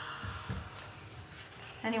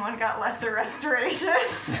 Anyone got lesser restoration?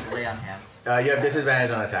 Lay on hands. You have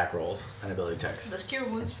disadvantage on attack rolls and ability checks. Does Cure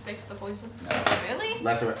Wounds fix the poison? Really?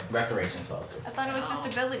 Restoration spells do. I thought it was just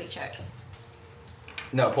ability checks.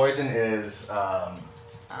 No, poison is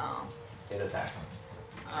it attacks.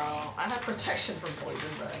 Oh, I have protection from poison,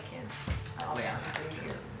 but I can't. I'll be honest with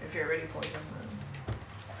you. If you're already poisoned, then.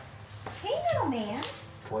 Hey, little man.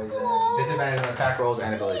 Poison. Disadvantage on attack rolls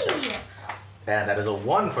and ability checks. And that is a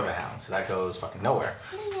 1 for the hound, so that goes fucking nowhere.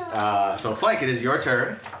 So Flank, it is your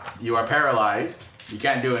turn. You are paralyzed. You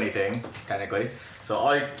can't do anything, technically.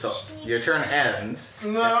 So your turn ends.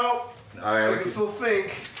 No. Alright, I can still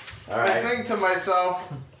think. Alright. I think to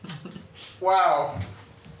myself, wow,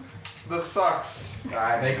 this sucks.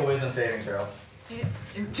 Alright, make a wisdom saving throw.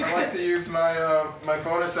 I like to use my my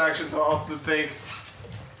bonus action to also think,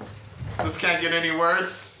 this can't get any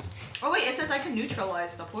worse. Oh wait, it says I can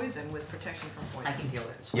neutralize the poison with protection from poison. I can heal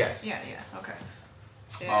it. Yes. Yeah, okay.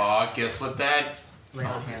 Yeah. Aw, guess what that? Lay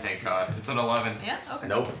on hands. Thank God. It's an 11. Yeah, okay.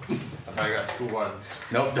 Nope. I got 2 1s.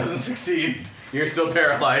 Nope, doesn't succeed. You're still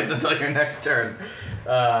paralyzed until your next turn.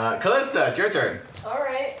 Callista, it's your turn.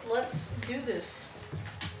 Alright, let's do this.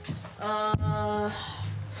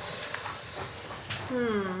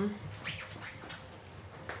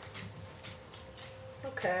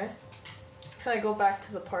 Okay. Can I go back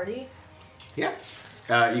to the party? Yeah.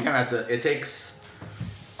 You kind of have to. It takes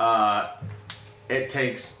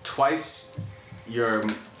twice your.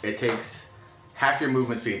 It takes half your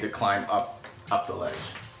movement speed to climb up the ledge.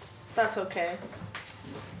 That's okay.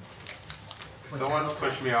 Someone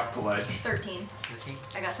push me off the ledge. 13.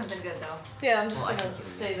 I got something good though. Yeah, I'm just Well, I gonna can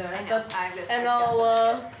stay there. I know. That- and I've got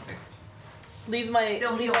I'll leave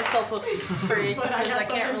Still heal. myself with free But I because got I can't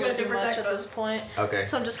something really good to do much protect at this point. Okay.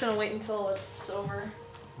 So I'm just gonna wait until it's over.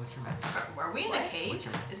 What's your max? Are we in a cave? What's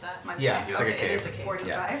your max? Is that My Yeah, max it's like a it cave. is a cave.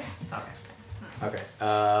 45. Okay.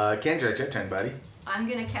 Kendra, it's your turn, buddy. I'm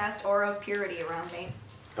gonna cast Aura of Purity around me,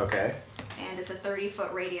 Okay. and it's a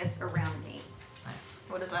 30-foot radius around me. Nice.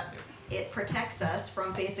 What does that do? It protects us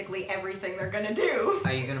from basically everything they're gonna do.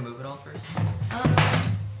 Are you gonna move it all first?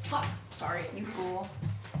 Fuck. Sorry. You fool.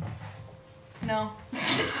 No.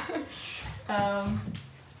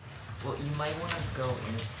 Well, you might want to go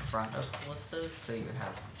in front of Callista's so you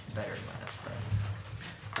have better line of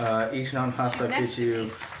sight. Each non-hostile She's next to creature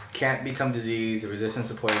me. can't become diseased, resistance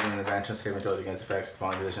to poison, and advantage on saving throws against effects,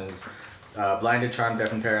 falling positions. Blinded, charmed,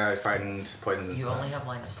 deafened, paralyzed, frightened, poisoned. You only have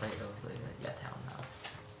line of sight of the town now.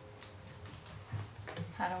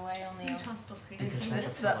 How do I only? Because Is that's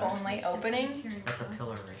this a the pillar. only opening? That's a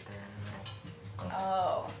pillar right there in the middle.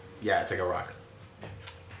 Oh. Yeah, it's like a rock.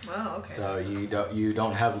 Oh, okay. So you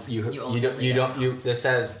don't have this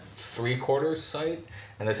has 3/4 sight,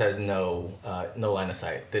 and this has no line of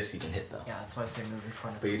sight. This you can hit though. Yeah, that's why I say move in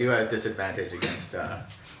front of But you do have disadvantage against. But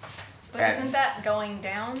And- isn't that going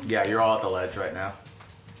down? Yeah, you're all at the ledge right now.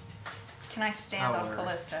 Can I stand on Power.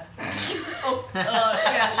 Callista? Oh,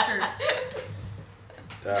 yeah, sure.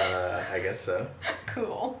 I guess so.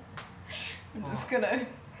 Cool. I'm just gonna.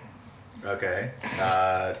 Okay.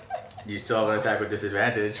 You still have an attack with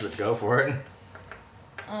disadvantage, but go for it.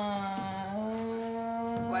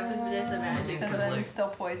 Why is it disadvantage? Because, Because I'm like- still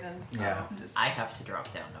poisoned. Yeah. I'm just, I have to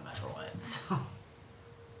drop down no matter what. So.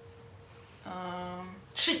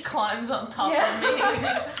 She climbs on top Yeah. of me.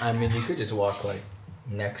 I mean, you could just walk like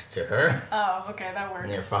next to her, Oh, okay, that works.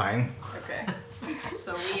 and you're fine. Okay.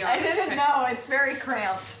 So we are. I didn't know. It's very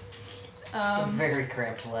cramped. It's a very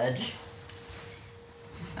cramped ledge.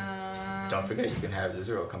 Don't forget, you can have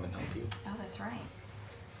Zizuro come and help you. Oh, that's right.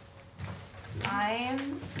 I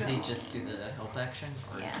am. Does he just do the help action?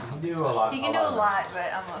 Or Yeah. is You it do a special? lot. He can do a lot,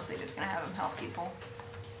 but I'm mostly just gonna have him help people.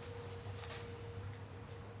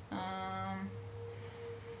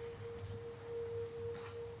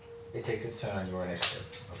 It takes its turn on your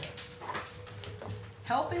initiative. Okay.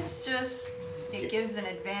 Help is just. It gives an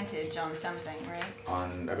advantage on something, right?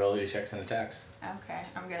 On ability checks and attacks. Okay,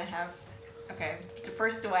 I'm gonna have. Okay, so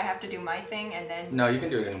first do I have to do my thing and then? No, you can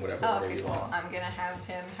do it in whatever Oh, order okay, you cool. want. I'm gonna have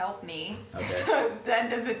him help me. Okay. So then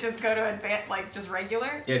does it just go to like just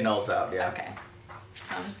regular? It nulls out, yeah. Okay.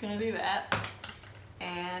 So I'm just gonna do that.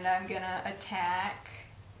 And I'm gonna attack.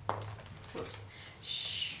 Whoops.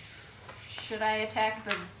 Should I attack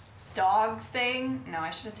the dog thing? No, I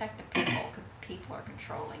should attack the people because the people are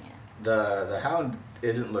controlling it. The hound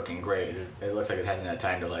isn't looking great. It looks like it hasn't had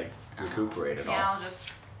time to like recuperate at Yeah, all. I'll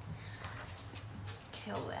just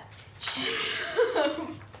kill that.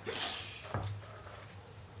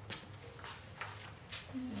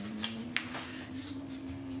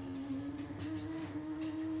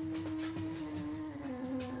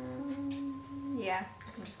 Yeah,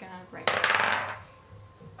 I'm just gonna write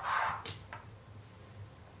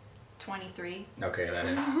 23. Okay, that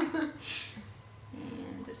is.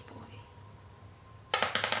 And this boy.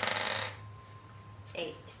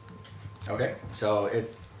 8. Okay, so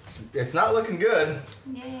it's not looking good.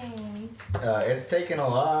 Yay. It's taking a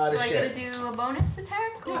lot Do of I shit. get to do a bonus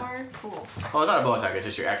attack or cool? Well, it's not a bonus attack. It's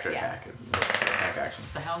just your extra Yeah. attack. Attack action.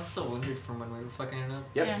 Is the hound still wounded from when we were fucking it up?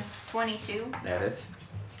 Yep. Yeah. 22. That it's.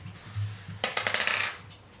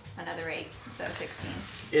 Another 8, so 16.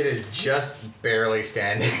 It is just barely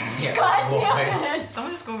standing. God damn it!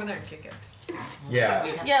 Someone just go over there and kick it. Yeah.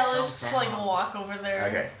 We'd have Yeah, to let's just jump like down. walk over there.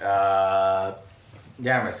 Okay.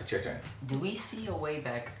 Yamaris, it's your turn. Do we see a way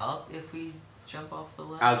back up if we jump off the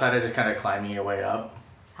ledge? Outside of just kind of climbing your way up,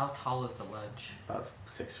 How tall is the ledge? about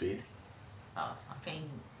 6 feet. Oh, it's not big.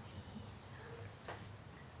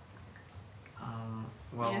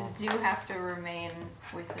 Well, You just do have to remain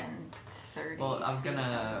within 30. well, I'm feet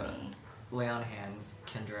gonna of me. lay on hands,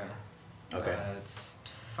 Kendra. Okay. It's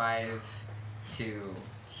 5 to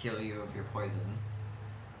heal you of your poison.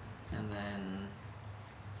 And then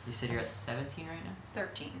you said you're at 17 right now?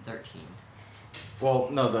 13. 13. Well,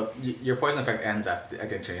 no, your poison effect ends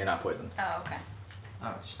against you. You're not poisoned. Oh, okay.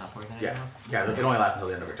 Oh, it's just not poison Yeah. anymore? Yeah, it only lasts until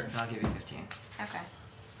the end of your turn. Then I'll give you 15. Okay.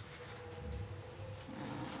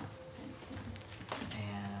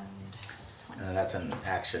 And And that's an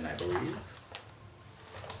action, I believe.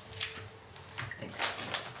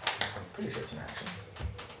 thanks. I'm pretty sure it's an action.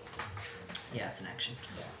 Yeah, it's an action.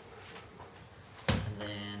 Yeah. And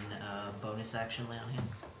then bonus action, lay on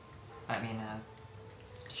hands. I mean,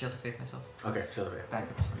 shield of faith myself. Okay, show the Back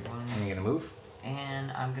up to 31. And you're gonna move?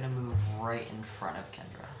 And I'm gonna move right in front of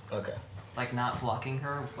Kendra. Okay. Like, not blocking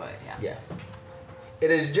her, but yeah. Yeah.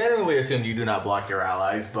 It is generally assumed you do not block your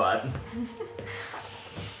allies, but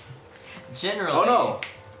Generally. Oh no!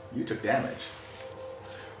 You took damage.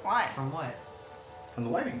 Why? From what? From the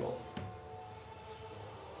lightning bolt.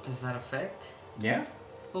 Does that affect? Yeah?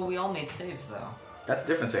 Well, we all made saves though. That's a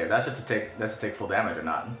different save. That's just to take full damage or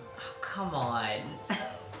not. Oh, come on.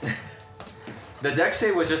 The dex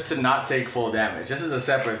save was just to not take full damage. This is a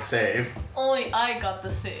separate save. Only I got the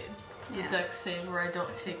save. The Yeah. dex save where I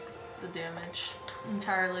don't take the damage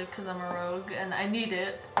entirely because I'm a rogue and I need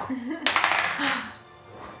it.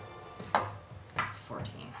 It's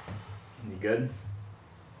 14. You good?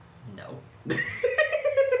 No.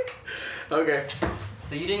 Okay.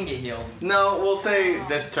 So you didn't get healed. No, we'll say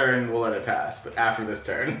this turn we'll let it pass, but after this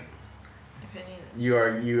turn,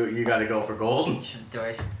 you gotta go for gold. Do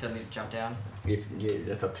I still need to jump down? If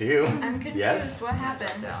that's up to you. I'm confused. Yes. What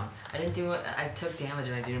happened? Down. I didn't do it. I took damage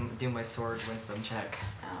and I didn't do my sword wisdom check.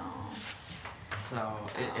 Oh. So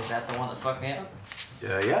is that the one that fucked me up?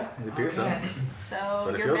 Yeah, it appears Okay. so. So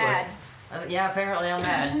what it you're feels mad. Yeah, apparently I'm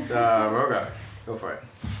mad. Rogar, go for it.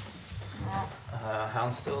 Well,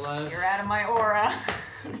 Hound's still alive. you're out of my aura.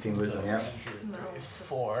 15 wisdom, yeah. 1, 2, 3,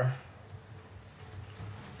 4.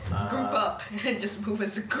 Group up and just move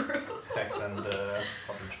as a group. Hex and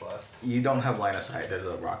Eldritch Blast. You don't have line of sight. There's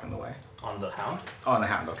a rock in the way. On the Hound? Oh, on the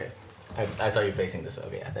hound. Okay. I saw you facing this.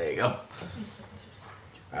 Okay, yeah, there you go.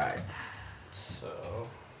 All right. So,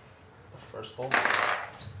 the first bolt.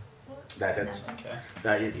 That's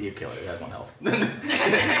Okay. you kill it. It has 1 health.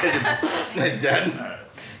 It's dead. Alright.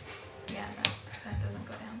 Yeah, that doesn't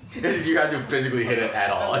go down. You have to physically hit it at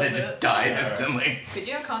all, and it just dies instantly. Could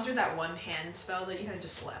you have conjured that one hand spell that you had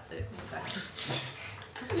just slapped it with that?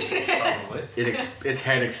 Probably. Its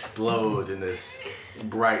head explodes in this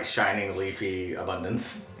bright, shining, leafy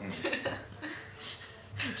abundance.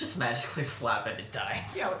 Just magically slap it, it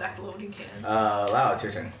dies. Yeah, with that floating can. Lau, it's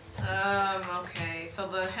your turn. Okay, so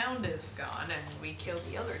the hound is gone and we killed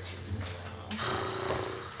the other two, so.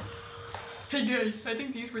 Hey guys, I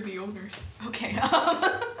think these were the owners. Okay,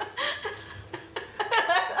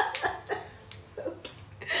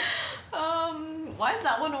 why is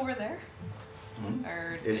that one over there?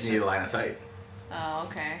 Or It just needs a line of sight. Oh,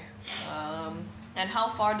 okay. And how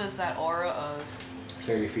far does that aura of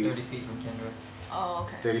 30 feet. 30 feet from Kendra. Oh,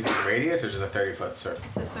 okay. 30 feet radius, or just a 30-foot circle?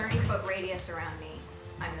 It's a 30-foot radius around me.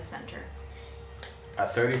 I'm the center. A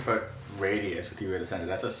 30-foot radius with you at the center.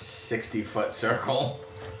 That's a 60-foot circle.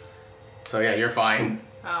 So yeah, you're fine.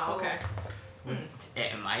 Oh, okay.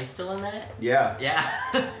 Am I still in that? Yeah. Yeah.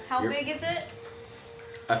 How You're- big is it?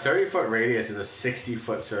 A 30-foot radius is a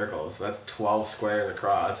 60-foot circle, so that's 12 squares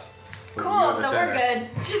across. with you Cool, at the so center. we're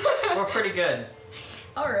good. We're pretty good.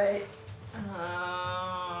 Alright.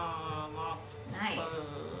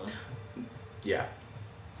 Nice. Yeah.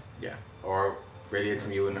 Yeah. Or radiates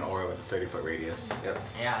from you in an aura with a 30-foot radius. Yep.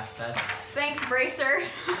 Yeah, that's Thanks, Bracer.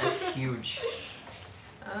 huge.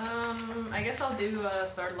 I guess I'll do a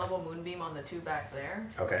 3rd level moonbeam on the two back there.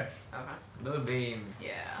 Okay. Okay. Moonbeam.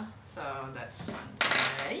 Yeah. So that's 1.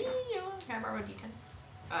 Can I borrow a d10?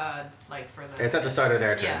 Like for the. It's at the start of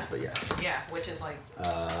their turns, Yeah. but yes. Yeah, which is like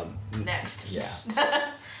next. Yeah.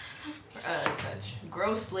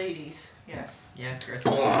 Gross ladies. Yes. Yeah, Chris.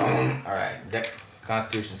 Alright.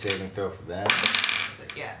 Constitution saving throw for them.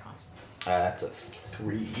 Yeah, constant. That's a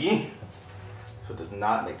 3. So it does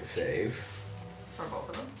not make the save. For both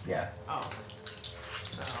of them? Yeah. Oh.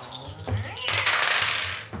 So.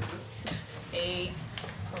 8,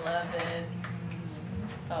 11.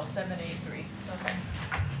 Oh, 7, 8, 3. Okay.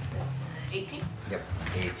 18? Yep.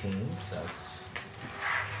 18. So that's.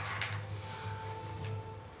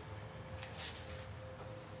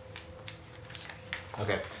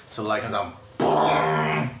 Okay. So the light comes on.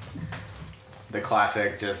 Boom! The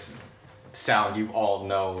classic just sound you've all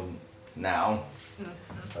known now.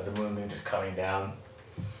 The moonbeam just coming down.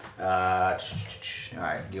 Alright,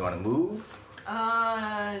 do you want to move?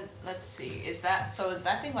 Let's see. Is that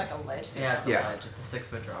thing like a ledge? Yeah, it's a Yeah. ledge. It's a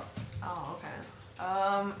 6-foot drop. Oh, okay.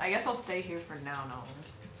 I guess I'll stay here for now.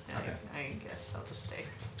 No. Okay. I guess I'll just stay.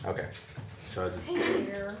 Okay. So it's,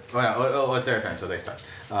 Here. oh, it's their turn, so they start.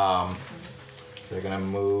 So they're gonna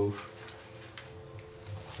move.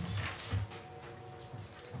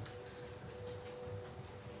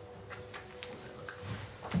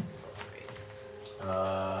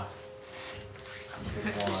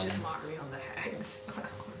 It's just mockery on the hags. That would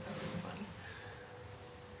be funny.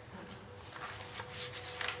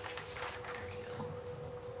 There we go.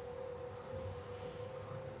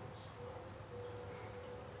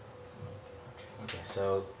 Okay,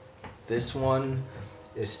 so this one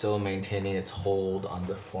is still maintaining its hold on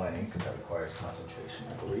the flank. That requires concentration,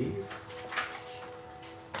 I believe.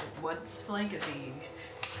 What's flank? Is he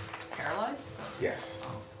paralyzed? Yes.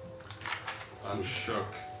 I'm shook.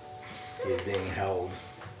 He is being held.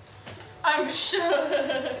 I'm shook.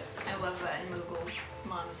 I love that in Moogle's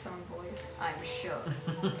monotone voice. I'm shook.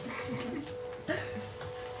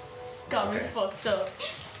 Got me fucked up.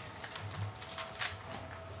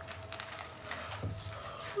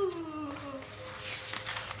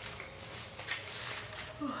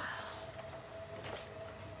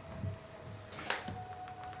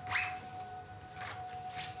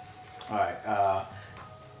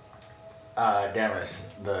 Alright, Damaris,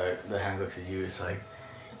 the hand looks at you, it's like,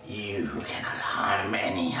 you cannot harm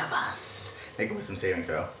any of us. Make a wisdom saving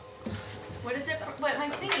throw. What is it? What, my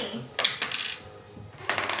thingy?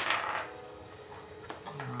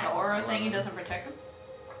 The aura thingy doesn't protect him?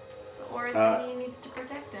 The aura thingy needs to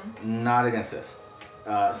protect him. Not against this.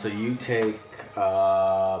 So you take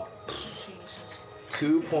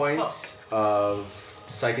 2 points of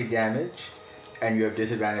psychic damage, and you have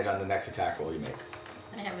disadvantage on the next attack roll you make.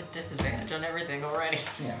 I have a disadvantage on everything already.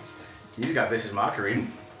 Yeah. You just got Vicious Mockery.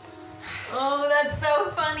 Oh, that's so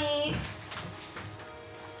funny.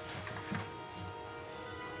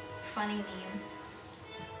 Funny meme.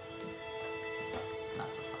 It's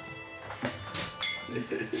not so funny.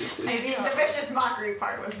 I mean, the vicious mockery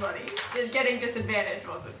part was funny. Just getting disadvantage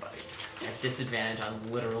wasn't funny. I have disadvantage on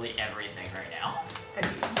literally everything right now.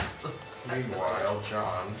 Meanwhile,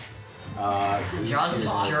 John. John's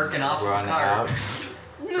just jerking off Run the cart. out.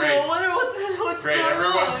 No, Great. I wonder what's Great, going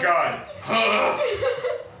everyone's on. gone.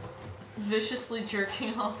 Viciously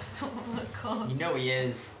jerking off. Oh my god. You know he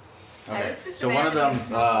is. Okay, so one of them,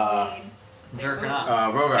 Jerking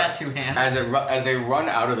off. Rover, He's got 2 hands. as they run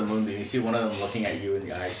out of the moonbeam, you see one of them looking at you in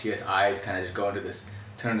the eyes. You see its eyes kind of just go into this,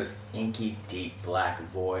 turn this inky, deep black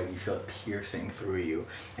void. You feel it piercing through you,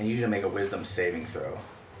 and you need to make a wisdom saving throw.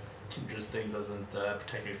 This thing doesn't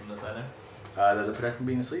protect me from this either. Does it protect from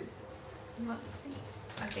being asleep? Let's see.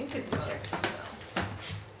 I think it does.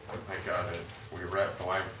 I got it. We wrap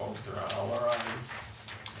blindfolds around all our eyes.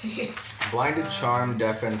 Blinded, charmed,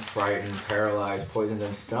 deafened, frightened, paralyzed, poisoned,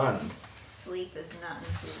 and stunned. Sleep is not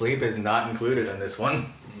included. Sleep is not included in this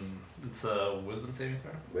one. It's a wisdom saving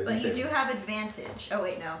throw. Wisdom But you saving. do have advantage. Oh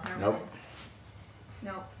wait, no. Never Nope. mind.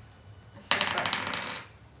 Nope. I feel bad.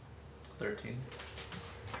 13.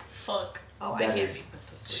 Fuck. Oh, I That can't is be put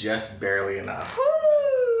to sleep. just barely enough.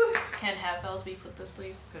 Woo! Can half elves be put to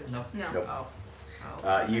sleep? 'Cause- Nope. No. Nope.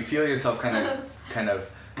 Oh. You feel yourself kind of,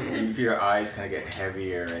 you feel your eyes kind of get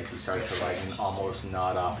heavier as you start to like almost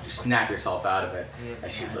nod off. But you snap yourself out of it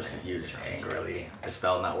as she looks at you just angrily. The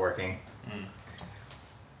spell not working.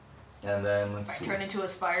 And then let's If I see. turn into a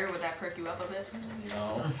spire, would that perk you up a bit?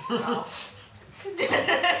 No. Oh.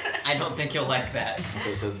 I don't think you'll like that.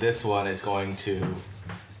 Okay, so this one is going to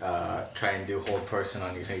try and do hold person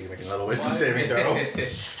on you, so you can make another wisdom saving throw.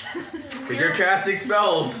 Because you're casting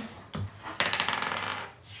spells.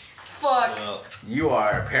 Fuck. Well, You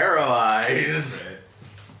are paralyzed.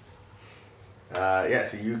 right. Yeah,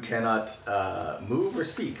 so you cannot move or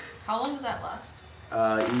speak. How long does that last?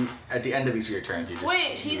 At the end of each of your turns, you just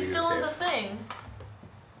Wait, do he's your still in the save. thing.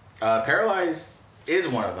 Paralyzed is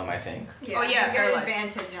one of them, I think. Yeah, Oh, yeah, you get paralyzed.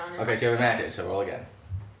 advantage on it. Okay, so you have advantage, so roll again.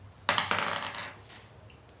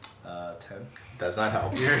 10. Does not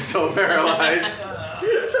help. You're so paralyzed.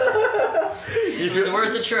 It was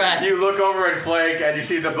worth a try. You look over at Flake and you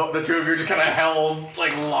see the two of you are just kind of held,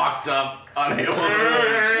 like locked up, unable to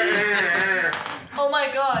move. Oh my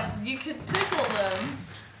god, you could tickle them.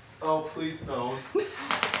 Oh, please don't.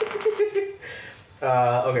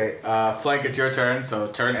 Okay, Flank, it's your turn, so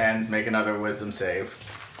turn ends, make another wisdom save.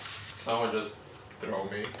 Someone just throw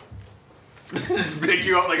me. Just pick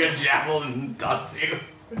you up like a javelin and toss you.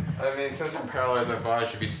 I mean, since I'm paralyzed, my body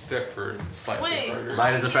should be stiffer and slightly Wait. harder.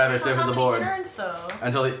 Light as a feather, For stiff how as a many board. turns though?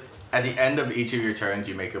 Until at the end of each of your turns,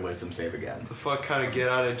 you make a wisdom save again. The fuck kind of get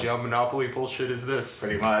out of jail Monopoly bullshit is this?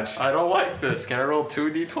 Pretty much. I don't like this. Can I roll 2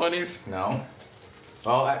 d20s? No.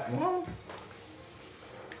 Well,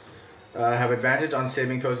 have advantage on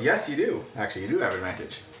saving throws? Yes, you do. Actually, you do have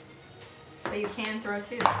advantage. So you can throw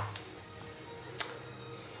 2.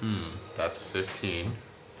 That's 15.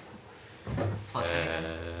 Plus anything.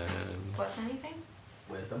 And Plus anything?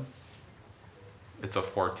 Wisdom. it's a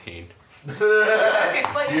 14. But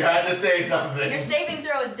You had to say something. your saving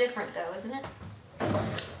throw is different though, isn't it?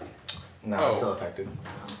 No, Oh. it's still affected.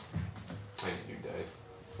 I need new dice.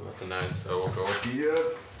 So that's a 9, so we'll go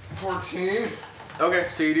with 14. Okay,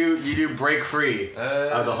 so you do break free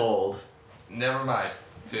of the hold. Never mind.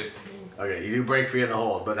 15. Okay, you do break free of the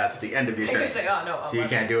hold, but that's the end of your I turn. could say, oh no, So you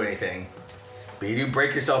can't do anything. But you do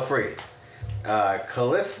break yourself free.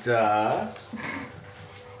 Callista.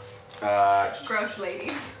 Gross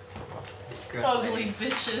ladies. Ugly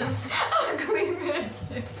bitches. Ugly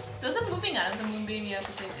bitches. Doesn't moving out of the moonbeam you have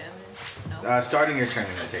to take damage? No. Starting your turn,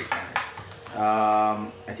 it takes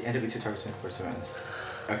damage. At the end of each target's in the first 2 minutes.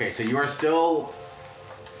 Okay, so you are still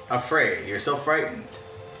afraid. You're still frightened.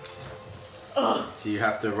 Ugh. So you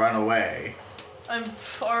have to run away. I'm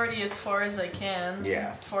already as far as I can.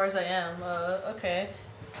 Yeah. As far as I am. Okay.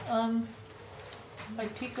 I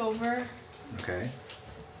peek over. Okay.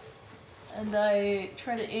 And I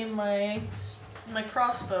try to aim my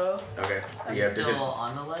crossbow. Okay. Are you still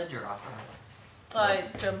on the ledge or off the ledge?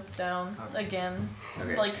 I jump down again.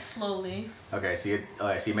 Okay. Like slowly. Okay, so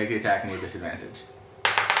you make the attack and you have disadvantage.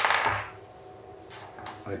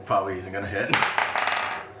 It probably isn't gonna hit.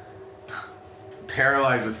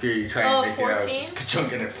 Paralyzed with fear, you try and make 14? it out, just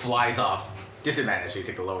ka-chunk, and it flies off. Disadvantage, so you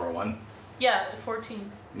take the lower one. Yeah,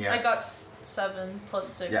 14. Yeah. I got 7 plus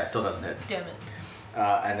 6. Yeah, it still doesn't hit. Damn it.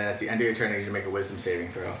 And then at the end of your turn, you need to make a wisdom saving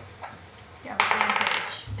throw. Yeah,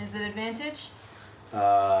 advantage. Is it advantage?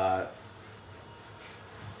 Or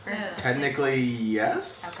is it Technically,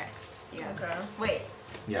 yes. Okay. So you have, Okay. wait.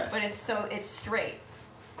 Yes. But it's straight.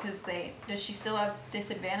 Because does she still have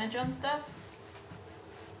disadvantage on stuff?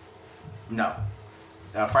 No.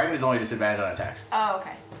 Frightened is only disadvantage on attacks. Oh,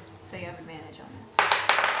 okay. So you have advantage on this.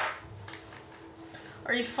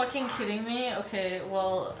 Are you fucking kidding me? Okay,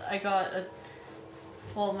 well, I got a...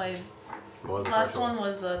 Well, my What was the last first one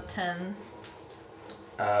was a 10.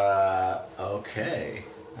 Okay.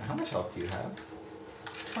 How much health do you have?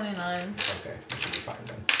 29. Okay, you should be fine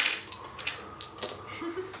then.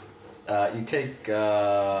 You take,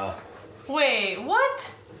 Wait,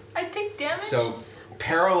 what? I take damage? So,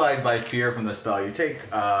 paralyzed by fear from the spell, you take,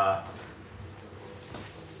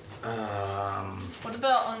 What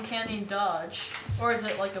about uncanny dodge? Or is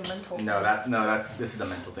it like a mental thing? this is the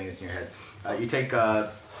mental thing that's in your head. You take,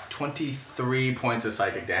 23 points of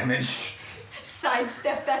psychic damage.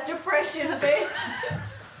 Sidestep that depression, bitch.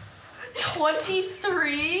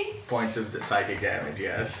 23 points of psychic damage,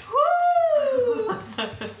 yes. Woo!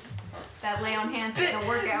 That lay on hands ain't gonna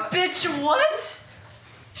work out. Bitch, what?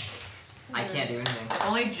 I can't do anything. If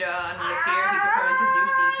only John was here, he could probably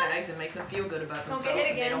seduce these hags and make them feel good about Don't themselves. get hit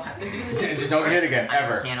and they again. don't have to do Just don't get hit again, I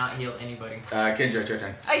ever. cannot heal anybody. Kendra, it's your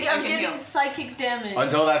turn. I'm can getting heal. psychic damage.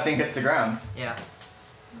 Until that thing hits the ground. Yeah.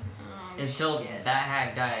 Until that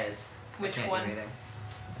hag dies. Which I can't one? do anything.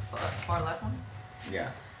 Far left one?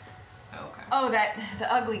 Yeah. Oh, okay. Oh,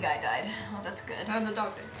 the ugly guy died. Oh, that's good. The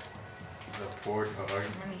dog did. The poor dog.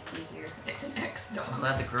 Let me see here. It's an ex-dog. I'm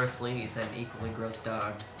glad the gross lady said an equally gross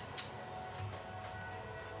dog.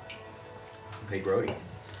 Hey, Grody.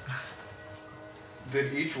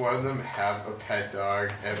 Did each one of them have a pet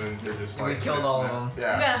dog, and then they're just We like killed this all of now? them.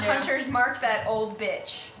 I'm Yeah. gonna hunter's mark that old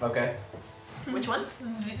bitch. Okay. Which one?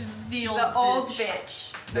 The old The old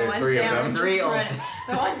bitch. bitch. There's the one 3 of Damaris them. is 3 old. running-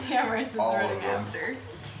 The one Damaris is All of running them. after.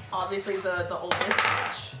 Obviously the oldest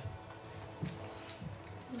bitch.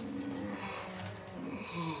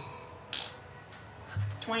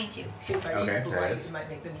 22. If I Okay, use that blood, is. you might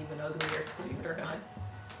make them even uglier, believe it or not.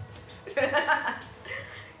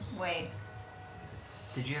 Wait,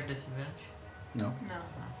 Did you have disadvantage? No, no.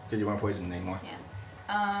 because you weren't poisoned anymore.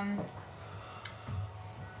 Yeah.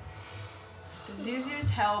 Zuzu's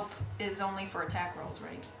help is only for attack rolls,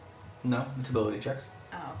 right? No, it's ability checks.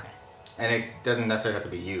 Oh, okay. And it doesn't necessarily have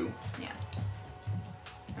to be you. Yeah.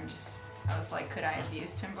 I was like, could I have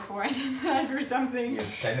used him before I did that or something? You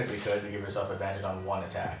technically could to give yourself advantage on one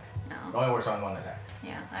attack. It No. only works on one attack.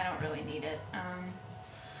 Yeah, I don't really need it.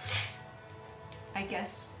 I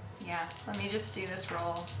guess, yeah. Let me just do this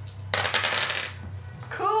roll.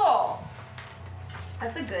 Cool!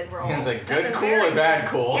 That's a good roll. It's a That's good a cool very or bad good-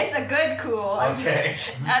 cool? It's a good cool. Okay.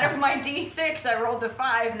 Out of my D6, I rolled a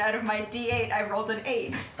 5, and out of my D8, I rolled an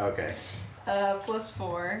 8. Okay. Plus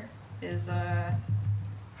 4 is,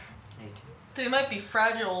 They might be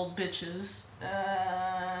fragile old bitches.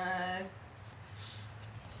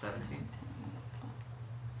 17.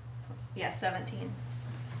 yeah, 17.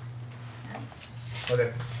 Nice.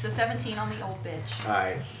 Okay. So 17 on the old bitch.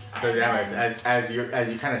 Alright. So And Damaris, then- as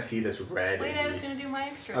you kind of see this red. Wait, and I was these- gonna do my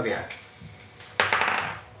extra. Okay. attack.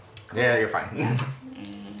 Yeah, you're fine. And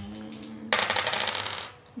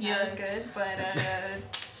Yeah, that was good, but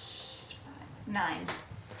 9.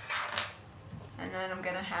 And then I'm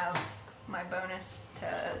gonna have my bonus to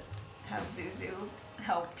have Zuzu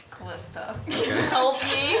help Callista. Okay. Help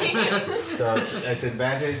me! So it's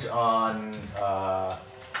advantage on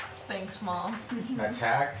Thanks, Mom.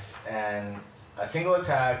 attacks and a single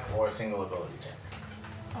attack or a single ability check.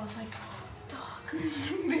 I was like,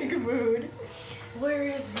 Big mood. where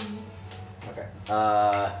is he? Okay.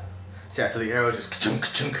 So yeah, so the arrow just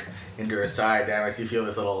ka-chunk into her side. Damaris, you feel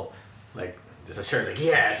this little, like, just a shirt, like,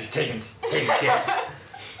 yeah, she's taking shit.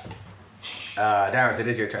 Damaris, it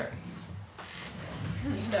is your turn.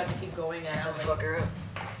 You still have to keep going at her. Fuck her up.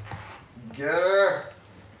 Get her!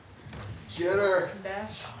 Get her!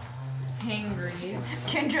 Dash. Hangry.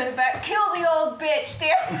 Kendra in the back. Kill the old bitch,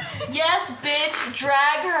 damn. Yes, bitch,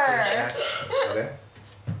 drag her. Okay.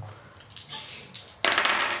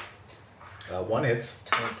 1 hits.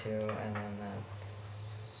 22, and then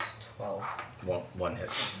that's 12. One hit.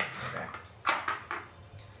 Okay.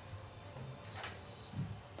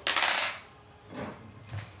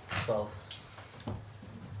 12.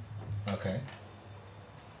 Okay.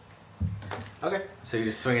 Okay. So you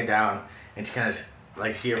just swing it down, and she kind of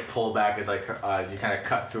like see her pull back as like her, you kind of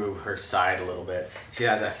cut through her side a little bit. She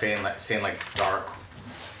has that same like dark,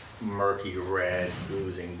 murky red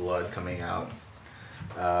oozing blood coming out.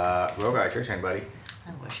 Rogar, it's your turn, buddy.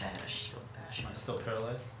 I wish I had a shield bash. Am I still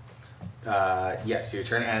paralyzed? Yes. Your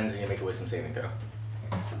turn ends, and you make a wisdom saving throw.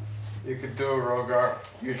 You can do it, Rogar.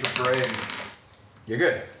 Use your brain. You're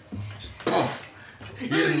good. Just poof. You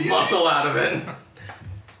just muscle out of it.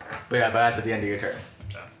 But that's at the end of your turn.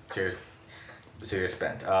 Okay. So you're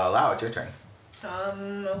spent. Lau, it's your turn.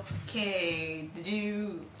 Okay.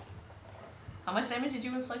 How much damage did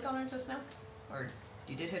you inflict on her just now? Or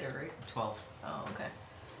you did hit her, right? 12. Oh, okay.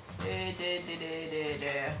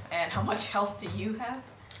 And how much health do you have?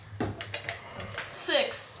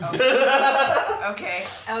 6. Okay.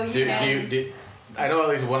 Oh, you can. I know at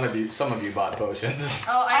least some of you bought potions.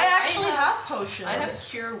 Oh, I actually have potions. I have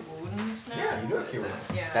cure wounds now. Yeah, you do have cure wounds.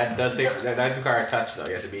 Yeah. That does that require a touch though.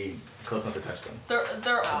 You have to be close enough to touch them.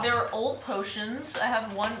 They're old potions. I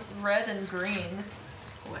have one red and green.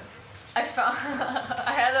 What? I found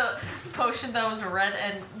I had a potion that was red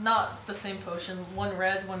and not the same potion. One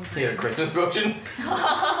red, one You green. had a Christmas potion?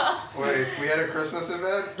 Wait, we had a Christmas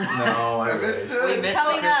event? No, I missed We it. missed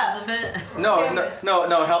coming the up. Christmas event.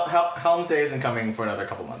 No. Helm's Day isn't coming for another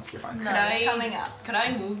couple months. You're fine. Could I Coming up. Could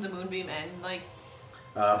I move the moonbeam and like?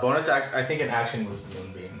 Bonus act. I think an action moves the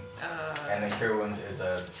moonbeam, and then cure wounds is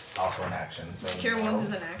also an action. So Cure no. wounds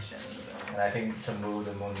is an action. And I think to move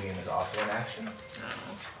the moonbeam is also an action.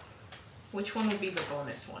 Which one would be the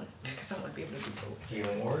bonus one? Because I want to be able to do both.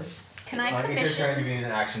 Healing word. Can I Each your turn, you commission? can use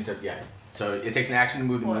an action to So it takes an action to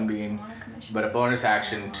move the What? moonbeam, Wanna commission? but a bonus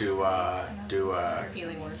action to do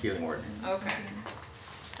Healing word. healing word. Okay.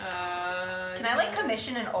 Can I like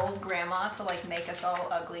commission an old grandma to like make us all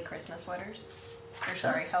ugly Christmas sweaters? Or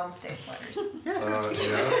sorry, Helm's Day sweaters. Yeah.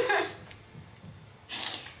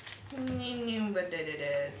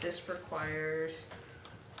 This requires.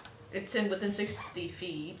 It's within 60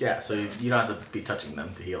 feet. Yeah, so you don't have to be touching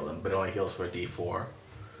them to heal them, but it only heals for D4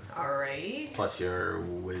 Alright. plus your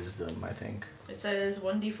wisdom, I think, It says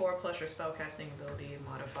 1d4 plus your spellcasting ability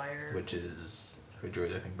modifier. which is for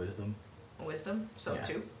George, I think, wisdom. Wisdom? So Yeah.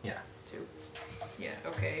 2? Yeah. 2. Yeah,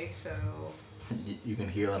 okay, so. You can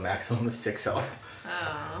heal a maximum of 6 health.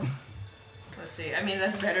 Let's see. I mean,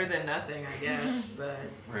 that's better than nothing, I guess, but.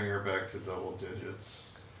 Bring her back to double digits.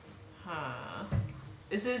 Huh.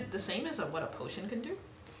 Is it the same as what a potion can do?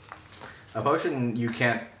 A potion you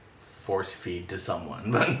can't force feed to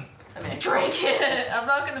someone, but I mean, Drink it. I'm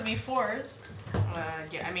not gonna be forced.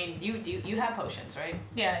 yeah, I mean, you have potions, right?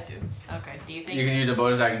 Yeah, I do. Okay, do you think. you can use a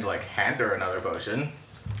bonus action to like hand her another potion.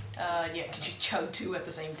 Yeah, could you chug 2 at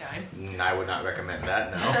the same time? I would not recommend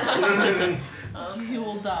that, no. You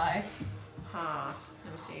will die. Huh.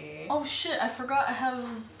 Let me see. Oh shit! I forgot I have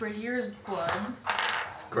Brahir's blood.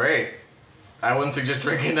 Great. I wouldn't suggest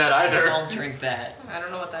drinking that either. Don't drink that. I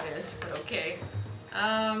don't know what that is, but okay.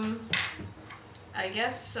 I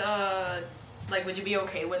guess, like, would you be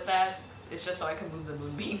okay with that? It's just so I can move the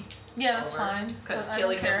moonbeam. Yeah, that's over. fine. Because I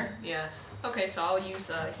killing don't care. him. Yeah. Okay, so I'll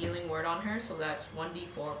use a healing word on her, so that's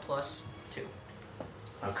 1d4 plus 2.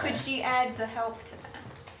 Okay. Could she add the help to that?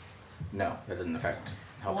 No, that doesn't affect.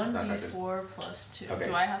 Help is not affected. 1d4 plus 2. Okay.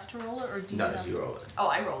 Do I have to roll it or do you No, have you to? roll it. Oh,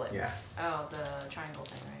 I roll it. Yeah. Oh, the triangle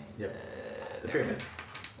thing, right? Yep. The there. pyramid.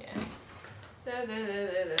 Yeah.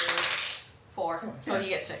 4. So you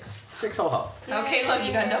get 6. 6 whole health. Okay, look,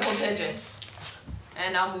 you got double digits.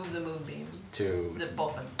 And I'll move the moonbeam. To. The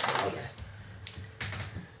both of them. Okay.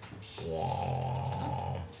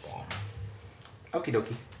 Okie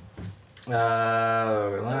dokie.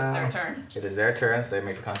 So it's their turn. It is their turn, so they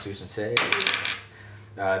make the Constitution save.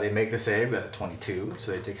 They make the save. That's a 22,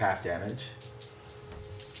 so they take half damage.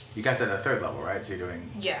 You guys are at a 3rd level, right? So you're doing.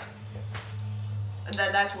 Yeah.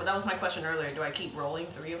 That was my question earlier. Do I keep rolling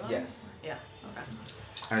 3 of them? Yes. Yeah. Okay.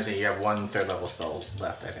 I understand you have 1 3rd level spell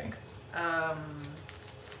left, I think. I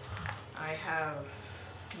have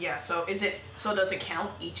Yeah. So is it? So does it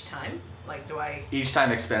count each time? Like, do I? Each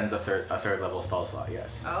time expends a third level spell slot.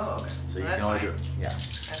 Yes. Oh, okay. So you Well, can only fine. do it. Yeah.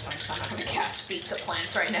 That's fine. 'Cause I'm not gonna cast Speak to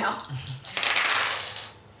Plants right now.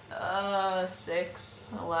 6,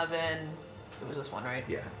 11. It was this one, right?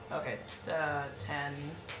 Yeah. Okay. 10.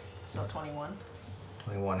 So 21.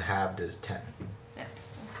 21 halved is 10. Yeah.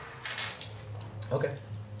 Okay.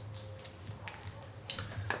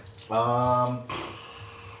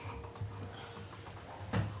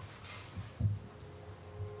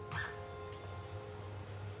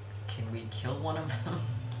 Can we kill one of them?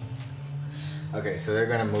 Okay, so they're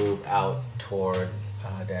gonna move out toward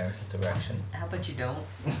Darius' direction. How about you don't?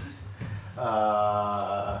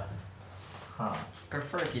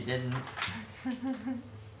 Prefer if you didn't.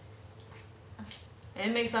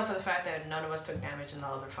 It makes up for the fact that none of us took damage in the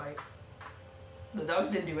other fight. The dogs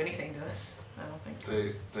didn't do anything to us. I don't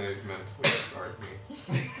think. They mentally scarred me.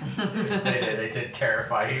 They did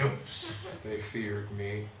terrify you. They feared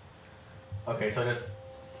me. Okay, so just...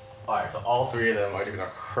 Alright, so all three of them are just gonna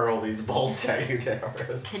hurl these bolts at you,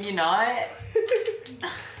 Darius. Can you not?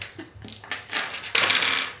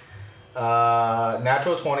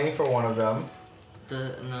 Natural 20 for one of them.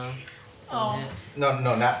 No. Oh. No,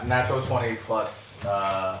 natural 20 plus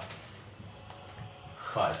 5,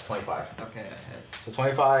 25. Okay, that hits. So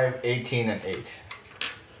 25, 18, and 8.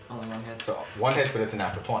 Only one hits. So one hits, but it's a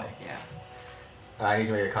natural 20. Yeah. I need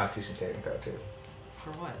to make a Constitution saving throw too.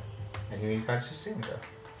 For what? And you need a Constitution saving throw.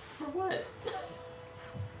 For what?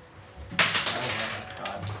 Oh yeah, that's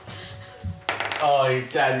God. Oh,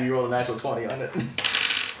 it's sad that you rolled a natural 20 on it.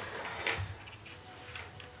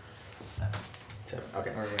 7. 7. Okay.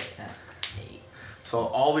 Or wait, 8. So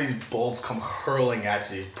all these bolts come hurling at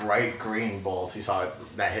you, these bright green bolts. You saw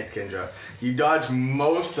that hit Kendra. You dodge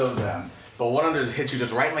most of them, but one of them just hits you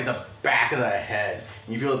just right in like the back of the head.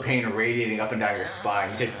 And you feel the pain radiating up and down your spine.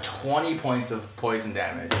 You take 20 points of poison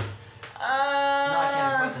damage. No, I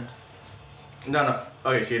can't be poisoned. No.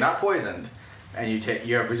 Okay, so you're not poisoned, and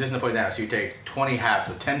you have resistant to poison damage. So you take 20 halves,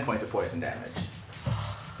 so 10 points of poison damage,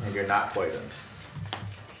 and you're not poisoned.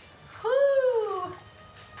 Woo!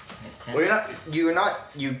 Well,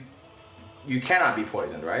 you cannot be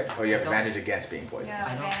poisoned, right? Or you have advantage against being poisoned. Yeah,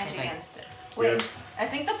 I don't advantage think I- against it. Wait, I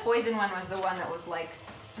think the poison one was the one that was like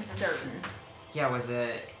certain. Yeah, was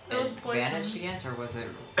it It was advantage poison. against, or was it?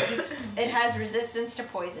 It has resistance to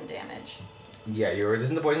poison damage. Yeah, you're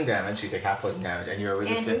resistant to poison damage, so you take half poison damage, and you're And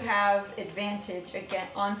you resistant. have advantage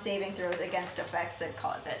on saving throws against effects that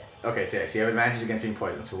cause it. Okay, so you have advantage against being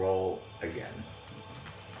poisoned, so roll again.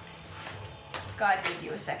 God gave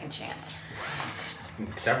you a second chance.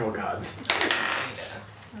 Several gods.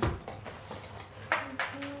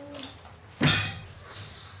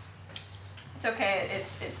 It's okay.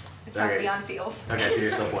 It's how Okay, Leon feels. Okay, so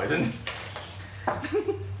you're still poisoned.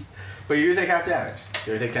 But you do take half damage.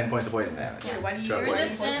 You take 10 points of poison damage. Yeah, why do you Sure, use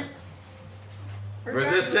Resistant.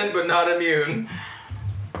 Resistant, but not immune.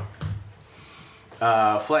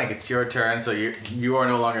 Flank, it's your turn, so you are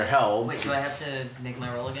no longer held. Wait, do I have to make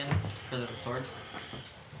my roll again for the sword?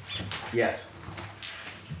 Yes.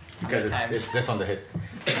 Because How many it's times? this one to hit.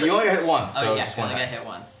 You only got hit once, so Oh yeah, just I one only got time. hit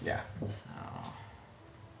once. Yeah. So,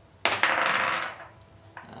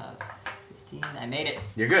 15. I made it.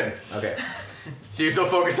 You're good. Okay. So you're still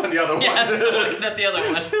focused on the other one. Yeah, I'm still looking at the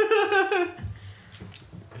other one.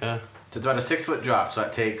 Yeah. So it's about a 6-foot drop, so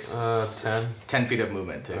that takes 10. 10 feet of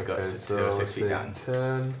movement to go, Okay, to so go let's 6 feet say down.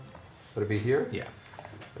 10. Would it be here? Yeah.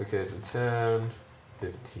 Okay, so 10,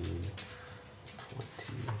 15, 20,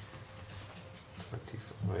 25.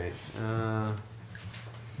 Wait.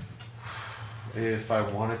 If I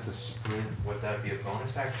wanted to sprint, would that be a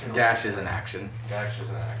bonus action? or- Dash is an action. Dash is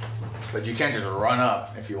an action. But you can't just run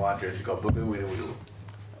up if you want to. Just go boo boo woo woo.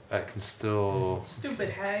 I can still. Stupid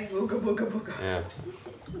hag. Booga booga booga.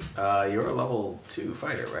 Yeah. You're a level 2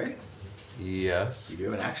 fighter, right? Yes. You do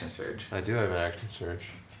have an action surge. I do have an action surge.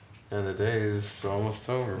 And the day is almost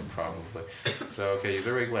over, probably. So, okay, use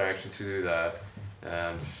a regular action to do that.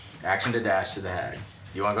 And. Action to dash to the hag.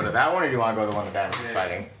 You want to go to that one, or do you want to go to the one that Diamond is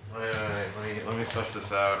fighting? Wait, let me suss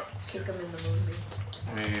this out. Kick him in the movie.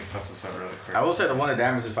 Let me suss this out really quick. I will say the one that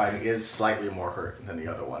Diamond is fighting is slightly more hurt than the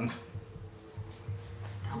other ones.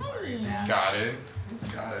 He's got it. He's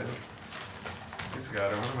got it. He's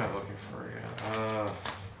got it. What am I looking for again?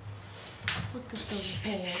 Look at those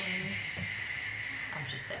boys. I'm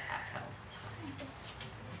just at half health. It's fine.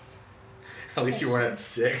 At least you weren't at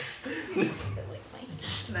 6.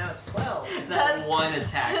 Now it's 12. That one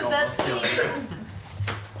attack almost That's killed me.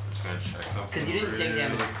 just gonna check something. Because you didn't take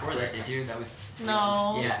damage before that, did you? That was...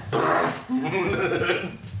 No. Yeah.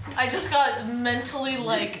 I just got mentally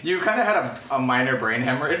like... You kind of had a minor brain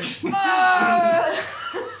hemorrhage.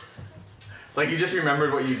 Like you just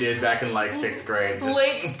remembered what you did back in like 6th grade. Just...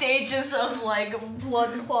 Late stages of like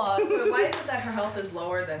blood clots. So why is it that her health is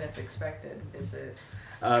lower than it's expected? Is it?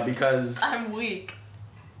 Because I'm weak.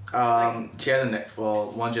 she has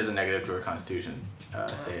one, she has a negative to her Constitution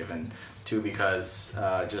save, and 2 because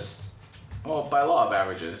by law of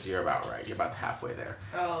averages, you're about right. You're about halfway there.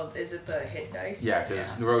 Oh, is it the hit dice? Yeah,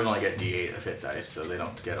 because the rogues only get D8 of hit dice, so they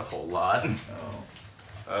don't get a whole lot.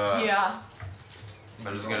 Yeah.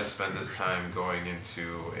 I'm just gonna spend this time going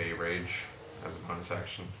into a rage as a bonus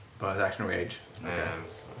action. Bonus action rage. Okay. And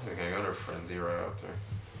I'm gonna go to frenzy right out there.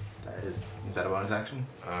 Is that a bonus action?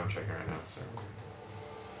 I'm checking right now. So.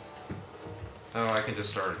 Oh, I can just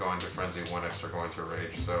start going to frenzy when I start going to a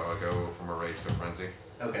rage. So I'll go from a rage to frenzy.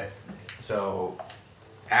 Okay. So,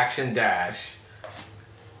 action dash,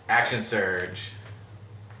 action surge.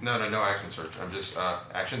 No action surge. I'm just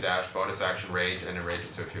action dash, bonus action rage, and then rage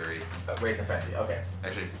into a fury. Rage and frenzy. Okay.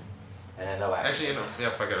 Actually. And no action. Actually, yeah,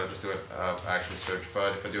 fuck it. I'll just do an action surge.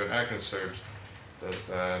 But if I do an action surge, does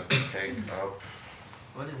that take up?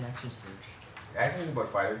 What is action surge? Action is what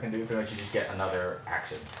fighters can do. Pretty much, you just get another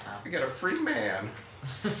action. You get a free man.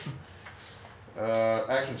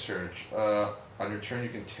 Action surge. On your turn, you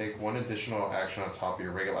can take one additional action on top of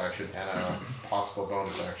your regular action and a possible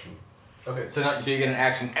bonus action. Okay, so you get an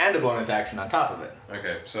action and a bonus action on top of it.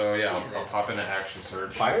 Okay, so yeah, I'll pop in an action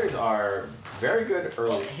surge. Fighters are very good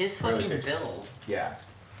early. His fucking build. Yeah.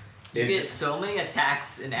 You get so many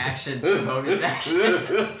attacks in action for bonus action.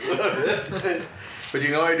 But you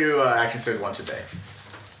can only do action surge once a day.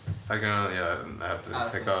 I have to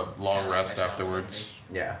take a long rest afterwards.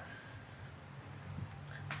 Yeah.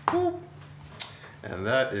 Boop. And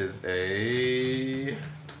that is a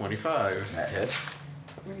 25. That hits.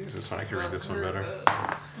 I'm gonna use this one. I can read this one better.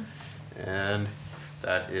 And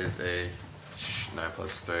that is a 9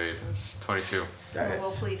 plus 3. That's 22. That hits.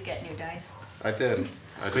 Well, please get new dice. I did.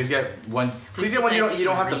 Please get one you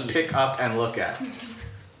don't have to pick up and look at.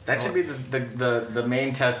 That should be the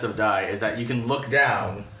main test of die, is that you can look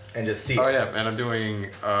down and just see. Oh yeah, and I'm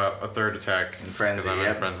doing a third attack in frenzy. I'm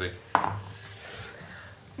in frenzy.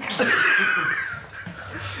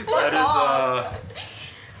 That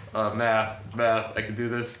is math. I can do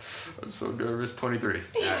this. I'm so nervous. 23.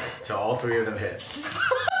 So all 3 of them hit.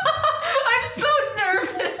 I'm so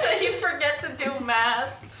nervous that you forget to do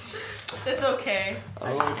math. It's okay. I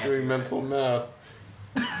don't like doing mental math.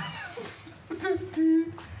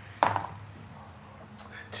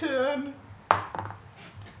 10.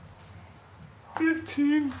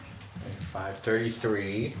 15. 5,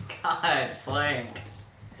 33. God, flank.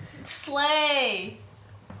 Slay.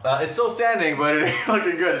 It's still standing, but it ain't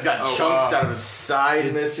looking good. It's got chunks out of its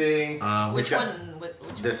side missing. Which one?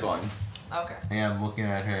 This one. Okay. Yeah, I'm looking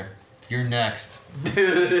at her. You're next.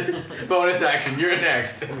 Bonus action. You're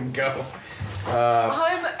next. Go.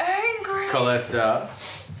 I'm angry. Callista.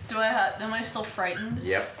 Am I still frightened?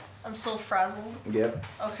 Yep. I'm still frazzled. Yep.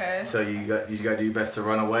 Okay. So you got to do your best to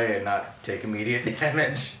run away and not take immediate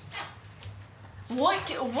damage. What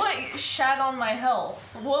shat on my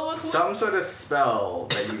health? What Some sort of spell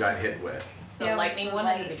that you got hit with. The lightning one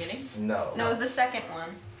in the beginning? No. No, it was the second one.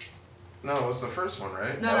 No, it was the first one,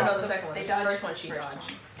 right? No, the second one. They The dodged first one the she first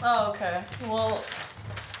dodged. Oh, okay. Well,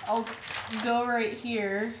 I'll go right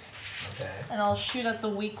here. Okay. And I'll shoot at the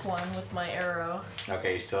weak one with my arrow.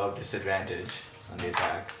 Okay, you still have disadvantage on the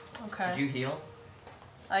attack. Okay. Did you heal?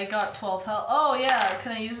 I got 12 health. Oh yeah,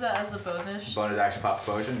 can I use that as a bonus? Bonus action pop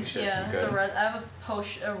potion? You should. Yeah, You could. the red. I have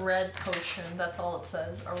a red potion. That's all it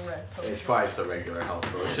says. A red potion. It's probably just a regular health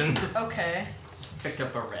potion. Okay. Just picked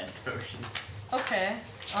up a red potion. Okay.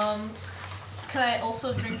 Can I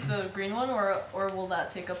also drink the green one, or will that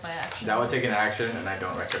take up my action? That would take an action, and I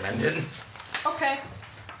don't recommend it. Okay.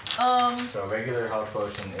 So regular health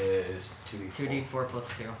potion is 2d4. 2d4 plus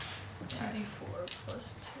 2. 2d4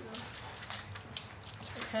 plus 2.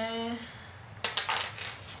 Okay.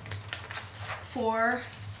 4,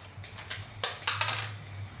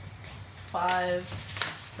 5,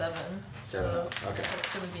 7. So okay. that's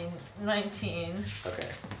gonna be 19. Okay.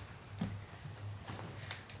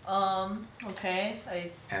 Okay.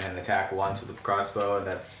 And then attack once with the crossbow, and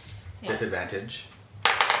that's disadvantage.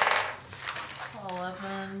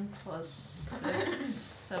 11 plus 6,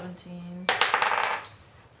 17.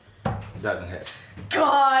 Doesn't hit.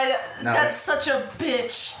 God, No. that's such a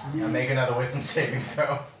bitch. Now make another wisdom saving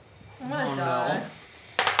throw. I'm gonna die.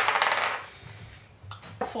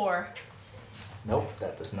 4. Nope,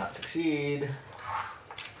 that does not succeed.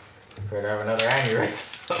 Better have another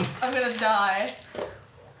aneurysm. I'm gonna die.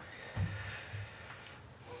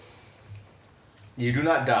 You do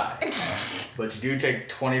not die, but you do take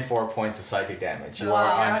 24 points of psychic damage. You Wow.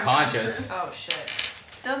 are unconscious. Oh shit.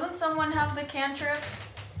 Doesn't someone have the cantrip?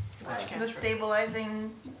 Which The cantrip?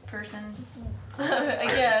 stabilizing person? I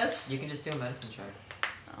guess. You can just do a medicine check.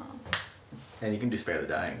 Oh. And you can do spare the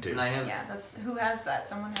dying too. And I have. Yeah, that's who has that.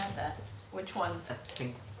 Someone had that. Which one? I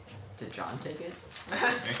think. Did John take it?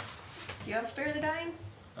 Do you have spare the dying?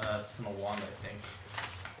 It's in a wand, I think.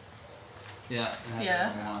 Yes.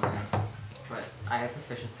 Yeah. But I have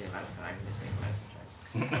proficiency in medicine. I can just make a medicine check.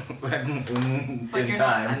 But in you're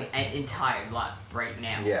time. I mean, in time, not right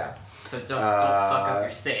now. Yeah. So don't fuck up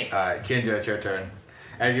your saves. Alright, Kendra, it's your turn.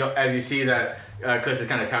 As you see that Callista's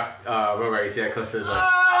kind of Rogar, you see that Callista's like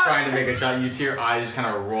trying to make a shot. You see her eyes just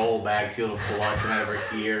kind of roll back, see a little blood coming out of her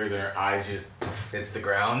ears, and her eyes just hits the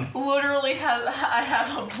ground. Literally, I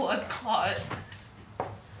have a blood clot.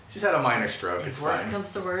 She's had a minor stroke. It's If worse fine.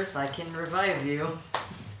 comes to worse, I can revive you.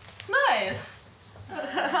 Nice.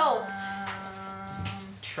 Help.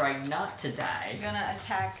 Try not to die. I'm gonna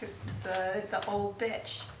attack the old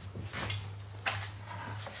bitch.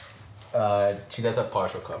 She does have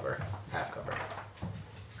partial cover, half cover.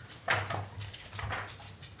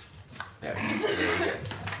 Yeah.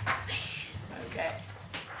 Okay.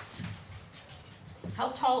 How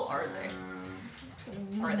tall are they?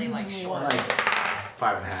 Or are they like short? Like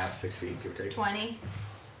 5.5, 6 feet, give or take. 20.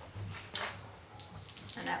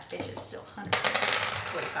 And that bitch is still 100.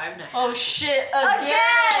 Wait, 5.5. Oh shit!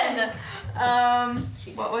 Again!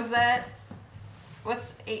 What was that?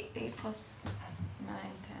 What's 8 plus 9, 10,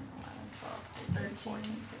 11, 12, 13, 14,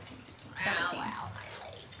 15, 16, 17. Ow, my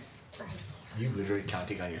legs. You literally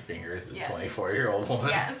counting on your fingers as a Yes. 24-year-old woman.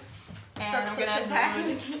 Yes. And That's I'm such gonna a attack mood.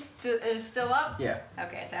 it again. It's still up? Yeah,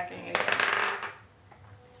 Okay, attacking it again.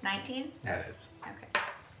 19? that is. Okay.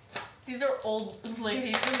 These are old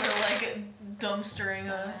ladies and they're like dumpstering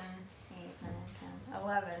us. 7, 8, 9, 10,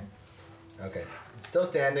 11. Okay. Still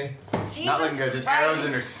standing. Jesus Not looking good. Just Christ. arrows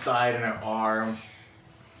in her side and her arm.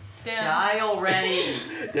 Damn. Die already!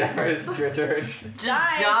 Damaris, it's your turn. Just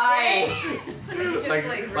die!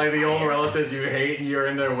 like the old relatives you hate and you're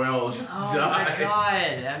in their will. Just Oh die. my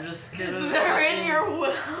god, I'm just gonna They're in fucking your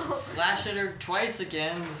will. slash at her twice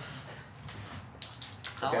again. Just-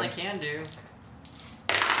 That's all I Okay. can do.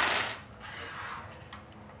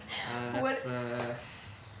 What- That's,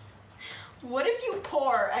 What if you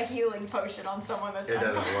pour a healing potion on someone that's It doesn't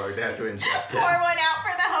unconscious? work. They have to ingest Pour it. one out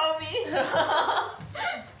for the homies.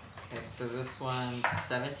 okay, so this one's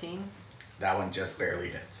 17. That one just barely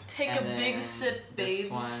hits. Take and a big then sip, babes.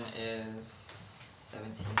 This one is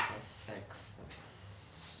 17 plus 6.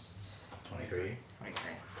 That's 23.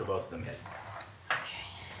 23. So both of them hit. Okay.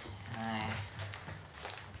 I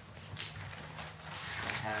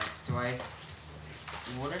have.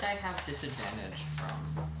 What did I have disadvantage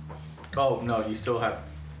from? Oh, no, you still have...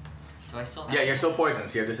 Do I still have? Yeah, you're still poisoned,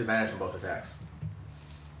 so you have disadvantage on both attacks.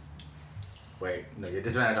 Wait, no, you have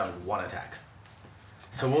disadvantage on one attack.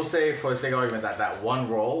 So we'll say, for the sake of argument, that that one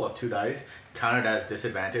roll of 2 dice counted as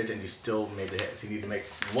disadvantage and you still made the hit. So you need to make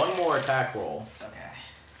one more attack roll Okay.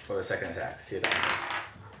 for the second attack to see if that hits.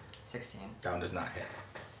 16. That one does not hit.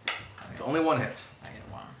 Okay, So only one hits. I get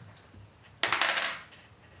 1.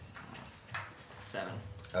 7.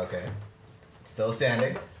 Okay. Still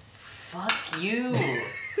standing. Fuck you!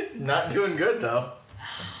 Not doing good, though.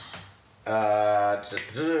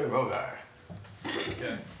 Rogar.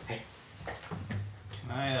 Okay. Hey.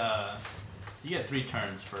 Can I, you get 3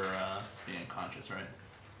 turns for, being unconscious,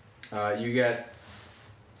 right? You get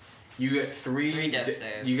 3 Three death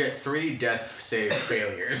saves. You get 3 death save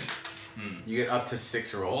failures. Hmm. You get up to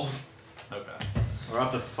 6 rolls, Okay. or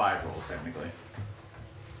up to 5 rolls technically.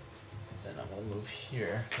 Then I'm gonna move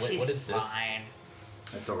here. Wait, She's what is this? fine.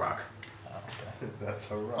 It's a rock. Oh, okay.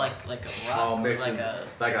 That's a rock. Like a rock. All or mixed like in, a.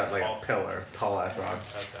 like a Oh. pillar, tall ass rock.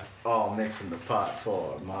 Okay. All mixed in the pot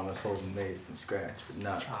for mama's homemade from scratch, but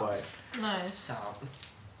not Stop. quite. Nice. Stop.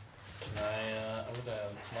 Can I, I'm gonna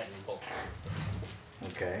lightning bolt.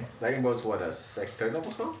 Okay. Lightning bolt's what, a third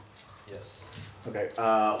level spell? Yes. Okay.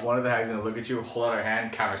 One of the hags gonna look at you, hold out her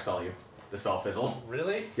hand, counterspell you. The spell fizzles.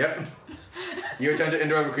 Really? Yep. You attempt to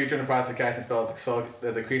interrupt a creature in the process of casting a spell.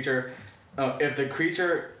 The creature, if the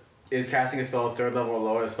creature is casting a spell at 3rd level or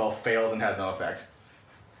lower, the spell fails and has no effect.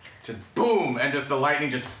 Just boom, and just the lightning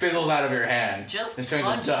just fizzles out of your hand. Just and turns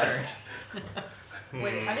punch to her. dust.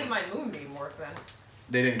 Wait, how did my moonbeam work then?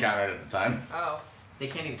 They didn't count it at the time. Oh, They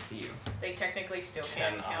can't even see you. they technically still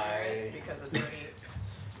can't Can counter it I- because it's already.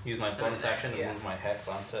 Use my bonus action to Yeah. move my hex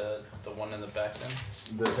onto the one in the back then.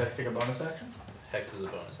 Does Hex take a bonus action? Hex is a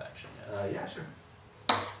bonus action, yes. Yeah, sure.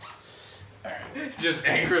 Alright. Just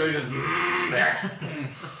angrily Hex.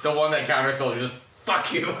 The one that counterspelled just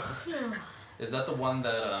fuck you. Is that the one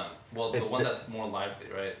that, well, the one that's more lively,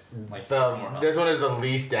 right? Like, this one is the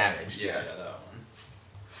least damage, yeah, yes. Yeah, that one.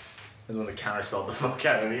 This one that counterspelled the fuck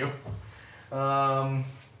out of you. One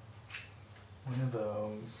of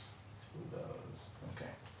those. Two of those.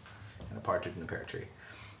 Okay. And a partridge in the pear tree.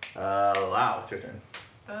 Wow, it's your turn.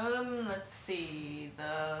 Let's see.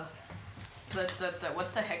 The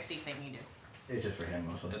what's the hexy thing you do? It's just for him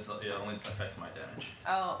mostly. It only affects my damage.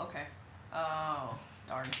 Oh, okay. Oh,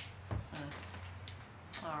 darn.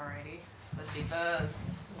 Alrighty. Let's see.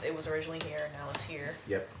 It was originally here, now it's here.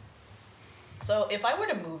 Yep. So if I were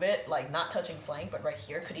to move it, like not touching flank, but right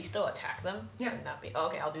here, could he still attack them? Yeah. Would not be. Oh,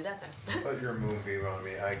 okay, I'll do that then. Put your moonbeam on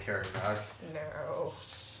me. I care not. No.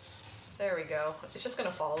 There we go. It's just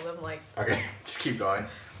gonna follow them like. Okay, just keep going.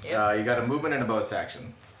 Yep. You got a movement and a bonus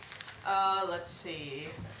action. Let's see.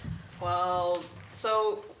 Well,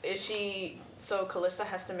 so is she? So Callista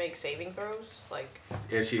has to make saving throws, like.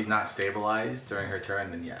 If she's not stabilized during her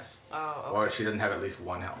turn, then yes. Oh. Okay. Or she doesn't have at least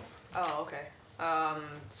 1 health. Oh, okay.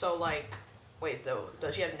 So like, wait, though,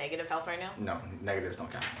 does she have negative health right now? No, negatives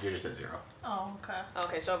don't count. You're just at 0. Oh, okay.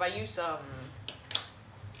 Okay, so if I use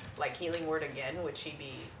like healing word again, would she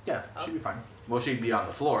be? Yeah, she'd be fine. Well, she'd be on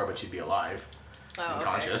the floor, but she'd be alive and okay.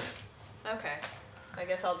 conscious. Okay. I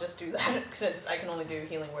guess I'll just do that since I can only do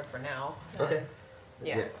healing word for now. Okay.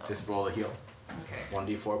 Yeah. Just roll the heal. Okay.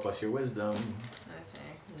 1d4 plus your wisdom.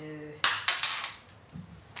 Okay.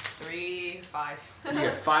 3, 5. You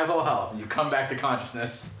get 5 whole health, and you come back to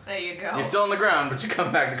consciousness. There you go. You're still on the ground, but you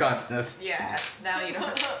come back to consciousness. Yeah. Now you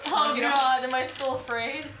don't. Oh god, am I still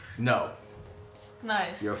afraid? No,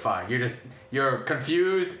 Nice. you're fine. You're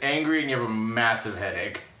confused, angry, and you have a massive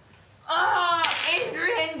headache. Ah,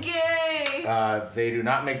 angry and gay. They do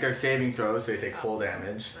not make their saving throws, so they take full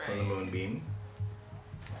damage from the moonbeam.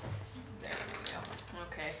 There we go.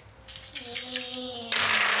 Okay.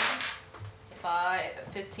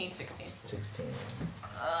 15, 16. 16.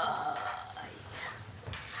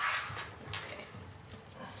 Okay.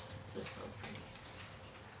 This is so pretty.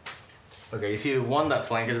 Okay, you see the one that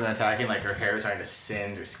Flank has been attacking, like her hair is starting to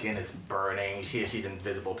singe, her skin is burning, you see that she's in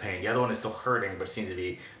visible pain. The other one is still hurting, but seems to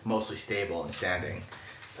be mostly stable and standing.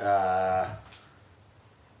 What are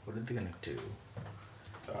they gonna do?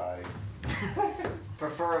 Die.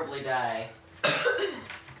 Preferably die.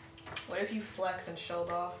 What if you flex and showed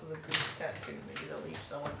off the goose tattoo? Maybe they'll be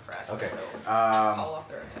so impressed Okay, that they'll call off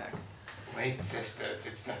their attack. Wait, sisters,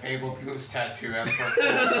 it's the fabled goose tattoo as per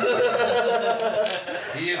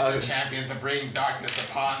He is the champion to bring darkness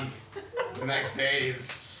upon the next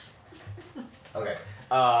days. Okay.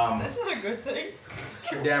 That's not a good thing.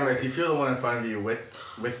 Damaris, you feel the one in front of you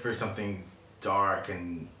whisper something dark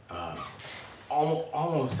and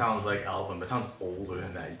almost sounds like Elven, but sounds older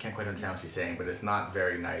than that. You can't quite understand what she's saying, but it's not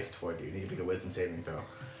very nice toward you. You need to make a wisdom saving throw.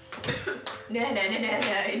 Nah.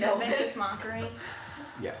 Is that vicious mockery?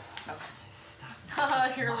 Yes.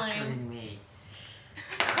 Haha, you're Mocking lame. me.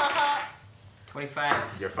 Haha.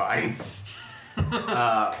 25. You're fine.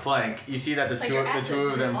 Flank, you see that the two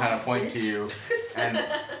of them kind of point to you, and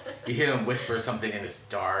you hear them whisper something in this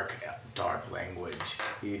dark language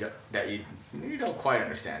that you don't quite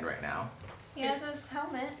understand right now. He has his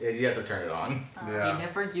helmet. Yeah, you have to turn it on. He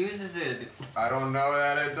never uses it. I don't know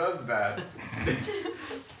that it does that.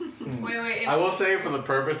 Wait. I will say for the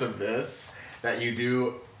purpose of this that you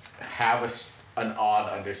do have an odd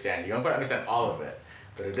understanding. You don't quite understand all of it,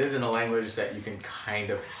 but it is in a language that you can kind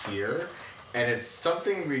of hear, and it's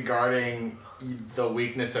something regarding the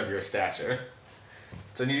weakness of your stature.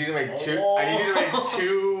 So I need you to make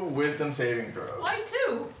two wisdom saving throws. Why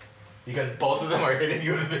 2? Because both of them are hitting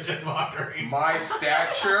you with vicious mockery. My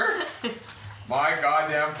stature? My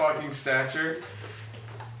goddamn fucking stature?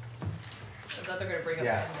 I thought they were gonna bring up.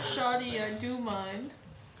 Yeah. Shoddy, I do mind.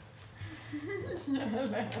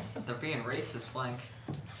 They're being racist, Flank.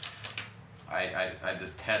 I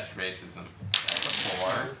detest racism. That's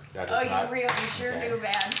a 4. You sure do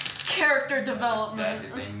bad. Character development. That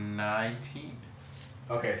is a 19.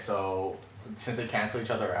 Okay, so since they cancel each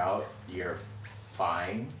other out, you're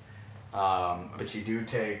fine. But you do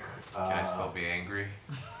take. Can I still be angry?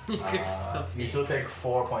 You still take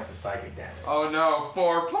 4 points of psychic damage. Oh no,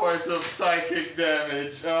 4 points of psychic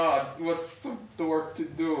damage. Oh, what's the work to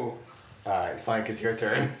do? Alright, Flank, it's your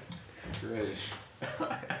turn. Great.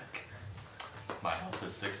 My health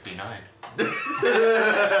is 69.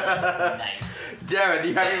 Nice. Damn it,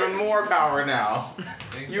 you have even more power now.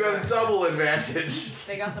 You have double advantage.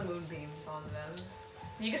 They got the moonbeams on them.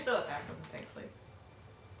 You can still attack them, thankfully.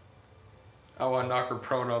 I want to knock her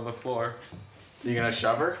prone on the floor. You gonna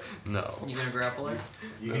shove her? No. You gonna grapple her?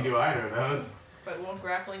 You can do either of those. But won't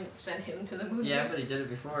grappling send him to the moon? Yeah, but he did it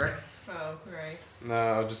before. Oh, right. No,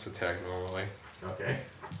 I'll just attack normally. Okay.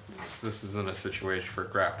 This isn't a situation for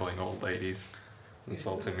grappling old ladies.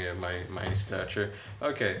 Insulting me at my stature.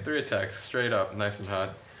 Okay, 3 attacks, straight up, nice and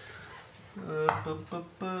hot.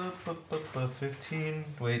 15.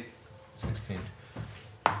 Wait, 16.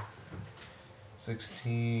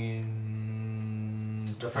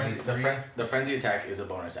 16. The frenzy attack is a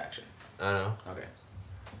bonus action. I know. Okay.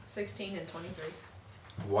 16 and 23.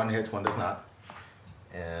 1 hits, 1 does not.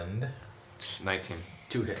 And 19.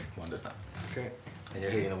 2 hit, 1 does not. Okay. And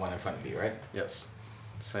you're hitting the one in front of you, right? Yes.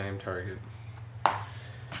 Same target.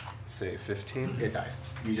 Say 15. It dies.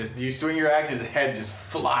 You swing your axe, his head just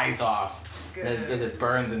flies off as it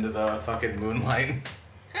burns into the fucking moonlight.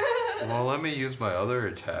 Well, let me use my other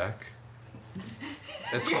attack.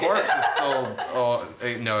 Its corpse is still. Oh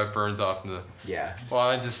no! It burns off in the. Yeah. Well,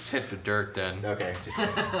 I just hit the dirt then. Okay. Just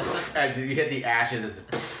as you hit the ashes, it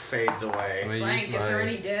fades away. Frank, it's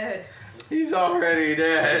already dead. He's already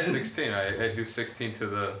dead. 16. I do 16 to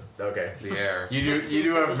the. Okay. The air.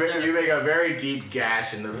 You make a very deep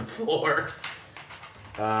gash into the floor.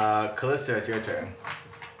 Callista, it's your turn.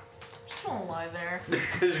 Just gonna lie there.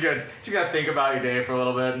 Just gonna think about your day for a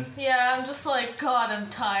little bit. Yeah, I'm just like, God, I'm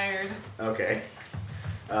tired. Okay.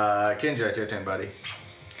 Kendra, it's your turn, buddy.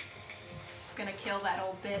 Gonna kill that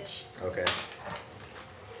old bitch. Okay.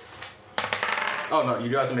 Oh no, you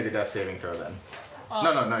do have to make a death saving throw then. Oh.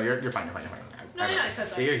 No, you're fine. You're fine. No, yeah,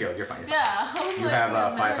 because you're healed. You're fine. Yeah, I was You like, have wait a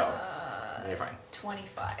 5 minute. health. You're fine.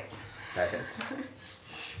 25. That hits.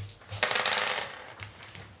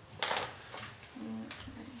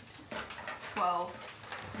 12.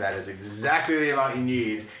 That is exactly the amount you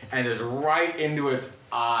need, and is right into its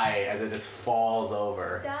eye as it just falls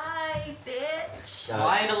over. Die, bitch.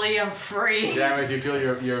 Finally, I'm free. Damage, you feel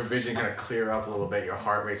your vision kind of clear up a little bit, your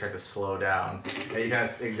heart rate starts to slow down, and you kind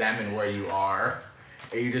of examine where you are,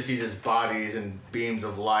 and you just see just bodies and beams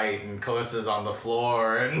of light, and Callista's on the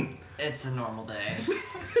floor, and... It's a normal day.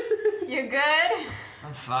 You good?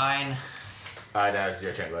 I'm fine. Alright, that's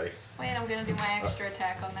your turn, buddy. Wait, I'm gonna do my extra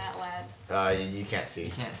attack on that lad. You can't see.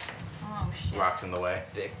 You can't see. Oh, shit. Rocks in the way.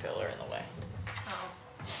 Big pillar in the way. Oh.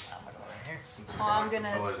 I'm gonna go right here. Oh, I'm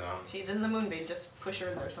gonna... She's in the moonbeam. Just push her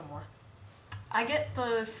in there somewhere. I get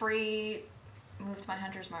the free move to my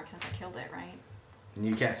hunter's mark since I killed it, right?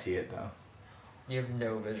 You can't see it, though. You have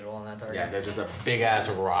no visual on that target. Yeah, there's just a big-ass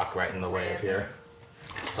rock right in the way of here.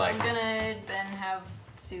 It's like... I'm gonna then have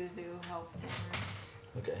Suzu help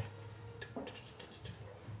Daenerys. Okay.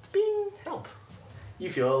 Bing! Help. You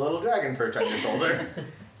feel a little dragon perch on your shoulder.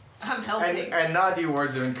 I'm helping. And nod you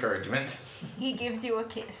words of encouragement. He gives you a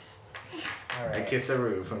kiss. All right. A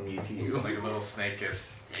kisseroo from me to you. Like a little snake kiss.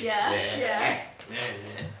 Yeah.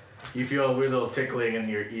 You feel a weird little tickling in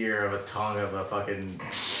your ear of a tongue of a fucking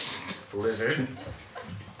lizard.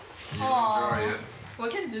 Aww.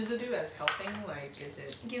 What can Zuzu do as helping? Like, is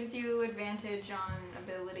it... Gives you advantage on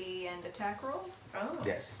ability and attack rolls. Oh.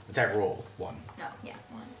 Yes. Attack roll 1. No, yeah,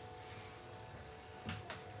 1.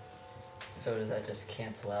 So does that just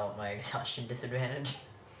cancel out my exhaustion disadvantage?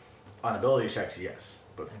 On ability checks, yes,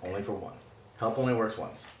 but only for 1. Help only works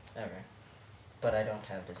once. Okay. But I don't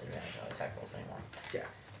have disadvantage on attack rolls anymore. Yeah.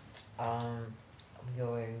 I'm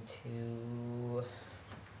going to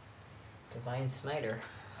Divine Smiter.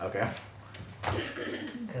 Okay.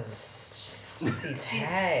 Because these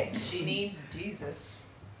hags. She needs Jesus.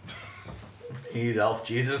 He's Elf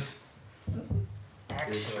Jesus.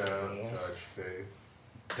 Actually, Touch faith.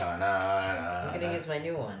 I'm gonna use my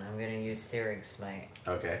new one. I'm gonna use Serig Smite.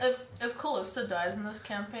 Okay. If Callista dies in this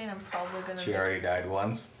campaign, I'm probably gonna. She already died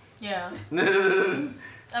once. Yeah.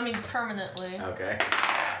 I mean, permanently. Okay.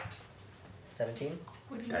 17.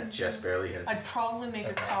 That just barely hits. I'd probably make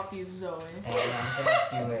a copy of Zoe. And I'm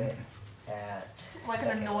gonna do it at Like an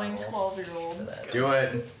second annoying level, 12-year-old. so that Do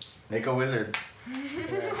it. Make a wizard.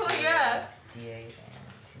 Yeah. D8 and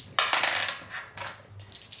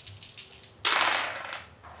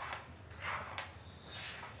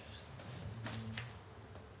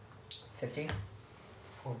 15.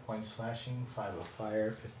 4 points slashing, 5 of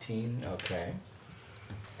fire, 15. Okay.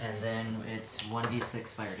 And then it's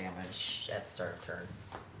 1d6 fire damage at start of turn.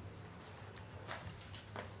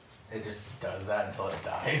 It just does that until it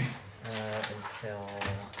dies. Until...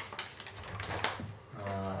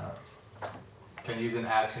 Can use an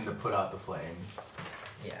action to put out the flames.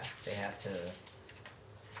 Yeah, they have to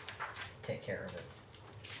take care of it.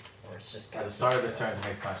 Or it's just... At the start of its turn, it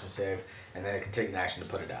makes a conscious save, and then it can take an action to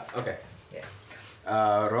put it out. Okay. Yeah.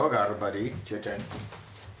 Rogar, buddy, it's your turn.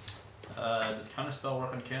 Does counterspell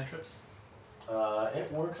work on cantrips?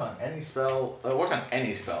 It works on any spell. It works on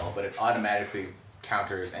any spell, but it automatically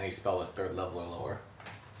counters any spell that's 3rd level or lower.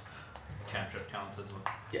 Cantrip counts as a...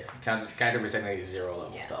 Yes, cantrip is technically a 0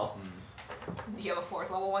 level spell. Do you have a 4th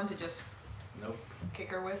level one to just Nope. kick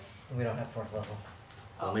her with? We don't have 4th level.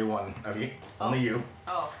 Only one of you. Only you.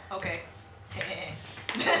 Oh, okay.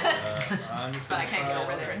 I'm just But I gonna can't get try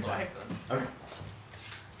over there in Eldritch time. Blast Okay.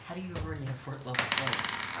 How do you already have 4th level spells?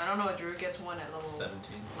 I don't know. A druid gets one at level 17.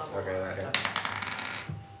 Level Okay, okay. 7.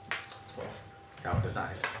 12. That one does not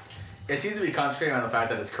hit. It seems to be concentrating on the fact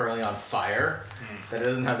that it's currently on fire. That it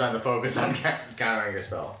doesn't have time to focus on countering your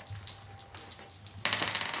spell.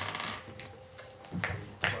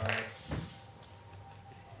 Plus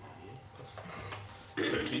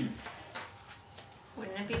 13.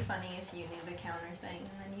 Wouldn't it be funny if you knew the counter thing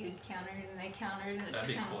and then you'd countered and they countered and it's That'd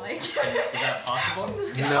be kind of cool. like Is that possible?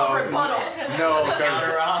 No,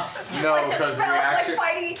 Counter off. no, Like the because spells, like, reaction.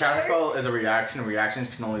 fighting each other. Counterspell is a reaction.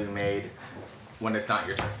 Reactions can only be made when it's not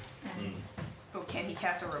your turn. Oh, can he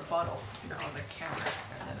cast a rebuttal on the counter?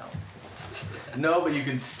 No, but you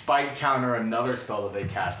can spite counter another spell that they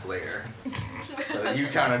cast later. So that you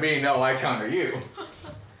counter me, no, I counter you.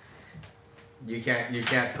 You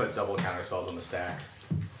can't put double counter spells on the stack.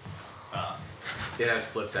 It has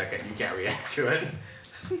split second. You can't react to it.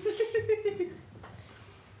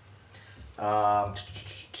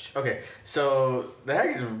 Okay, so the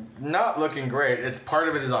hag is not looking great. It's part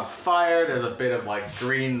of it is on fire. There's a bit of like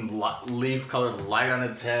green leaf-colored light on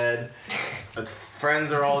its head. Its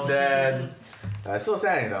friends are all dead. It's still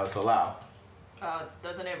standing though, so allow.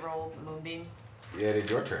 Doesn't it roll Moonbeam? It is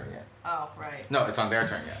your turn yet. Oh, right. No, it's on their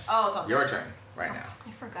turn. Yes. Oh, it's on your their turn right now.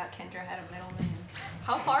 I forgot Kendra had a middle name.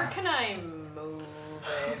 How far can I move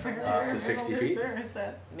away from Up there? to 60 feet.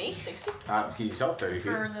 Me? 60? Yourself 30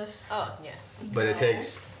 feet. Furnace. Oh, yeah. But it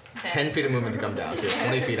takes 10 feet of movement to come down. So you have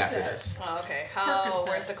 20 feet after this. Oh, okay. Percocet.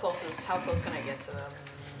 Where's the closest? How close can I get to them?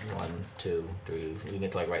 1, 2, 3. You can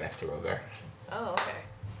get to like right next to Rogar. Oh, okay.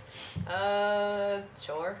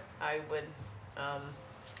 Sure. I would,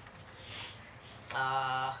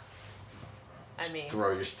 I mean,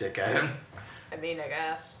 Throw your stick at him. I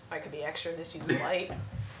guess I could be extra and just use light.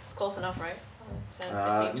 It's close enough, right? 10,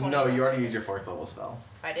 15, 20. No, you already used your 4th level spell.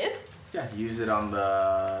 I did? Yeah, use it on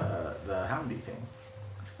the Houndy thing.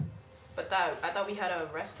 But I thought we had a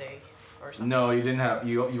rest day or something. No, you didn't have.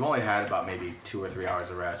 You've only had about maybe 2 or 3 hours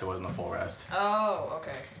of rest. It wasn't a full rest. Oh,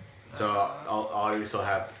 okay. So all you still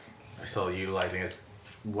have, still utilizing is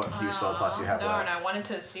what few spell slots you have no, left. and I wanted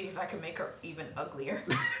to see if I could make her even uglier.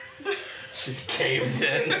 Just caves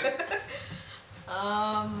in.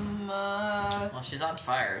 Well, she's on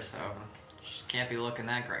fire, so she can't be looking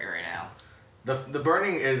that great right now. The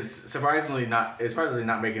burning is surprisingly not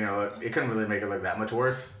making her look. It couldn't really make her look that much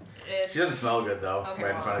worse. She doesn't smell good though, Okay,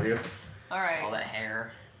 right in front of you. All right. All that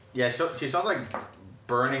hair. Yeah, she smells like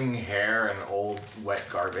burning hair and old wet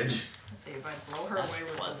garbage. Let's see if I blow her That's away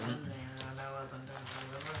with pleasant. the that wasn't.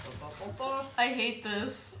 I hate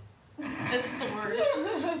this. It's the worst.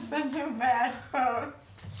 That's such a bad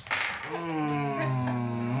post.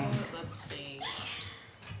 Let's see.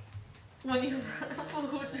 When you run a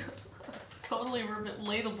food, totally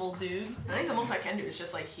relatable, dude. I think the most I can do is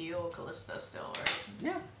just like heal Callista still, right?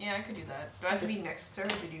 Yeah. Yeah, I could do that. Do I have to be next to her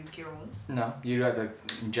to do cure wounds? No, you have to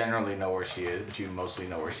generally know where she is, but you mostly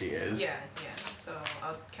know where she is. Yeah. So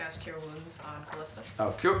I'll cast cure wounds on Callista.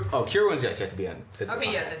 Cure wounds. Yes, you have to be on physical.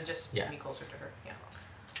 Okay, yeah, contact. then just Yeah. be closer to her.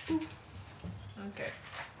 Yeah. Okay.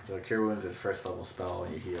 So cure wounds is 1st level spell,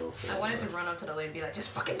 and you heal. For I wanted to run up to the lady and be like, just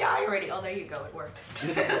fucking die already. Oh, there you go. It worked.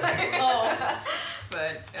 Oh.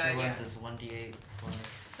 But Cure yeah. wounds is 1d8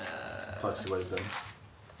 plus. plus wisdom.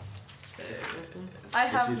 I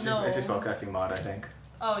have it's no. It's a spellcasting mod, I think.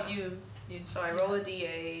 Oh, you. So I roll a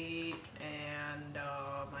d8 and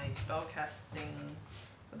my spell casting.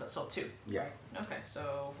 So 2. Yeah. Okay,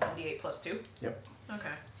 so 1d8 plus 2. Yep. Okay,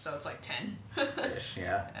 so it's like 10. Ish,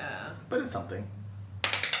 yeah. But it's something.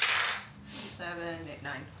 7, 8,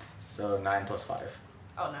 9. So 9 plus 5.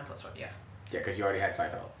 Oh, 9 plus 1, yeah. Yeah, because you already had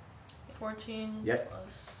 5 health. 14 Yep.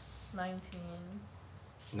 plus 19.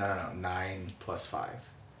 No. 9 plus 5.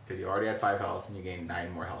 Because you already had 5 health, and you gained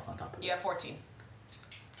 9 more health on top of it. You have 14.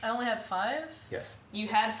 I only had 5? Yes. You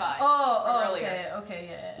had 5. Oh, from okay, earlier. okay,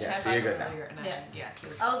 yeah. Yeah, so you're good now. Earlier, and Yeah. then, yeah.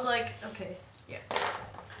 I was like, okay. Yeah.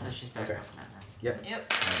 So she's back Okay. up now. Yep.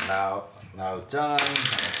 Yep. And now it's done.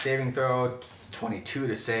 Saving throw, 22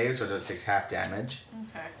 to save, so it takes half damage.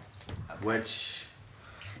 Okay. Which,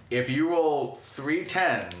 if you roll 3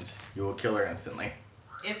 10s, you will kill her instantly.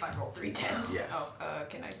 If I roll 3 10s. Yes. Oh,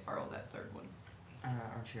 can I borrow that third one?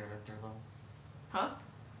 Aren't you at a 3rd level? Huh?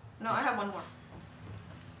 No, I have one more.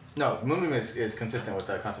 No, Moonbeam is consistent with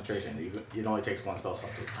the concentration. It only takes one spell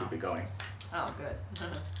slot to keep it going. Oh, good.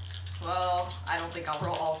 Well, I don't think I'll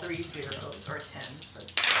roll all 3 zeros or 10s,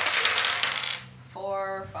 but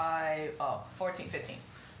 4, 5, 14, 15.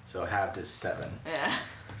 So halved is 7.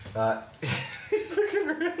 Yeah. She's looking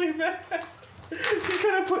really mad.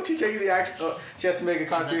 She's taking the action. Oh, she has to make a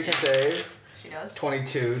Constitution save. She does?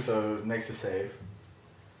 22, so it makes a save.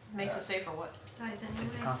 Makes a save for what?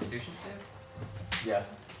 It's a Constitution save? Yeah.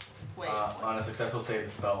 Wait. On a successful save, the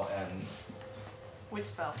spell ends. Which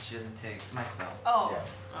spell? She doesn't take my spell. Oh. Yeah.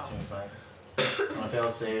 Oh. Seems fine. On a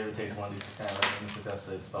failed save, it takes 1d10. On a successful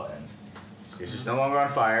save, the spell ends. She's no longer on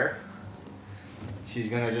fire. She's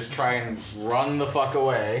gonna just try and run the fuck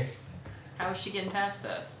away. How is she getting past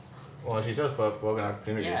us? Well, she took an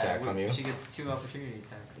opportunity attack from you. She gets 2 opportunity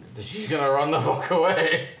attacks. She's gonna run the fuck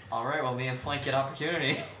away. Alright, well, me and Flank get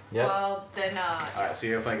opportunity. Yep. Well, then, Alright, so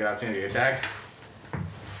you're flanking opportunity attacks.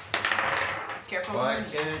 careful. Why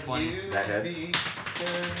can't 20. you That hits. be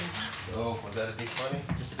friends? Oh, was that a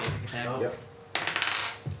d20? Just a basic attack. Oh. Yep.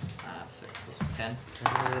 6 plus 10.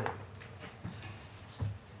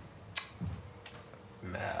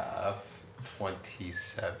 Math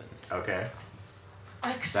 27. Okay.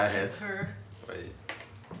 That hits. Wait.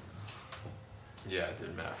 Yeah, I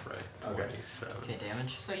did math right. Okay. 27. Okay,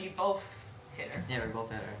 damage. So you both hit her. Yeah, we both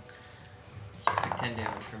hit her. She took 10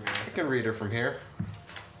 damage from me. I can read her from here.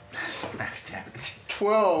 Max damage.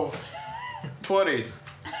 12. 20.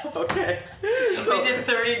 Okay. So we did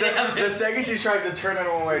 30 damage. The second she tries to turn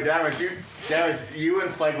it one way, Damage, you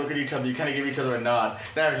and Flank look at each other. You kind of give each other a nod.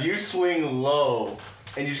 Damage, you swing low,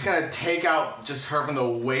 and you just kind of take out just her from the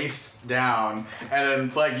waist down, and then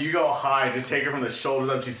Flank, you go high, just take her from the shoulders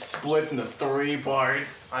up. She splits into 3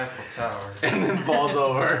 parts, Eiffel Tower. and then falls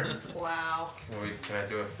over. Wow. Can I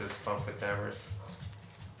do a fist bump with Dammers?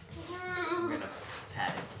 I'm gonna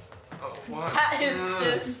pat his. Oh, what? Pat his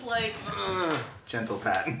fist like. Gentle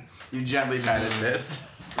pat. You gently pat his fist.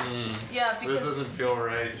 Yeah, This because doesn't feel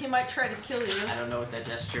right. he might try to kill you. I don't know what that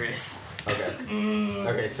gesture is. Okay.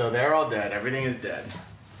 Okay, so they're all dead. Everything is dead.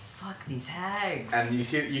 Fuck these hags. And you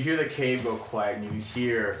hear the cave go quiet, and you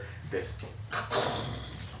hear this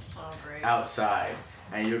Oh, great. outside,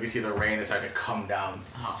 and you can see the rain is starting to come down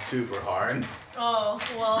super hard. Oh,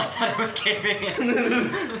 well. I thought it was caving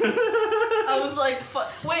in. I was like,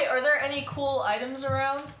 wait, are there any cool items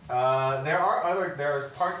around?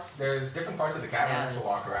 There's different parts of the cavern to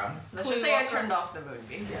walk around. Let's Can just we say I walk turned off the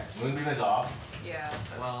moonbeam. Yes, moonbeam is off. Yeah,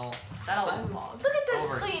 that's a, Well, that'll I'm- log. Look at this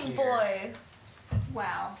Over clean here. boy.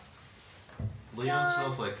 Wow. Leon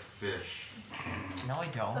smells like fish. No, I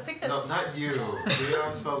don't. I think No, that's. not you.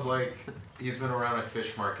 Leon smells like he's been around a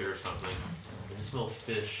fish market or something. You smell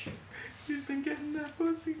fish. He's been getting that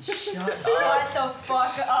pussy. Shut What the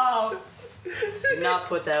fuck up? Do not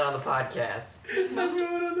put that on the podcast. That's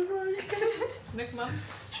going on the podcast. Nick Mum.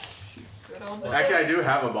 Good old Actually, I do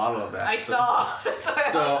have a bottle of that. I saw. That's why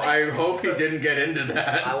So I was like, I hope he didn't get into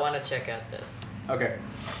that. I want to check out this. Okay.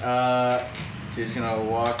 So he's gonna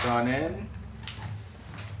walk on in.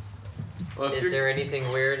 Well, if Is you're- there anything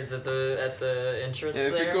weird at the entrance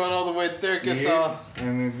If there? you're going all the way there, guess Yeah, I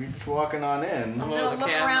mean, if you're walking on in. I'm gonna look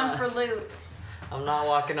okay, I'm around not- for loot. I'm not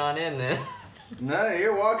walking on in then. No,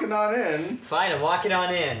 you're walking on in. Fine, I'm walking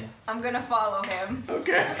on in. I'm gonna follow him.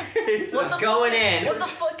 Okay. What the Going fuck in. What the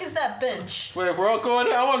fuck is that bench? Wait, if we're all going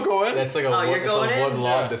in, I'm going. That's like a Oh, wood, you're it's going a in? wood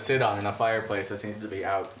log Yeah. to sit on in a fireplace that seems to be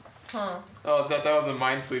out. Huh. Oh, that was a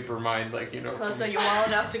minesweeper mind, like, you know. Close, so you're well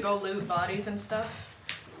enough to go loot bodies and stuff?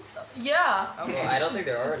 Yeah. Okay. Well, I don't think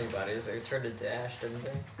there are any bodies. They turned to dash, didn't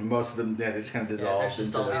they? Most of them, yeah, they just kind of Yeah, dissolve there's just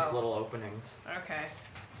into all the. these little openings. Okay.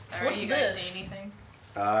 Alright, What's you guys this? see anything?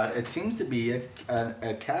 It seems to be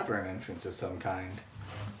a cavern entrance of some kind.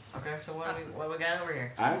 Okay, so what do we got over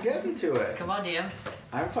here? I'm getting to it. Come on, DM.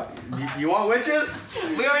 I'm you want witches?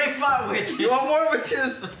 We already fought witches. You want more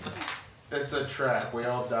witches? It's a trap. We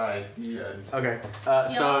all died. The end. Okay.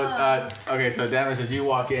 Yes. So Damaris, as you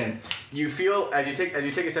walk in, you feel as you take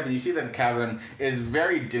a step and you see that the cavern is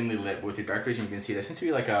very dimly lit with your dark vision. You can see there seems to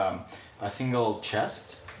be like a single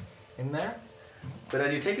chest in there. But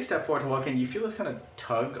as you take a step forward to walk in, you feel this kind of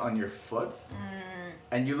tug on your foot,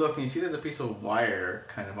 and you look and you see there's a piece of wire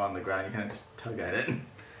kind of on the ground. You kind of just tug at it,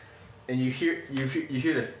 and you hear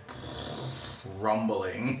this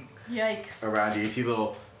rumbling Yikes. around you. You see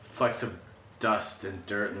little flecks of dust and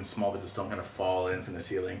dirt and small bits of stone kind of fall in from the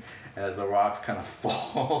ceiling as the rocks kind of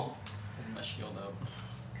fall. My shield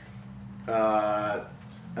up.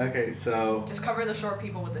 Okay, so Just cover the short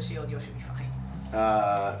people with the shield, you should be fine.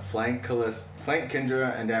 Flank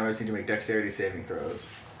Kendra, and Damaris need to make dexterity saving throws.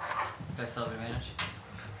 Do I still have advantage?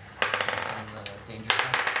 danger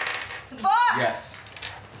sense? Fuck! Yes.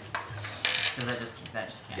 Does that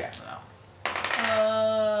just cancels it out?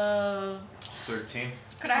 13.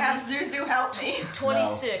 Could I have Zuzu help me?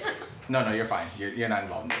 26. No, you're fine. You're not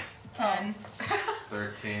involved in this. 10.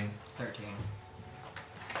 13. 13.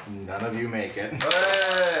 None of you make it.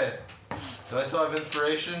 Hey! Do I still have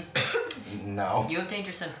inspiration? No. You have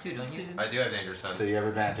danger sense too, don't you? I do have danger sense. So you have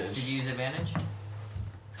advantage. Did you use advantage?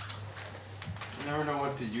 I never know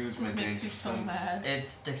what to use This my makes danger me so sense. mad.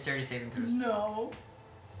 It's dexterity saving throws. No.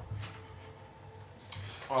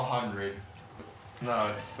 100. No,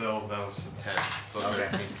 it's still, that was a 10. So Okay.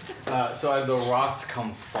 13. So as the rocks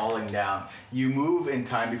come falling down, you move in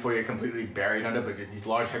time before you're completely buried under, but these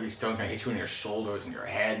large heavy stones are going to hit you in your shoulders and your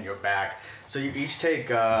head and your back. So you each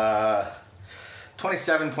take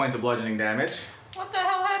 27 points of bludgeoning damage. What the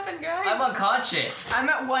hell happened, guys? I'm unconscious. I'm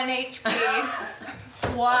at 1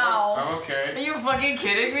 HP. Wow. I'm okay. Are you fucking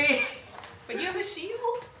kidding me? But you have a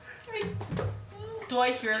shield? Do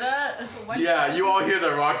I hear that? Yeah, you all hear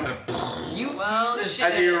the rocks and You Well, piece of shit.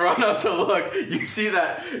 as you run up to look, you see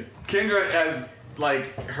that Kendra has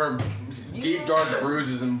like her deep dark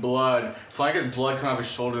bruises and blood. Flank has blood coming off his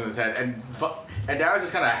shoulder and his head, and Dara's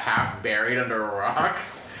just kind of half buried under a rock.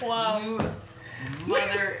 Wow. You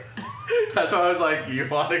mother. That's why I was like, "You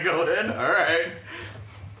want to go in? All right."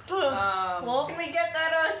 Well, can we get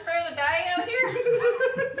that spare the dying out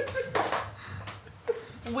here?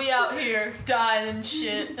 We out here dying and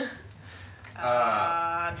shit.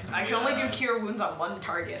 I can only do cure wounds on one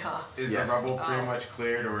target, huh? Is Yes. the rubble pretty much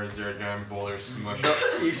cleared, or is there a giant boulder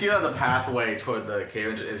smushed? You see that the pathway toward the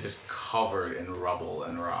cave is just covered in rubble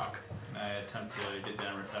and rock. Can I attempt to get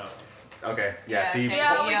Dammers out? Okay, yeah. So you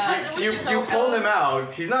Yeah, pull, we can- we you should you help pull out. him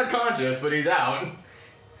out. He's not conscious, but he's out.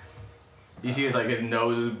 You see his his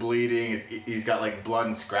nose is bleeding. He's got like blood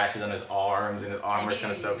and scratches on his arms, and his armor's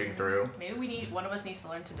kind of soaking through. Maybe one of us needs to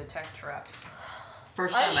learn to detect traps.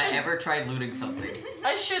 First I time I should- ever tried looting something.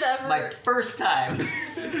 I should ever. My first time.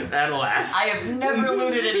 And last. I have never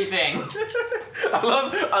looted anything. I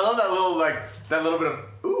love that little that little bit of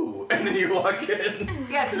ooh, and then you walk in.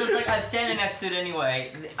 Yeah, because it's like I'm standing next to it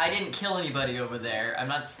anyway. I didn't kill anybody over there. I'm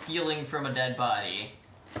not stealing from a dead body.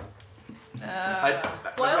 That's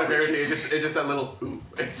Why my don't we favorite thing. It's just that little ooh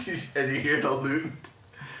as you hear the loot.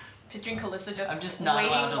 Picturing Callista just, I'm just not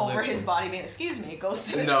allowed waiting to over loot his them. body being, excuse me, goes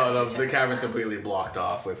to the No, treasure the chest. cavern's completely blocked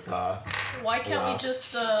off with. Why can't Wow. we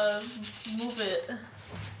just move it?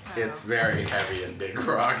 It's very heavy and big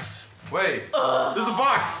rocks. Wait, There's a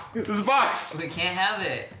box. There's a box. We can't have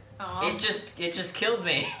it. Aw. It just killed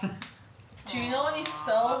me. Do you know any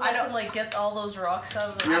spells I that don't- could get all those rocks out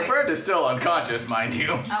of the Your way? friend is still unconscious, mind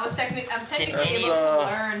you. I'm technically Let's, able to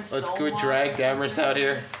learn let's stone go wall. drag Dammers out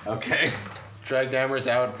here. Okay. Drag Dammers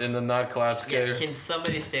out in the non-collapse Yeah, cave. can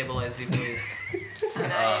somebody stabilize me, please? Can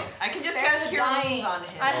I can just There's cast a cure dying- wounds on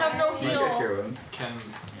him. I have no You guys cure heal. wounds. Can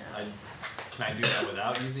I do that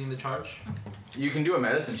without using the charge? You can do a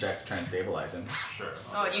medicine check to try and stabilize him. Sure.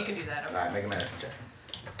 Oh, you can do that. Okay. Alright, make a medicine check.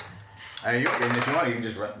 And if you want, you can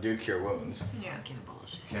just do cure wounds. Yeah.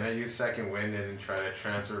 Can I use second wind and try to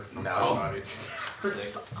transfer from No. my body to...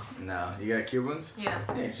 6. No. You got cure wounds? Yeah.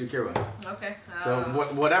 Yeah, just do cure wounds. Okay. So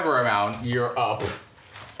whatever amount, you're up.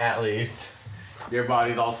 At least. Your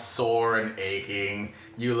body's all sore and aching.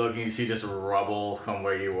 You look and you see just rubble from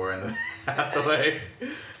where you were in the pathway.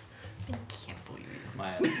 I can't believe it.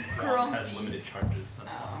 My Grumpy. wand has limited charges.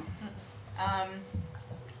 That's why.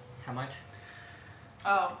 How much?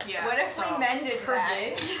 Oh, yeah. What if so, we mended per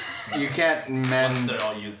that? day? You can't Once mend. they're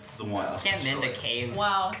all used, the one. No. You can't mend a cave.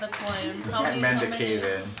 Wow, that's lame. You How can't many? mend how a many? cave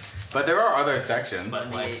in. But there are other sections. But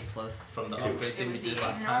like 28 plus. from the 2. upgrade thing we did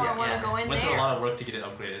last No, time, I want to Yeah. go in went through a there. lot of work to get it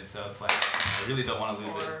upgraded. So it's like I really don't want to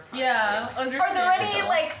lose it. Yeah, Are there understandable. any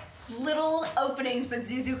like little openings that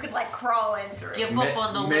Zuzu could like crawl in through? Give up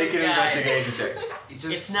on the Make loot, an guys. investigation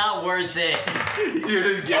check. It's not worth it. You're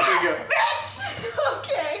just getting a. Bitch!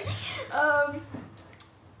 Okay.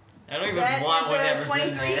 I don't even That want is a whatever's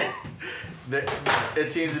in 23. there. It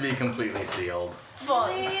seems to be completely sealed.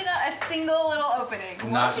 Fun. Need a single little opening.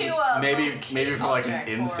 Not Do maybe for like an object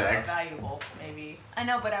insect. For a valuable, maybe. I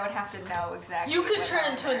know, but I would have to know exactly. You could what turn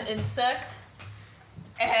on into there. an insect.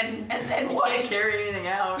 And then You what? can't carry anything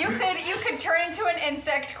out. You could turn into an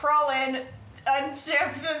insect, crawl in,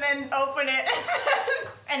 unshift, and then open it.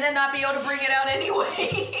 And then not be able to bring it out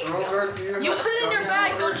anyway. You put it in your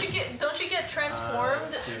bag. Don't you get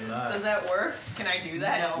transformed? Does that work? Can I do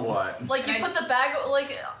that? No. What? Like you put the bag.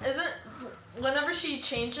 Like isn't whenever she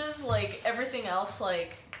changes, like everything else,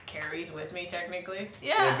 like Carries with me technically.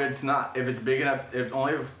 yeah. If it's big enough, if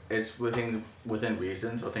only if it's within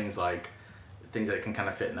reason. So things like things that can kind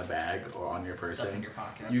of fit in a bag or on your person. Stuff in your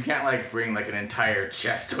pocket. You can't like bring like an entire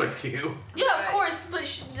chest with you. Yeah, of course, but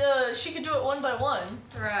she could do it one by one.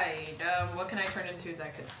 Right. What can I turn into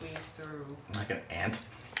that could squeeze through? Like an ant.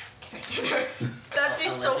 That'd be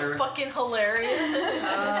so fucking hilarious.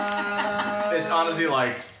 It's honestly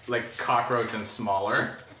like cockroach and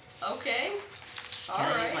smaller. Okay. Can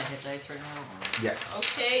I use my hit dice right now? Or? Yes.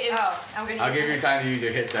 Okay. I'll give you time to use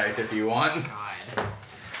your hit dice if you want. God.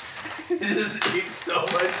 You just eat so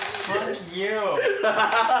much shit. Fuck you.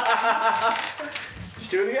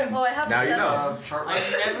 Just do it again. Oh, I have now 7. You know.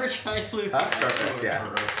 I've never tried loot. Sharpness,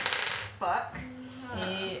 yeah. Fuck. I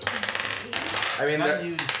mean, Can I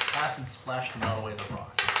use acid splash to melt away the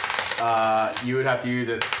rock? you would have to use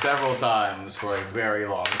it several times for a very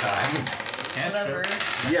long time. Whatever.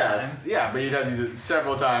 Yes, yeah, but you'd have to use it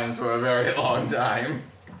several times for a very long time.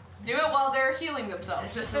 Do it while they're healing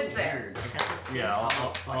themselves. Just sit there. Yeah,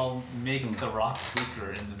 I'll make the rocks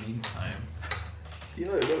weaker in the meantime. You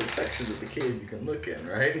know, there's other sections of the cave you can look in,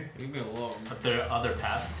 right? Leave me alone. But there are other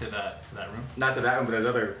paths to that room? Not to that one, but there's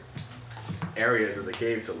other areas of the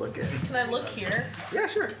cave to look in. Can I look here? Yeah,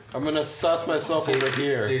 sure. I'm gonna suss myself over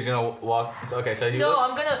here. So you're gonna walk. Okay, so as you No, look,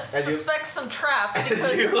 I'm gonna suspect some traps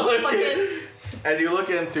because you I'm look fucking. as you look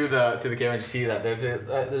in through the cave, you see that there's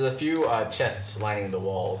a few chests lining the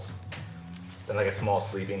walls, and like a small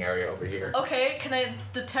sleeping area over here. Okay, can I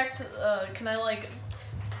detect? Can I like?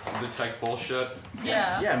 Detect bullshit.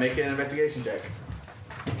 Yeah. Yeah, make an investigation check.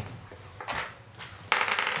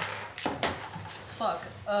 Fuck.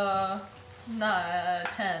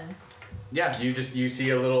 10. Yeah, you see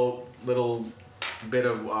a little bit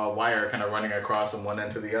of wire kind of running across from one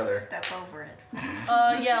end to the other. Step over it.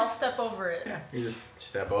 Yeah, I'll step over it. Yeah, you just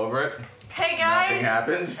step over it. Hey guys. Nothing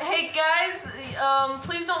happens. Hey guys,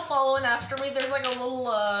 please don't follow in after me. There's like a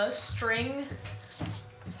little string.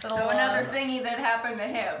 So another thingy that happened to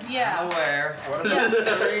him. Yeah. I'm aware.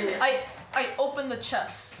 I open the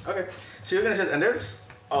chest. Okay, so you're gonna chest, and there's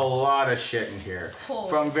a lot of shit in here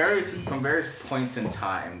from various points in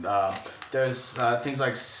time. There's things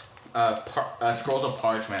like scrolls of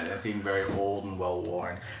parchment that seem very old and well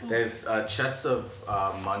worn. There's chests of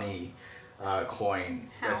money, coin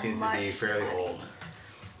that seems to be fairly old.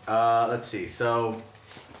 Let's see. So.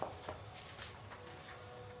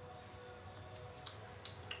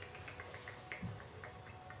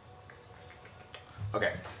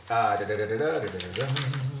 Okay.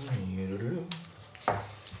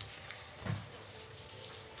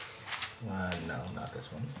 No, not this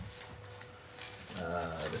one.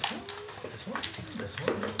 This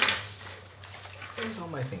one. Where's all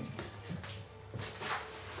my thingies?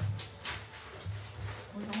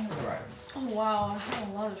 Where's all my items? Oh wow, I have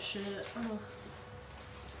a lot of shit. Oh.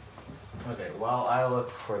 Okay, while I look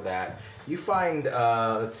for that, you find,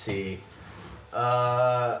 let's see,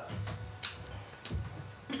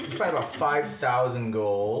 you find about 5,000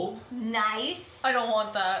 gold. Nice. I don't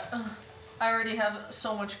want that. Ugh. I already have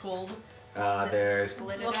so much gold. There's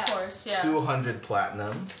Of course, yeah. 200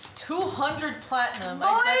 platinum. 200 platinum. Boy!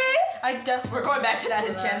 I definitely. We're going back to that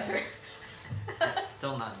for enchanter. That's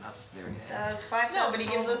still not enough to do anything. So it's 5,000. No, but he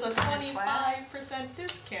gives us a 25%. 25%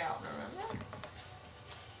 discount, remember?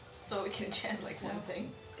 So we can enchant like one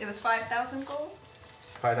thing. It was 5,000 gold.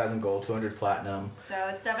 5,000 gold, 200 platinum. So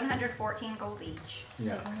it's 714 gold each.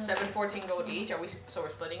 Yeah. 714 gold each. So we're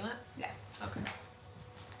splitting that? Yeah. Okay.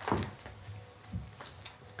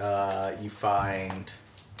 You find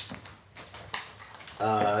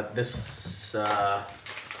this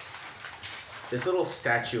little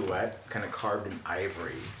statuette, kind of carved in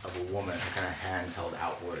ivory, of a woman, kind of hands held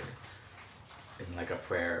outward, in like a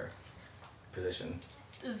prayer position.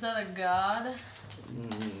 Is that a god?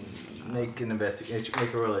 Make an investigation.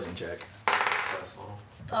 Make a religion check.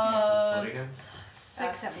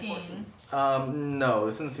 16. No,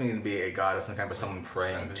 this doesn't seem to be a god of some kind, but someone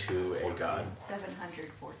praying to a god.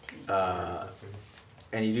 714.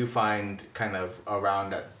 And you do find kind of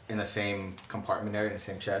around that, in the same compartment area, in the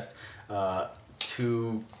same chest,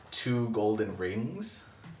 two golden rings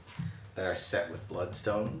that are set with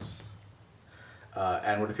bloodstones,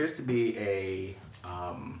 and what appears to be a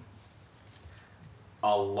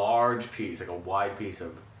large piece, like a wide piece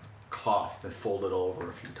of cloth, that folded over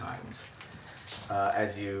a few times.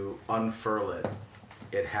 As you unfurl it,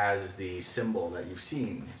 it has the symbol that you've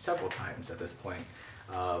seen several times at this point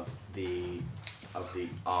of the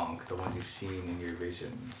Ankh, the one you've seen in your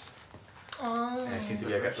visions. Oh. And it seems to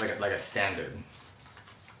be like a standard,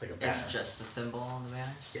 like a banner. It's just the symbol on the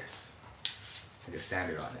banner? Yes, like a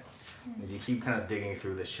standard on it. As you keep kind of digging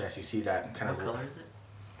through this chest, you see that kind What of. color is it?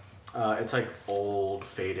 It's like old,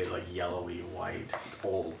 faded, like yellowy white. It's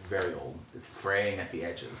old, very old. It's fraying at the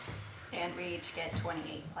edges. And we each get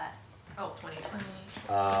 28 plat. Oh, 20.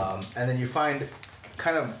 And then you find,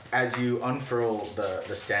 kind of as you unfurl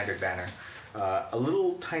the standard banner, a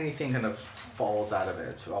little tiny thing kind of falls out of it.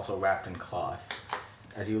 It's also wrapped in cloth.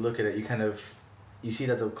 As you look at it, you see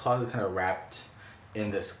that the cloth is kind of wrapped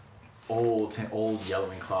in this old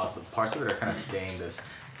yellowing cloth. The parts of it are kind of stained this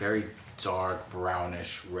very dark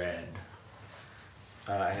brownish red.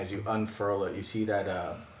 And as you unfurl it, you see that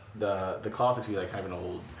the cloth looks to be like kind of an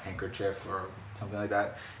old handkerchief or something like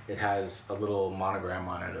that. It has a little monogram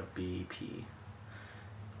on it of BEP.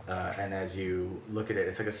 And as you look at it,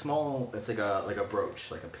 it's like a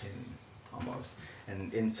brooch, like a pin almost.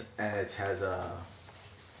 And it has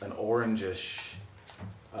an orangish,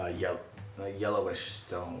 yellowish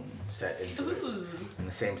stone set into it. And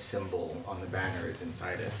the same symbol on the banner is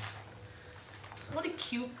inside it. What a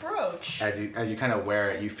cute brooch. As you kind of wear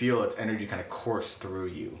it, you feel its energy kind of course through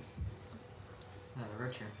you. It's not a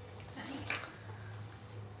virtue. Nice.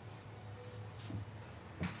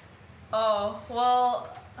 Oh, well,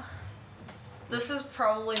 this is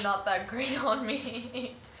probably not that great on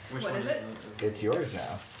me. What is it? It's yours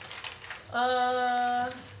now.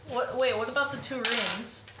 What about the 2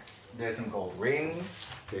 rings? There's some gold rings.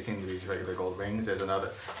 They seem to be regular gold rings. There's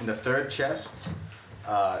another. In the third chest,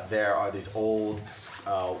 there are these old,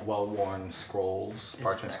 well-worn scrolls,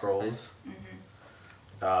 parchment scrolls.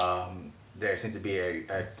 There seems to be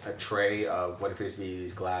a tray of what appears to be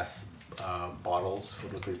these glass bottles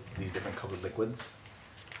filled with these different colored liquids.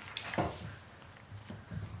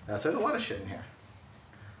 So there's a lot of shit in here.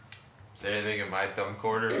 Is there anything in my thumb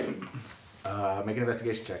corner? Make an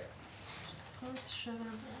investigation check.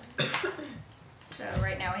 So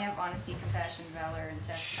right now we have honesty, compassion, valor, and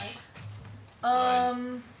sacrifice.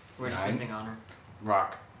 We're Nine. choosing honor.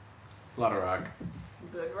 Rock. A lot of rock.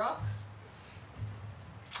 Good rocks.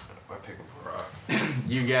 I pick up a rock.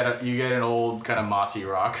 You get an old kind of mossy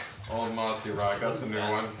rock. Old mossy rock. That's a new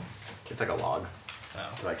one. It's like a log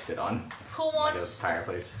to like sit on. Who Like a wants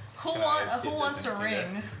fireplace. who wants a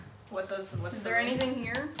ring? What's Is there anything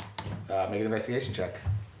here? Make an investigation check.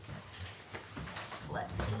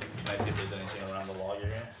 Let's see. Can I see if there's anything around the wall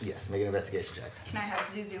here? Yes, make an investigation check. Can I have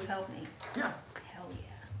Zuzu help me? Yeah. Hell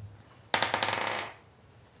yeah.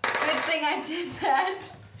 Good thing I did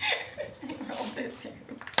that. I rolled it too.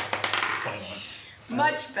 21.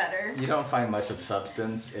 Much better. You don't find much of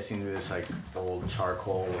substance. It seems to be this like old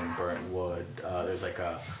charcoal and burnt wood. There's like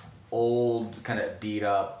a old kind of beat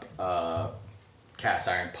up cast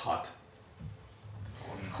iron pot.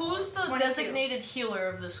 Who's the 22. designated healer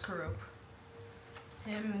of this group?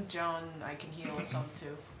 Him, John, I can heal some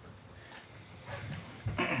too.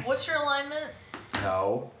 What's your alignment?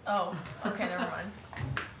 No. Oh, okay, never mind.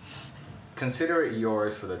 Consider it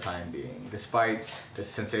yours for the time being. Despite the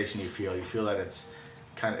sensation you feel that it's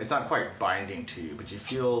not quite binding to you, but you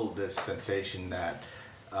feel this sensation that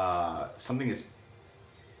something is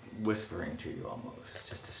whispering to you almost,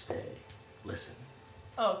 just to stay, listen.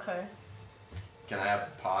 Okay. Can I have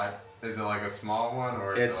the pot? Is it like a small one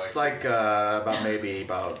or? It's is it like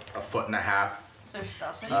about a foot and a half. Is there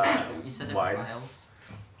stuff in You said there wide. were vials?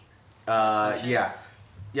 Yeah.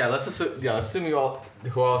 Yeah, let's assume you all,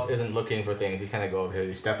 who else isn't looking for things, you kind of go over here,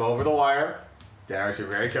 you step over the wire. Darius, you're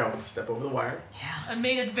very careful to step over the wire. I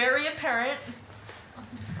made it very apparent.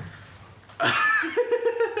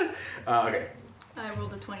 Okay. I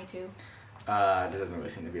rolled a 22. There doesn't really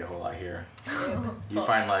seem to be a whole lot here. You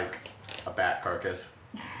find like a bat carcass.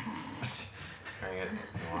 Hang it.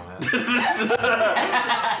 You want it?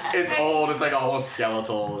 It's old, it's like almost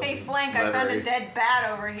skeletal. Hey, Flank, I found a dead bat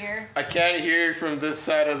over here. I can't hear you from this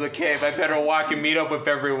side of the cave. I better walk and meet up with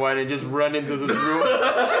everyone and just run into this room.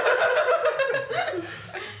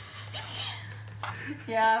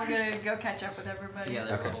 Yeah, I'm gonna go catch up with everybody. Yeah,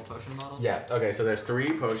 there's Okay. little potion bottles. Yeah, okay, so there's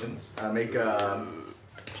 3 potions.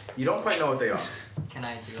 You don't quite know what they are. Can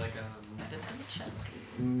I do like a medicine check?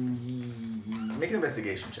 Make an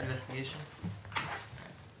investigation check. Investigation?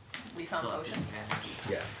 We found Still have potions. disadvantage.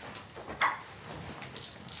 Yeah.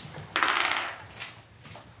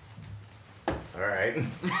 Alright.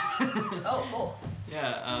 Oh, cool.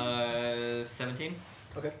 Yeah, 17.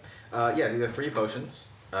 Okay. Yeah, these are 3 potions.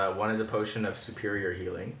 One is a potion of superior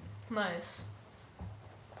healing. Nice.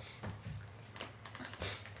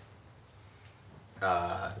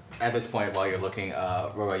 At this point, while you're looking,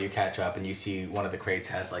 Roga, you catch up and you see one of the crates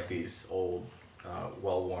has like these old,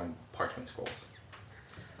 well-worn parchment scrolls.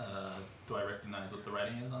 Do I recognize what the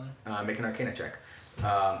writing is on there? Make an Arcana check.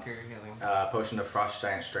 Superior healing. Potion of Frost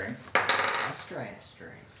Giant Strength. Strength.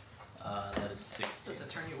 That is 60. Does it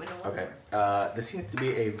turn you into one? Okay. This seems to be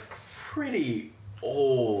a pretty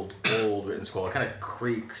old written scroll. It kind of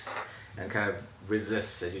creaks and kind of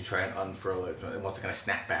resists as you try and unfurl it. It wants to kind of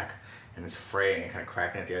snap back, and it's fraying and kind of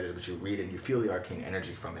cracking at the edges, but you read it and you feel the arcane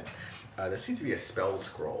energy from it. This seems to be a spell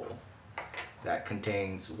scroll that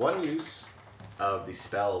contains one use of the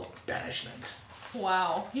spell Banishment.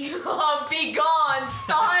 Wow. Be gone,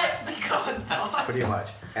 thought! Be gone, thought. Pretty much.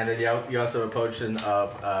 And then you also have a potion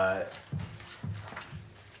of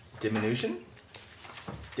Diminution?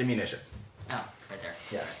 Diminution. Oh, right there.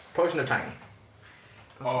 Yeah. Potion of Tiny.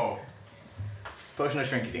 Oh. Potion of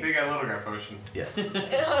Shrinky Dink. Big guy, little guy potion. Yes.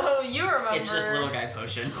 Oh, you remember. It's just little guy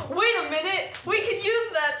potion. Wait a minute! We could use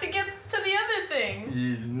that to get to the other thing!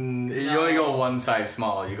 You only go one size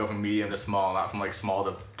small. You go from medium to small, not from like small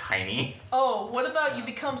to tiny. Oh, what about you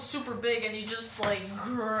become super big and you just like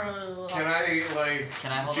grow? Can I hold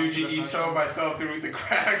on to Juji the Ito potion? myself through the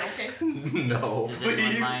cracks? Okay. No. Does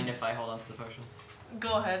anyone mind if I hold on to the potions?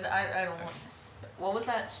 Go ahead, I don't want What was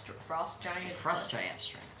that? Frost giant? Frost giant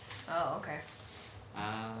strength. Oh, okay.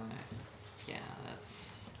 Yeah,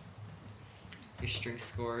 that's... Your strength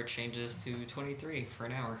score changes to 23 for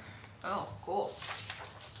an hour. Oh, cool.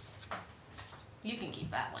 You can keep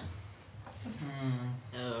that one.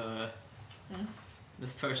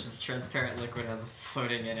 This potion's transparent liquid has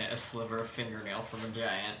floating in it a sliver of fingernail from a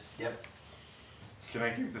giant. Yep. Can I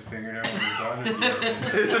keep the fingernail when it's on? Or do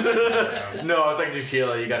you have to- No, it's like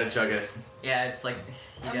tequila. You gotta chug it. Yeah, it's like...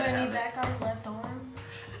 I'm gonna need that guy's left arm.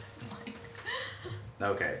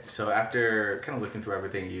 Okay, so after kind of looking through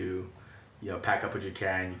everything, you pack up what you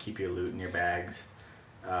can. You keep your loot in your bags,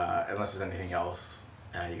 unless there's anything else.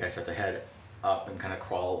 You guys start to head up and kind of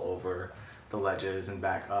crawl over the ledges and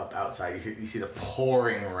back up outside. You see the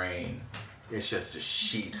pouring rain. It's just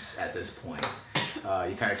sheets at this point.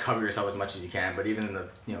 You kind of cover yourself as much as you can, but even in the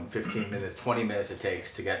 15 minutes, 20 minutes it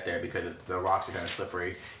takes to get there because the rocks are kind of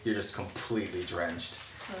slippery, you're just completely drenched.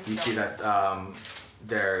 You see that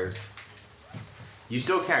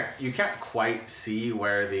you can't quite see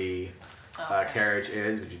where the carriage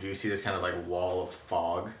is, but you do see this kind of like wall of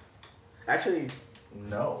fog. Actually,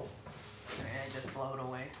 no. I just blow it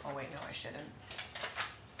away. Oh wait, no, I shouldn't.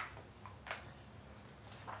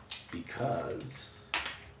 Because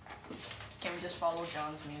Can we just follow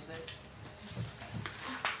John's music?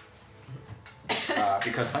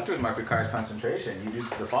 because Hunter's Mark requires concentration,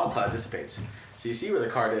 the fog cloud dissipates. So you see where the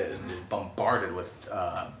cart is and just bombarded with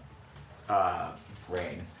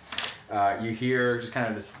rain. You hear just kind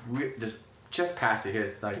of just past it here,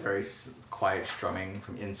 it's like very quiet strumming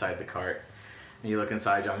from inside the cart. And you look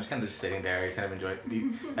inside, John, just kind of just sitting there. You kind of enjoy it.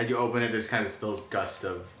 As you open it, there's kind of this little gust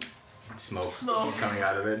of smoke coming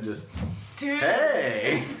out of it. Just, Dude.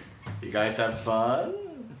 Hey! You guys have fun?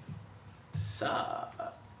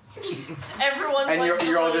 Sup? Everyone's and like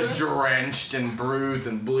you're all just bruised. drenched and bruised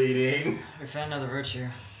and bleeding. We found another virtue.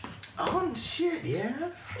 Oh shit, yeah?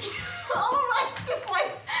 All of us just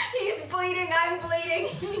like, he's bleeding, I'm bleeding,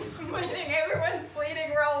 he's bleeding, everyone's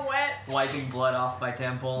bleeding, we're all wet. Wiping blood off my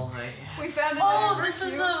temple. We found Oh, another this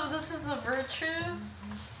virtue. is the virtue?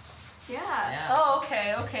 Yeah. Oh,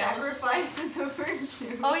 okay. I was just like, Sacrifice is a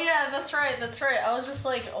virtue. oh yeah, that's right. I was just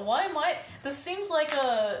like, why am I? This seems like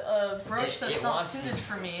a brooch that's not suited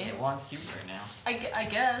for me. It wants you right now. I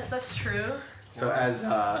guess that's true. So as you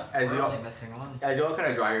all missing one. as you all kind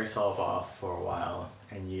of dry yourself off for a while,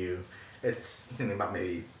 and it's thinking about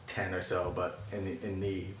maybe 10 or so, but in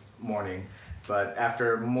the morning. But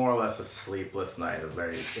after more or less a sleepless night, a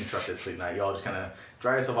very interrupted sleep night, you all just kind of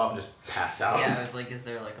dry yourself off and just pass out. Yeah, I was like, is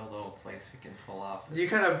there like a little place we can pull off? You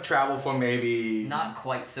kind of travel for maybe... Not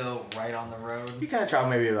quite so right on the road. You kind of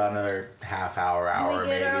travel maybe about another half hour we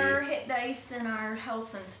maybe. get our hit dice and our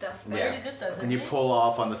health and stuff back. Yeah. We already did that, didn't And you we? pull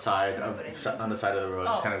off on the side No, of but I didn't. on the side of the road, and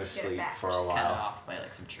Oh, kind of just get it sleep back. for a Just cut it while. off by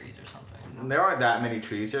like some trees or something. There aren't that many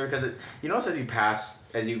trees here because you notice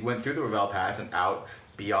as you went through the Ravel Pass and out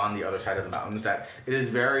beyond the other side of the mountains that it is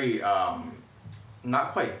very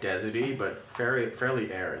not quite deserty but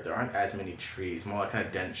fairly arid. There aren't as many trees, more like kind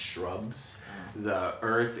of dense shrubs. The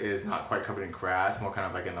earth is not quite covered in grass, more kind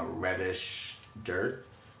of like in a reddish dirt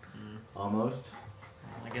almost.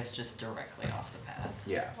 Well, I guess just directly off the path.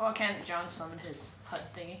 Yeah, Well, can't John summon his hut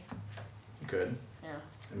thingy? you could. Yeah.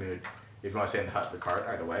 I mean, if you want to stay in the hut, the cart,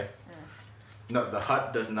 either way. No, the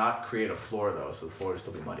hut does not create a floor though, so the floor will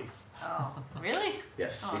still be muddy. Oh, really?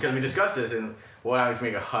 Yes, Oh. because we discussed this and what happens if we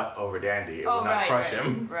make a hut over Dandy? It will not crush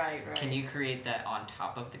him. Right. Can you create that on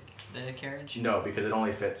top of the carriage? No, because it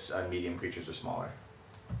only fits medium creatures or smaller.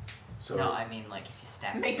 So No, I mean like if you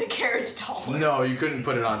stack. Make the carriage taller. no, you couldn't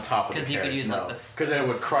put it on top of the Because you carriage. could use no. like the. Because then it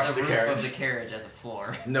would crush the roof carriage. of the carriage as a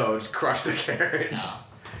floor. No, just crush the carriage.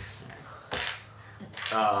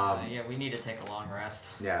 Yeah, we need to take a long rest.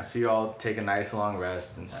 Yeah, so you all take a nice long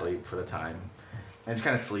rest and sleep for the time, and just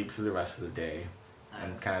kind of sleep through the rest of the day,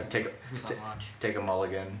 and kind of Who's on watch? take a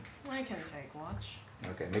mulligan. I can take watch.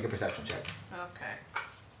 Okay, make a perception check. Okay.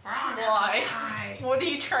 Why? What are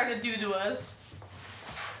you trying to do to us?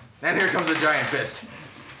 And here comes a giant fist.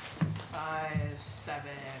 5, 7,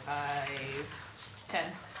 5, 10.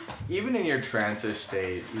 Even in your trance-ish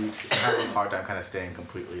state, you have a hard time kind of staying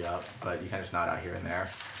completely up, but you kind of just nod out here and there.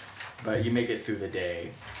 But you make it through the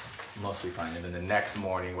day mostly fine, and then the next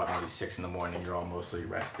morning, about maybe 6 in the morning, you're all mostly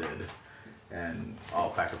rested and all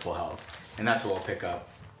back to full health. And that's what we'll pick up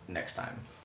next time.